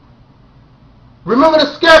 Remember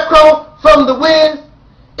the scarecrow from The Wiz?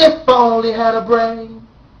 If I only had a brain.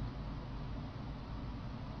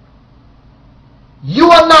 You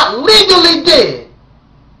are not legally dead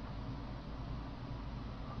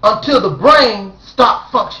until the brain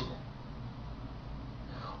stops functioning.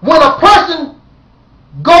 When a person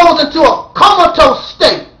goes into a comatose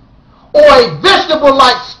state or a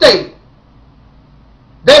vegetable-like state,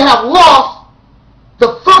 they have lost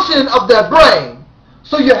the functioning of their brain.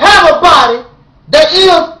 So you have a body that is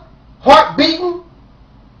heart beating,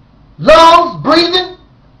 lungs breathing,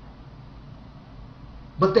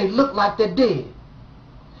 but they look like they're dead.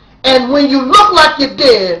 And when you look like you're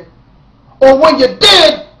dead, or when you're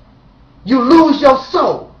dead, you lose your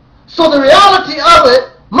soul. So the reality of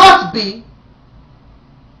it must be,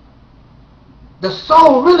 the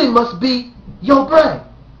soul really must be your brain.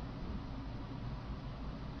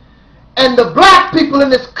 And the black people in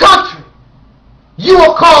this country, we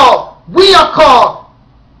are called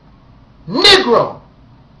Negro.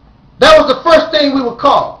 That was the first thing we were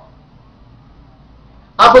called.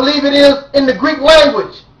 I believe it is in the Greek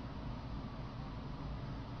language.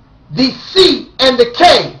 The C and the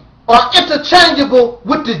K are interchangeable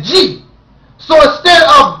with the G. So instead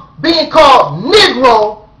of being called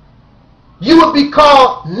Negro, you would be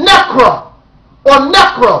called Necro or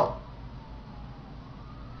Necro.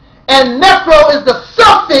 And Necro is the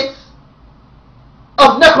suffix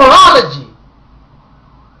of necrology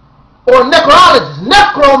or necrologist.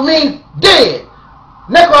 Necro means dead.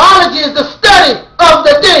 Necrology is the study of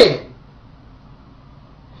the dead.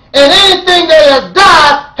 And anything that has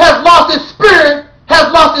died has lost its spirit,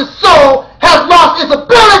 has lost its soul, has lost its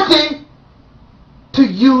ability to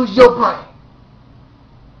use your brain.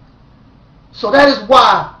 So that is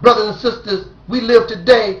why, brothers and sisters, we live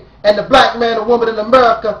today, and the black man or woman in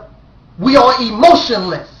America, we are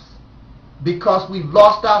emotionless because we've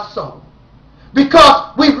lost our soul.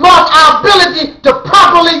 Because we've lost our ability to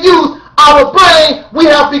properly use our brain, we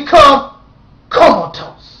have become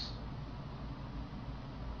comatose.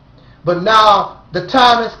 But now the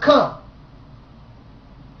time has come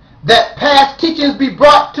that past teachings be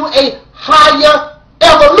brought to a higher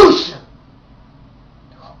evolution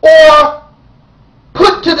or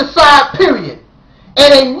put to the side, period.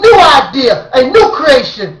 And a new idea, a new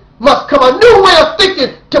creation must come, a new way of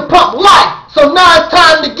thinking to pump life. So now it's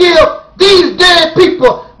time to give these dead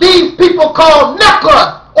people, these people called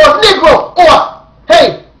Negro or Negro or,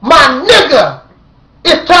 hey, my nigger,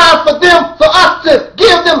 it's time for us to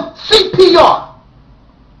give them CPR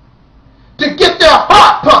to get their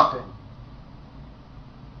heart pumping.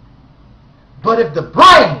 But if the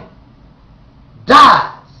brain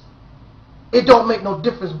dies, it don't make no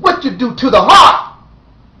difference what you do to the heart.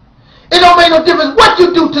 It don't make no difference what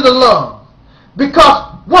you do to the lungs.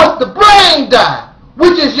 Because once the brain dies,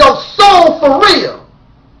 which is your soul for real,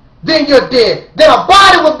 then you're dead. Then a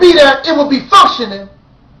body will be there, it will be functioning,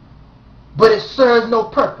 but it serves no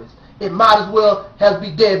purpose. It might as well have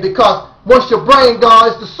be dead, because once your brain gone,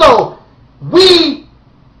 it's the soul. We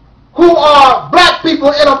who are black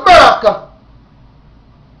people in America,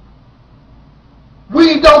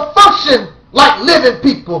 we don't function like living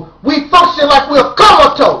people. We function like we're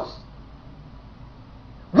comatose.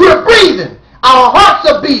 We're breathing. Our hearts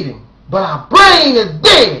are beating. But our brain is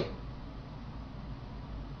dead.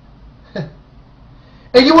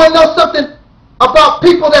 And you want to know something about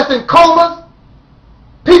people that's in comas?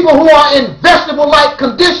 People who are in vegetable-like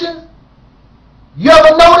conditions? You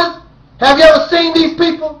ever notice? Have you ever seen these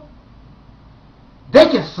people? They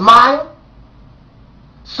can smile.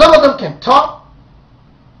 Some of them can talk.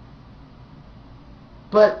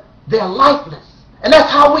 But they're lifeless. And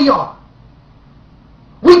that's how we are.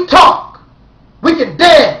 We talk. We can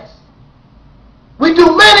dance. We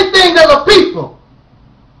do many things as a people.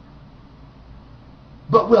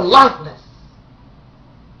 But we're lifeless.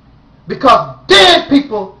 Because dead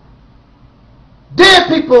people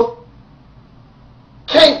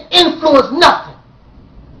can't influence nothing.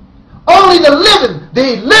 Only the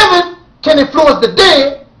living can influence the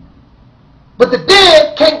dead, but the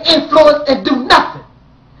dead can't influence and do nothing.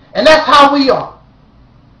 And that's how we are.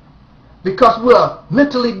 Because we're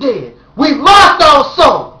mentally dead. We've lost our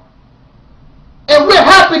soul. And we're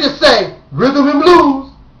happy to say rhythm and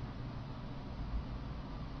blues.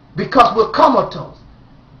 Because we're comatose.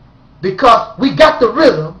 Because we got the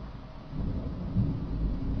rhythm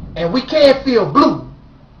and we can't feel blue.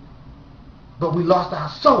 But we lost our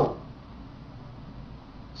soul.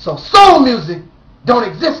 So soul music don't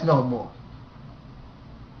exist no more.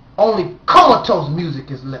 Only comatose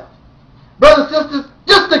music is left. Brothers and sisters,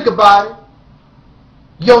 just think about it.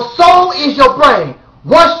 Your soul is your brain.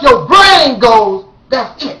 Once your brain goes,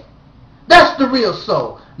 that's it. That's the real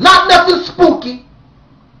soul. Not nothing spooky.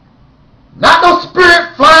 Not no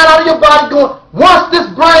spirit flying out of your body going, once this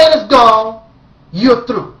brain is gone, you're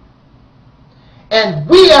through. And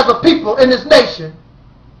we as a people in this nation,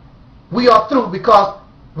 we are through because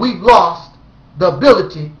we've lost the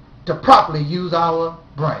ability to properly use our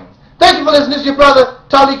brains. Thank you for listening. This is your brother,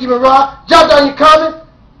 Taalik Ibn'rad. Jot down your comments.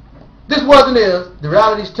 This was and is the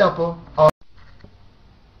Realities Temple.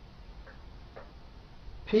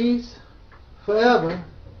 Peace forever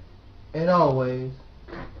and always.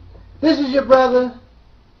 This is your brother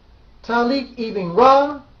Taalik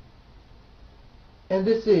Ibn'rad, and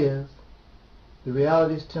this is the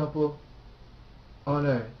Realities Temple on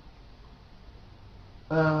Earth.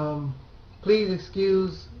 Please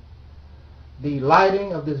excuse the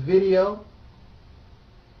lighting of this video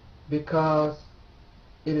because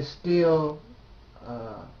it is still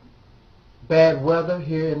bad weather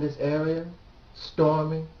here in this area,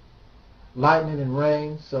 stormy, lightning and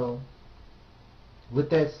rain. So with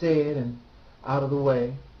that said and out of the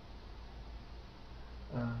way,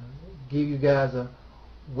 give you guys a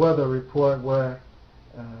weather report where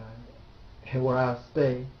I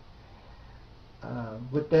stay.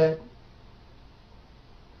 With that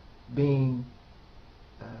being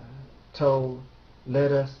told,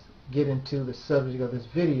 let us get into the subject of this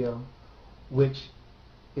video, which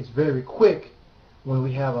is very quick when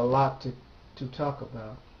we have a lot to talk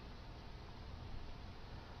about.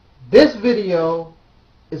 This video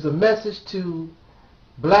is a message to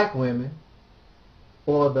black women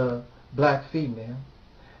or the black female.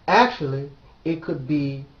 Actually, it could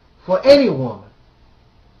be for any woman,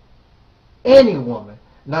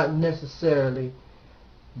 not necessarily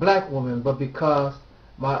black women, but because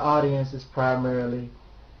my audience is primarily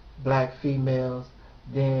black females,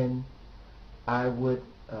 then I would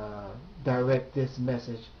direct this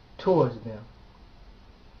message towards them.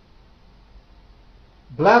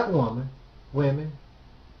 Black women,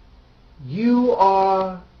 you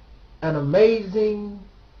are an amazing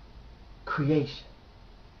creation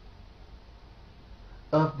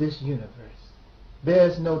of this universe.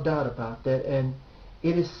 There's no doubt about that, and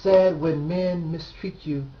it is sad when men mistreat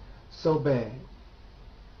you so bad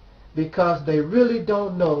because they really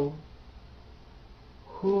don't know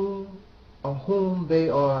whom they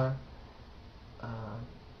are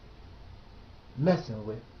messing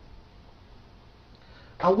with.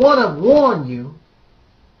 I want to warn you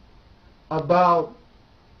about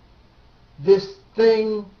this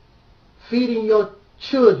thing, feeding your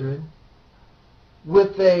children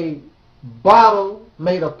with a bottle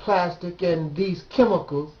made of plastic and these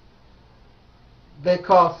chemicals they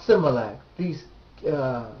call Similac, these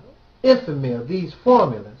Enfamil, these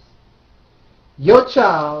formulas. Your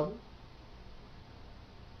child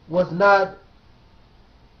was not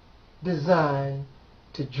designed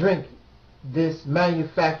to drink this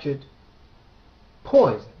manufactured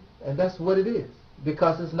poison, and that's what it is,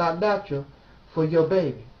 because it's not natural for your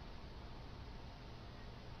baby.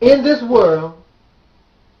 In this world,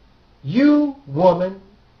 you woman,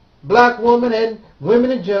 black woman, and women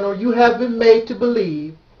in general, you have been made to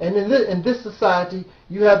believe, and in this society,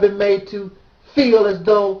 you have been made to feel as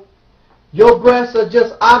though your breasts are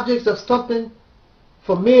just objects of something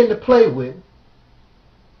for men to play with,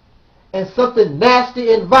 and something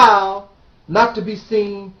nasty and vile not to be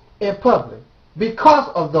seen in public because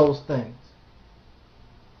of those things.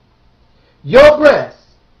 Your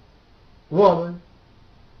breasts, woman,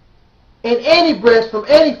 and any breast from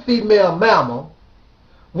any female mammal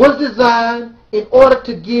was designed in order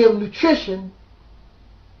to give nutrition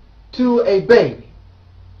to a baby.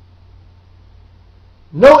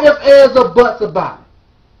 No ifs, ands, or buts about it.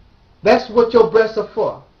 That's what your breasts are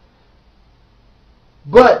for.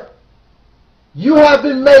 But you have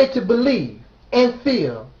been made to believe and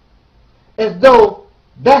feel as though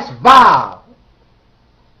that's vile.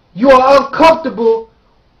 You are uncomfortable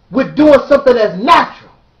with doing something as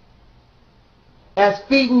natural as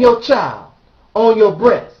feeding your child on your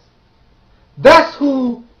breast. That's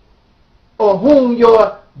who or whom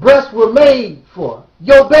your breasts were made for.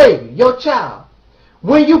 Your baby, your child.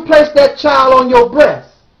 When you place that child on your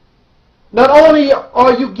breast, not only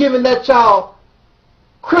are you giving that child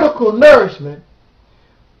critical nourishment,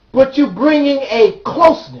 but you're bringing a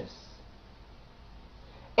closeness,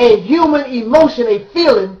 a human emotion, a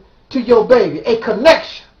feeling to your baby, a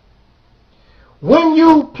connection. When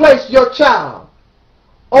you place your child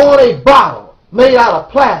on a bottle made out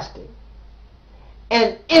of plastic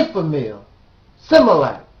and Enfamil,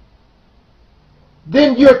 Similac,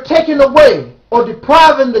 then you're taking away or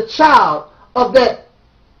depriving the child of that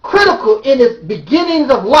critical in its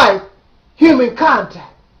beginnings of life human contact.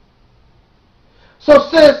 So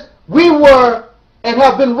since we were and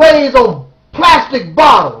have been raised on plastic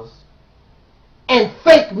bottles and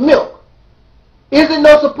fake milk, is it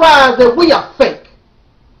no surprise that we are fake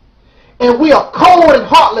and we are cold and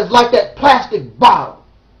heartless like that plastic bottle?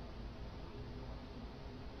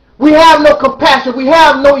 We have no compassion, we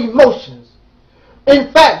have no emotions.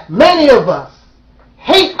 In fact, many of us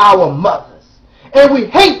hate our mothers and we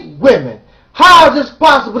hate women. How is this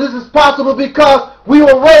possible? This is possible because we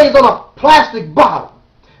were raised on a plastic bottle.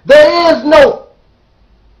 There is no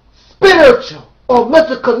spiritual or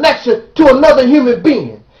mental connection to another human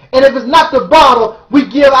being. And if it's not the bottle, we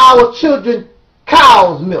give our children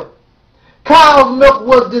cow's milk. Cow's milk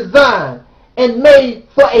was designed and made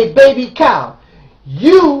for a baby cow.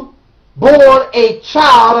 You born a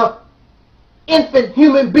child of infant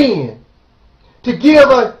human being to give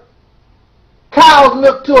a cow's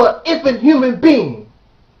milk to an infant human being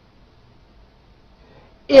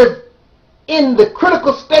is in the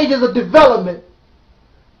critical stages of development,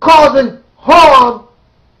 causing harm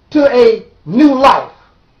to a new life.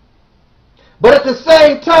 But at the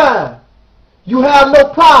same time, you have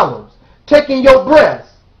no problems taking your breast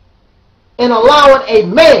and allowing a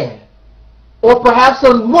man or perhaps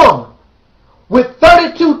a woman with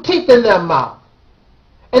 32 teeth in their mouth.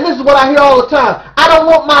 And this is what I hear all the time. I don't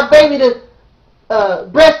want my baby to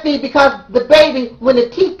breastfeed because the baby, when the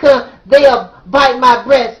teeth come, they'll bite my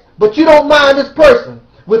breast. But you don't mind this person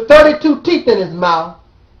with 32 teeth in his mouth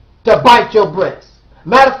to bite your breast.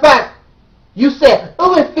 Matter of fact, you said,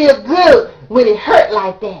 oh, it feels good when it hurt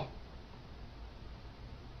like that.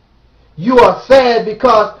 You are sad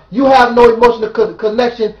because you have no emotional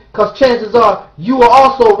connection, because chances are you were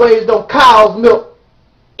also raised on cow's milk,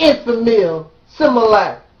 infant meal,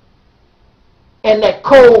 Similac, and that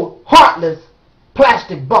cold, heartless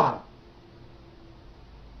plastic bottle.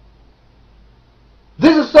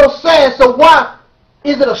 This is so sad. So why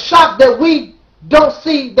is it a shock that we don't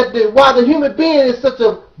see that why the human being is such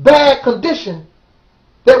a bad condition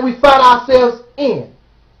that we find ourselves in?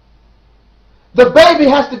 The baby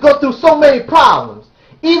has to go through so many problems,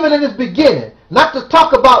 even in its beginning. Not to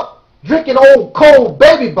talk about drinking old cold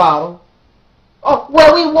baby bottle. Oh,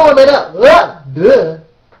 well, we warm it up. Duh.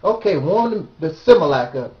 Okay, warm the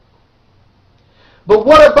Similac up. But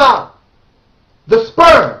what about the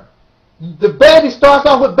sperm? The baby starts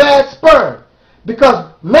off with bad sperm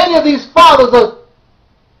because many of these fathers are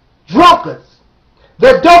drunkards.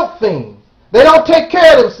 They're dope fiends. They don't take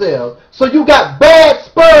care of themselves. So you got bad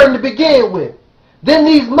sperm to begin with. Then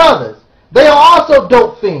these mothers, they are also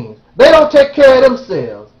dope fiends. They don't take care of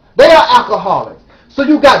themselves. They are alcoholics. So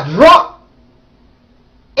you got drunk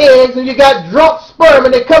eggs and you got drunk sperm,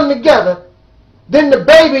 and they come together. Then the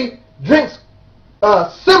baby drinks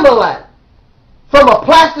Similac from a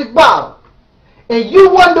plastic bottle. And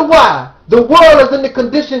you wonder why the world is in the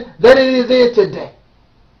condition that it is in today.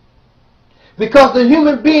 Because the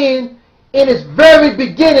human being, in its very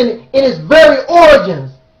beginning, in its very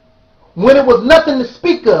origins, when it was nothing to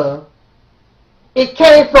speak of, it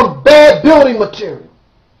came from bad building material.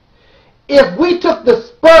 If we took the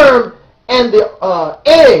sperm and the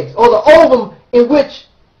eggs or the ovum in which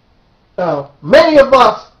many of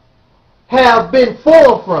us have been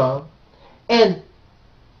formed from, and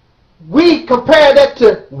we compare that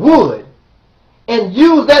to wood and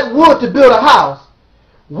use that wood to build a house,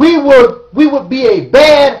 we would be a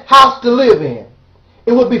bad house to live in.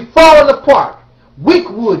 It would be falling apart. Weak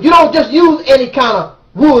wood. You don't just use any kind of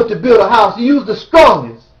wood to build a house. You use the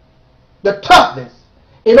strongest, the toughest,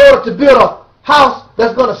 in order to build a house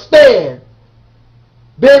that's going to stand,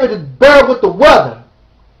 be able to bear with the weather,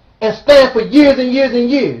 and stand for years and years and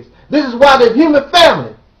years. This is why the human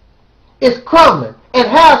family is crumbling and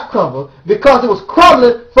has crumbled, because it was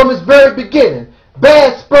crumbling from its very beginning.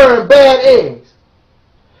 Bad sperm, bad eggs.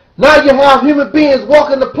 Now you have human beings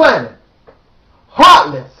walking the planet,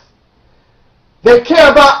 heartless. They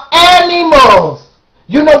care about animals.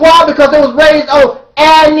 You know why? Because they was raised on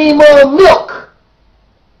animal milk.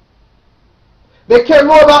 They care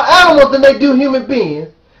more about animals than they do human beings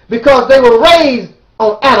because they were raised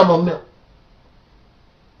on animal milk.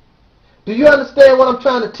 Do you understand what I'm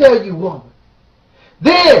trying to tell you, woman?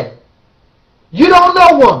 Then, you don't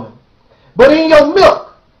know, woman, but in your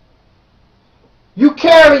milk, you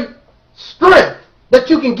carry strength that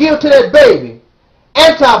you can give to that baby,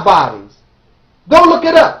 antibodies. Go look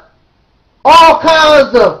it up. All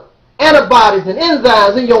kinds of antibodies and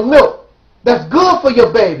enzymes in your milk that's good for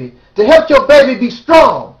your baby, to help your baby be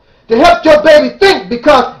strong, to help your baby think,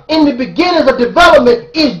 because in the beginnings of development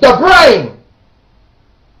is the brain.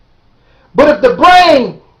 But if the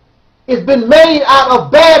brain has been made out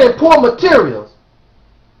of bad and poor materials,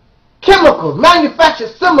 chemicals, manufactured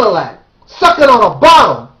Similac, sucking on a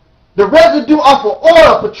bottle, the residue off of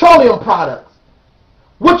oil, petroleum products,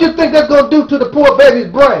 what you think that's going to do to the poor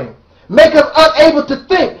baby's brain? Make us unable to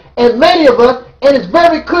think. And many of us, and it's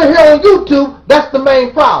very clear here on YouTube, that's the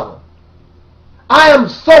main problem. I am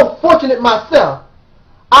so fortunate myself.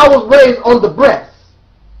 I was raised on the breast.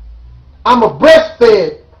 I'm a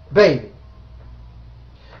breastfed baby.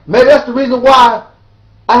 Maybe that's the reason why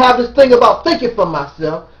I have this thing about thinking for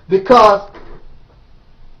myself, because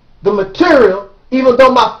the material, even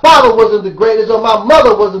though my father wasn't the greatest or my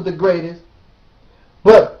mother wasn't the greatest,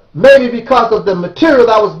 but maybe because of the material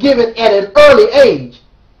I was given at an early age,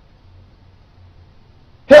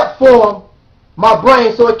 help form my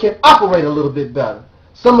brain so it can operate a little bit better.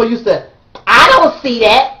 Some of you said, I don't see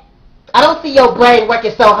that. I don't see your brain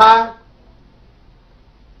working so hard.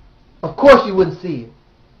 Of course you wouldn't see it,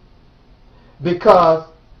 because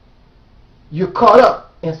you're caught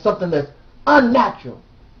up in something that's unnatural.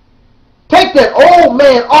 Take that old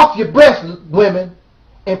man off your breast, women,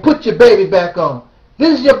 and put your baby back on.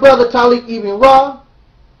 This is your brother Taalik Ibn'rad.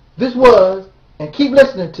 This was, and keep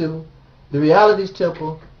listening to, the Realities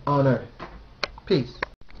Temple on Earth. Peace.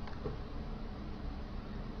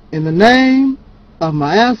 In the name of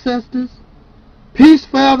my ancestors, peace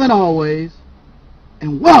forever and always,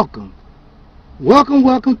 and welcome. Welcome,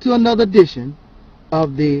 welcome to another edition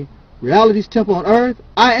of the Realities Temple on Earth.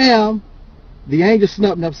 I am the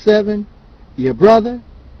Angelsnupnup7, your brother,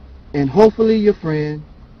 and hopefully your friend,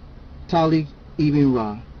 Taalik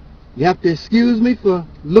Ibn'rad. You have to excuse me for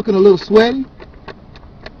looking a little sweaty,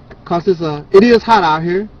 because it is hot out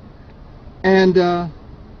here, and I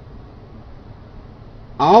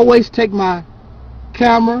always take my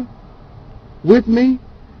camera with me,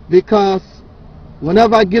 because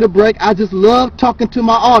whenever I get a break, I just love talking to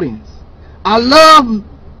my audience. I love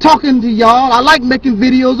talking to y'all. I like making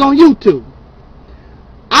videos on YouTube.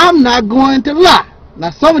 I'm not going to lie.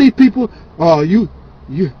 Now some of these people, oh, you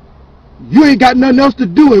ain't got nothing else to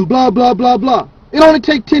do and blah blah blah blah. It only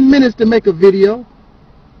takes 10 minutes to make a video,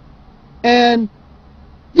 and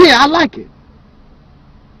yeah, I like it.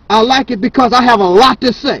 I like it because I have a lot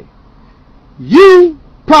to say. You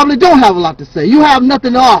probably don't have a lot to say. You have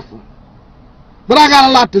nothing to offer. But I got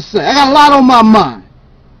a lot to say. I got a lot on my mind,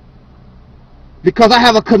 because I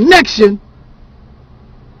have a connection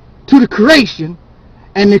to the creation.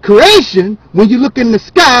 And the creation, when you look in the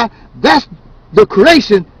sky, that's the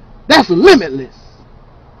creation, that's limitless.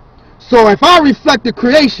 So if I reflect the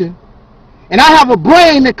creation, and I have a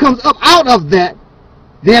brain that comes up out of that,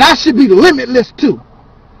 then I should be limitless too.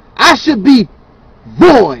 I should be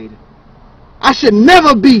void. I should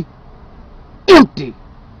never be empty.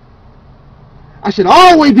 I should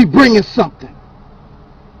always be bringing something.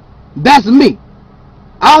 That's me.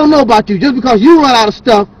 I don't know about you. Just because you run out of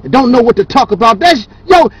stuff and don't know what to talk about, that's,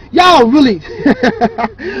 y'all really,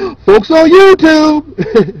 folks on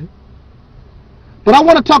YouTube. But I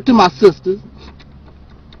want to talk to my sisters.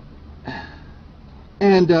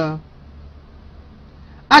 And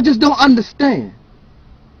I just don't understand.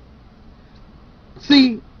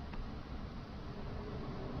 See,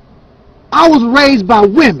 I was raised by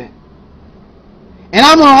women, and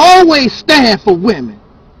I'm going to always stand for women.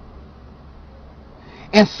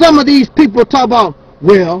 And some of these people talk about,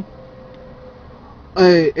 well,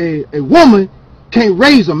 a woman can't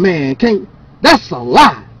raise a man. That's a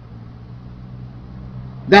lie.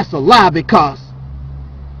 That's a lie, because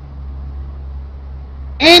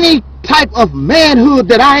any type of manhood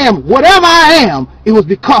that I am, whatever I am, it was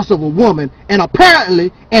because of a woman. And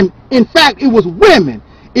apparently, and in fact, it was women.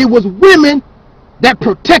 It was women that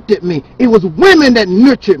protected me. It was women that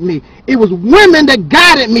nurtured me. It was women that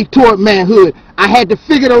guided me toward manhood. I had to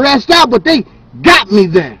figure the rest out, but they got me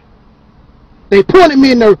there. They pointed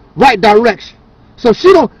me in the right direction. So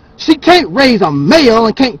she can't raise a male,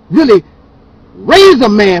 and can't really raise a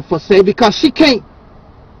man per se, because she can't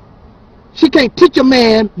teach a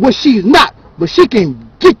man what she's not, but she can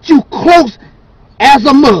get you close as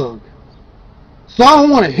a mug. So I don't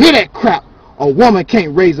want to hear that crap. A woman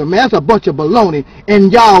can't raise a man. That's a bunch of baloney.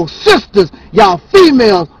 And y'all sisters, y'all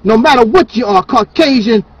females, no matter what you are,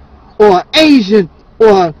 Caucasian or Asian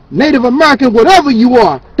or Native American, whatever you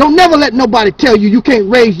are, don't never let nobody tell you you can't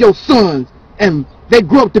raise your sons and they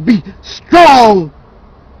grow up to be strong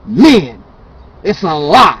men. It's a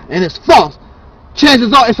lie, and it's false.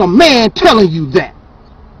 Chances are it's a man telling you that.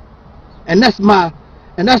 And that's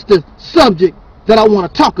the subject that I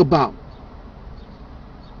want to talk about.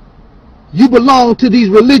 You belong to these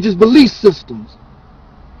religious belief systems,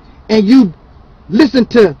 and you listen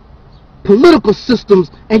to political systems,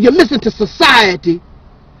 and you listen to society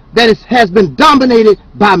that has been dominated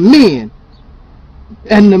by men,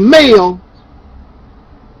 and the male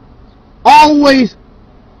always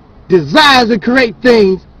desires to create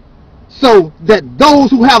things so that those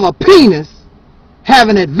who have a penis have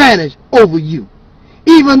an advantage over you,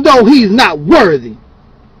 even though he's not worthy.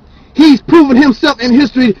 He's proven himself in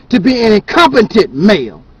history to be an incompetent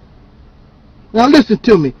male. Now listen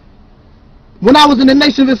to me. When I was in the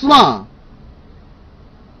Nation of Islam,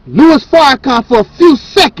 Louis Farrakhan for a few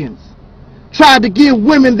seconds tried to give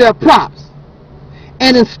women their props.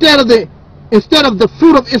 And instead of the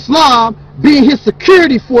fruit of Islam being his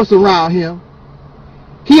security force around him,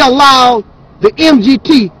 he allowed the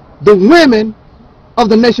MGT, the women of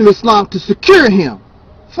the Nation of Islam, to secure him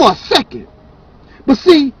for a second. But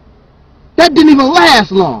see, that didn't even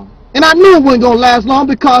last long. And I knew it wasn't going to last long,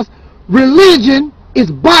 because religion is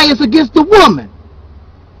biased against the woman.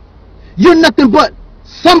 You're nothing but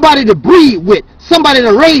somebody to breed with, somebody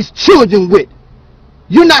to raise children with.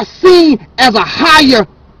 You're not seen as a higher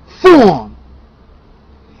form.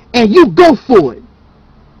 And you go for it.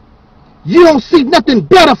 You don't see nothing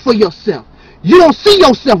better for yourself. You don't see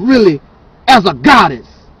yourself really as a goddess.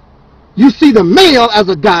 You see the male as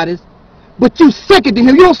a goddess, but you second to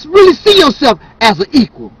him. You don't really see yourself as an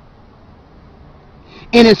equal.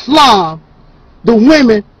 In Islam, the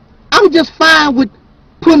women, I'm just fine with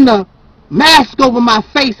putting a mask over my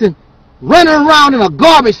face and running around in a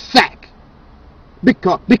garbage sack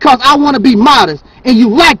because I want to be modest, and you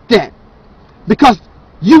like that because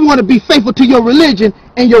you want to be faithful to your religion,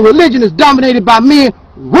 and your religion is dominated by men,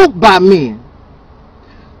 wrote by men.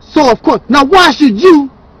 So of course, now why should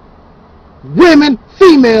you, women,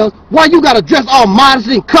 females, why you got to dress all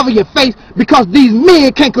modestly and cover your face? Because these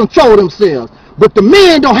men can't control themselves. But the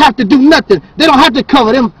men don't have to do nothing. They don't have to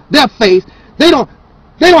cover their face. They don't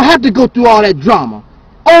have to go through all that drama.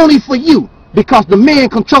 Only for you. Because the men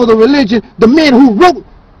control the religion. The men who wrote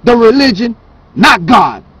the religion, not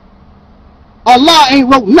God. Allah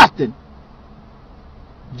ain't wrote nothing.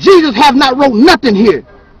 Jesus have not wrote nothing here.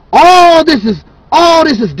 All this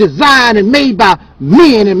is designed and made by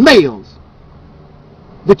men and males.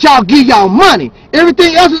 But y'all give y'all money.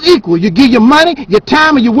 Everything else is equal. You give your money, your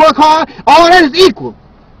time, and you work hard. All that is equal.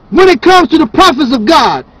 When it comes to the prophets of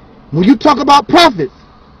God, when you talk about prophets,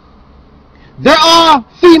 there are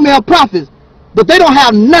female prophets, but they don't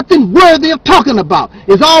have nothing worthy of talking about.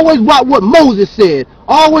 It's always about what Moses said,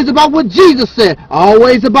 always about what Jesus said,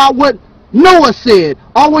 always about what Noah said,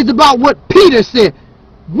 always about what Peter said.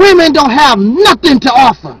 Women don't have nothing to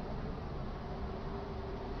offer.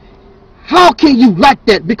 How can you like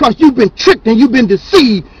that? Because you've been tricked and you've been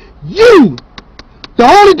deceived. The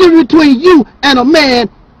only difference between you and a man,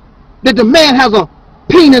 that the man has a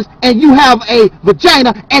penis and you have a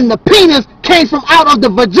vagina, and the penis came from out of the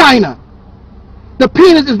vagina. The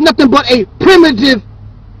penis is nothing but a primitive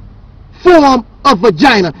form of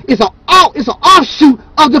vagina. It's an offshoot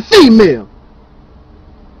of the female.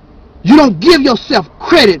 You don't give yourself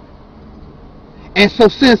credit. And so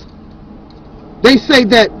since they say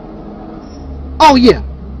that, oh yeah,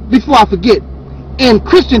 before I forget, in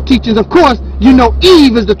Christian teachings, of course, you know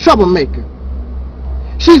Eve is the troublemaker.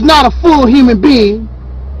 She's not a full human being.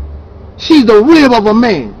 She's the rib of a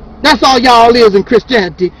man. That's all y'all is in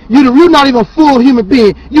Christianity. You're not even a full human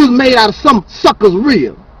being. You was made out of some sucker's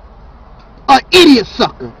rib. An idiot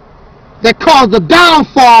sucker that caused the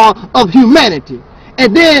downfall of humanity.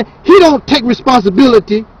 And then he don't take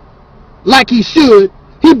responsibility like he should.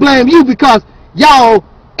 He blame you because y'all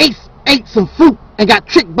ate some fruit and got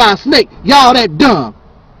tricked by a snake. Y'all that dumb.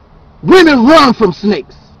 Women run from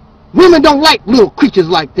snakes. Women don't like little creatures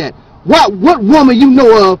like that. What woman you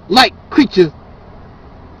know of like creatures,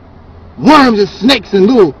 worms and snakes and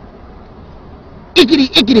little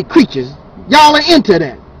ickety creatures? Y'all are into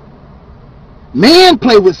that. Man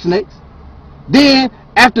play with snakes. Then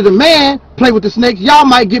after the man play with the snakes, y'all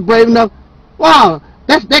might get brave enough. Wow,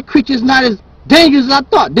 that creature's not as dangerous as I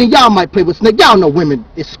thought. Then y'all might play with snakes. Y'all know women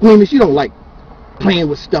is squeamish. You don't like playing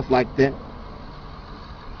with stuff like that.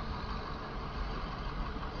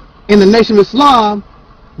 In the Nation of Islam,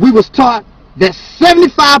 we was taught that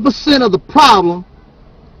 75% of the problem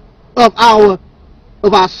of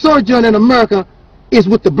our sojourn in America is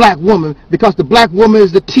with the black woman, because the black woman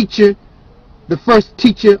is the teacher, the first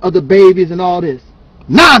teacher of the babies and all this.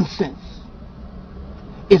 Nonsense.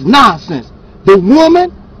 It's nonsense. The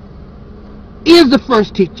woman is the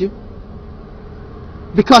first teacher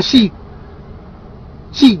because she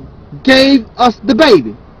gave us the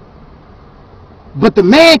baby. But the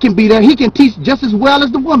man can be there. He can teach just as well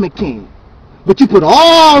as the woman can. But you put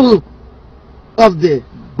all of the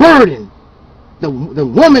burden. The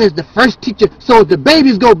woman is the first teacher. So if the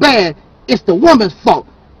babies go bad, it's the woman's fault.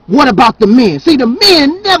 What about the men? See, the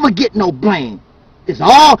men never get no blame. It's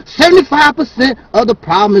all 75% of the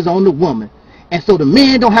problem is on the woman. And so the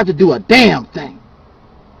men don't have to do a damn thing.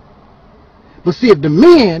 But see, if the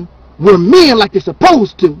men were men like they're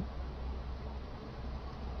supposed to,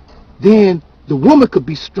 then the woman could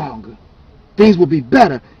be stronger. Things will be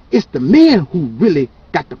better. It's the men who really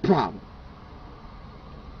got the problem.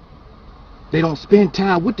 They don't spend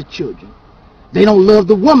time with the children. They don't love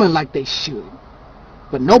the woman like they should.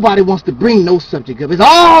 But nobody wants to bring no subject up. It's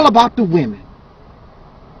all about the women.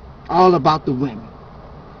 All about the women.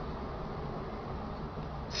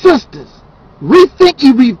 Sisters, rethink,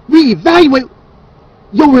 reevaluate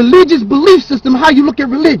your religious belief system, how you look at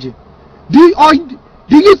religion. Do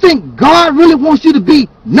you think God really wants you to be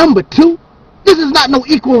number 2? This is not no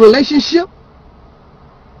equal relationship.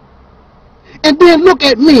 And then look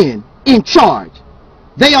at men in charge.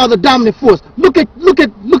 They are the dominant force. Look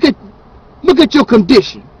at your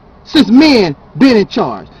condition since men been in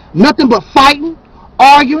charge. Nothing but fighting,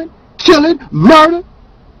 arguing, killing, murder.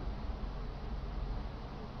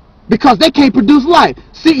 Because they can't produce life.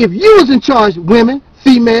 See, if you was in charge, women,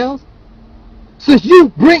 females, since you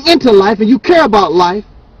bring into life and you care about life,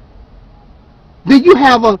 then you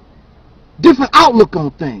have a different outlook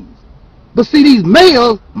on things. But see, these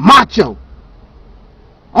males, macho.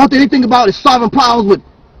 All they think about is solving problems with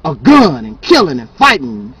a gun and killing and fighting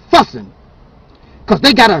and fussing. Because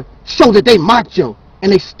they got to show that they macho.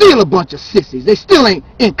 And they still a bunch of sissies. They still ain't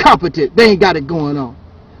incompetent. They ain't got it going on.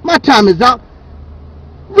 My time is out.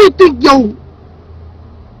 Rethink your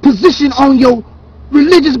position on your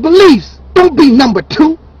religious beliefs. Don't be number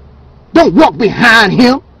 2. Don't walk behind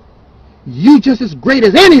him. You just as great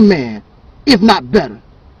as any man, if not better.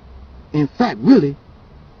 In fact, really,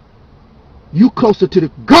 you closer to the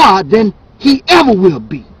God than he ever will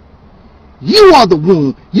be. You are the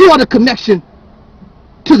womb. You are the connection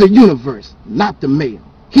to the universe, not the male.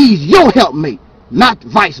 He's your helpmate, not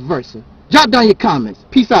vice versa. Jot down your comments.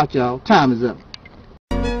 Peace out, y'all. Time is up.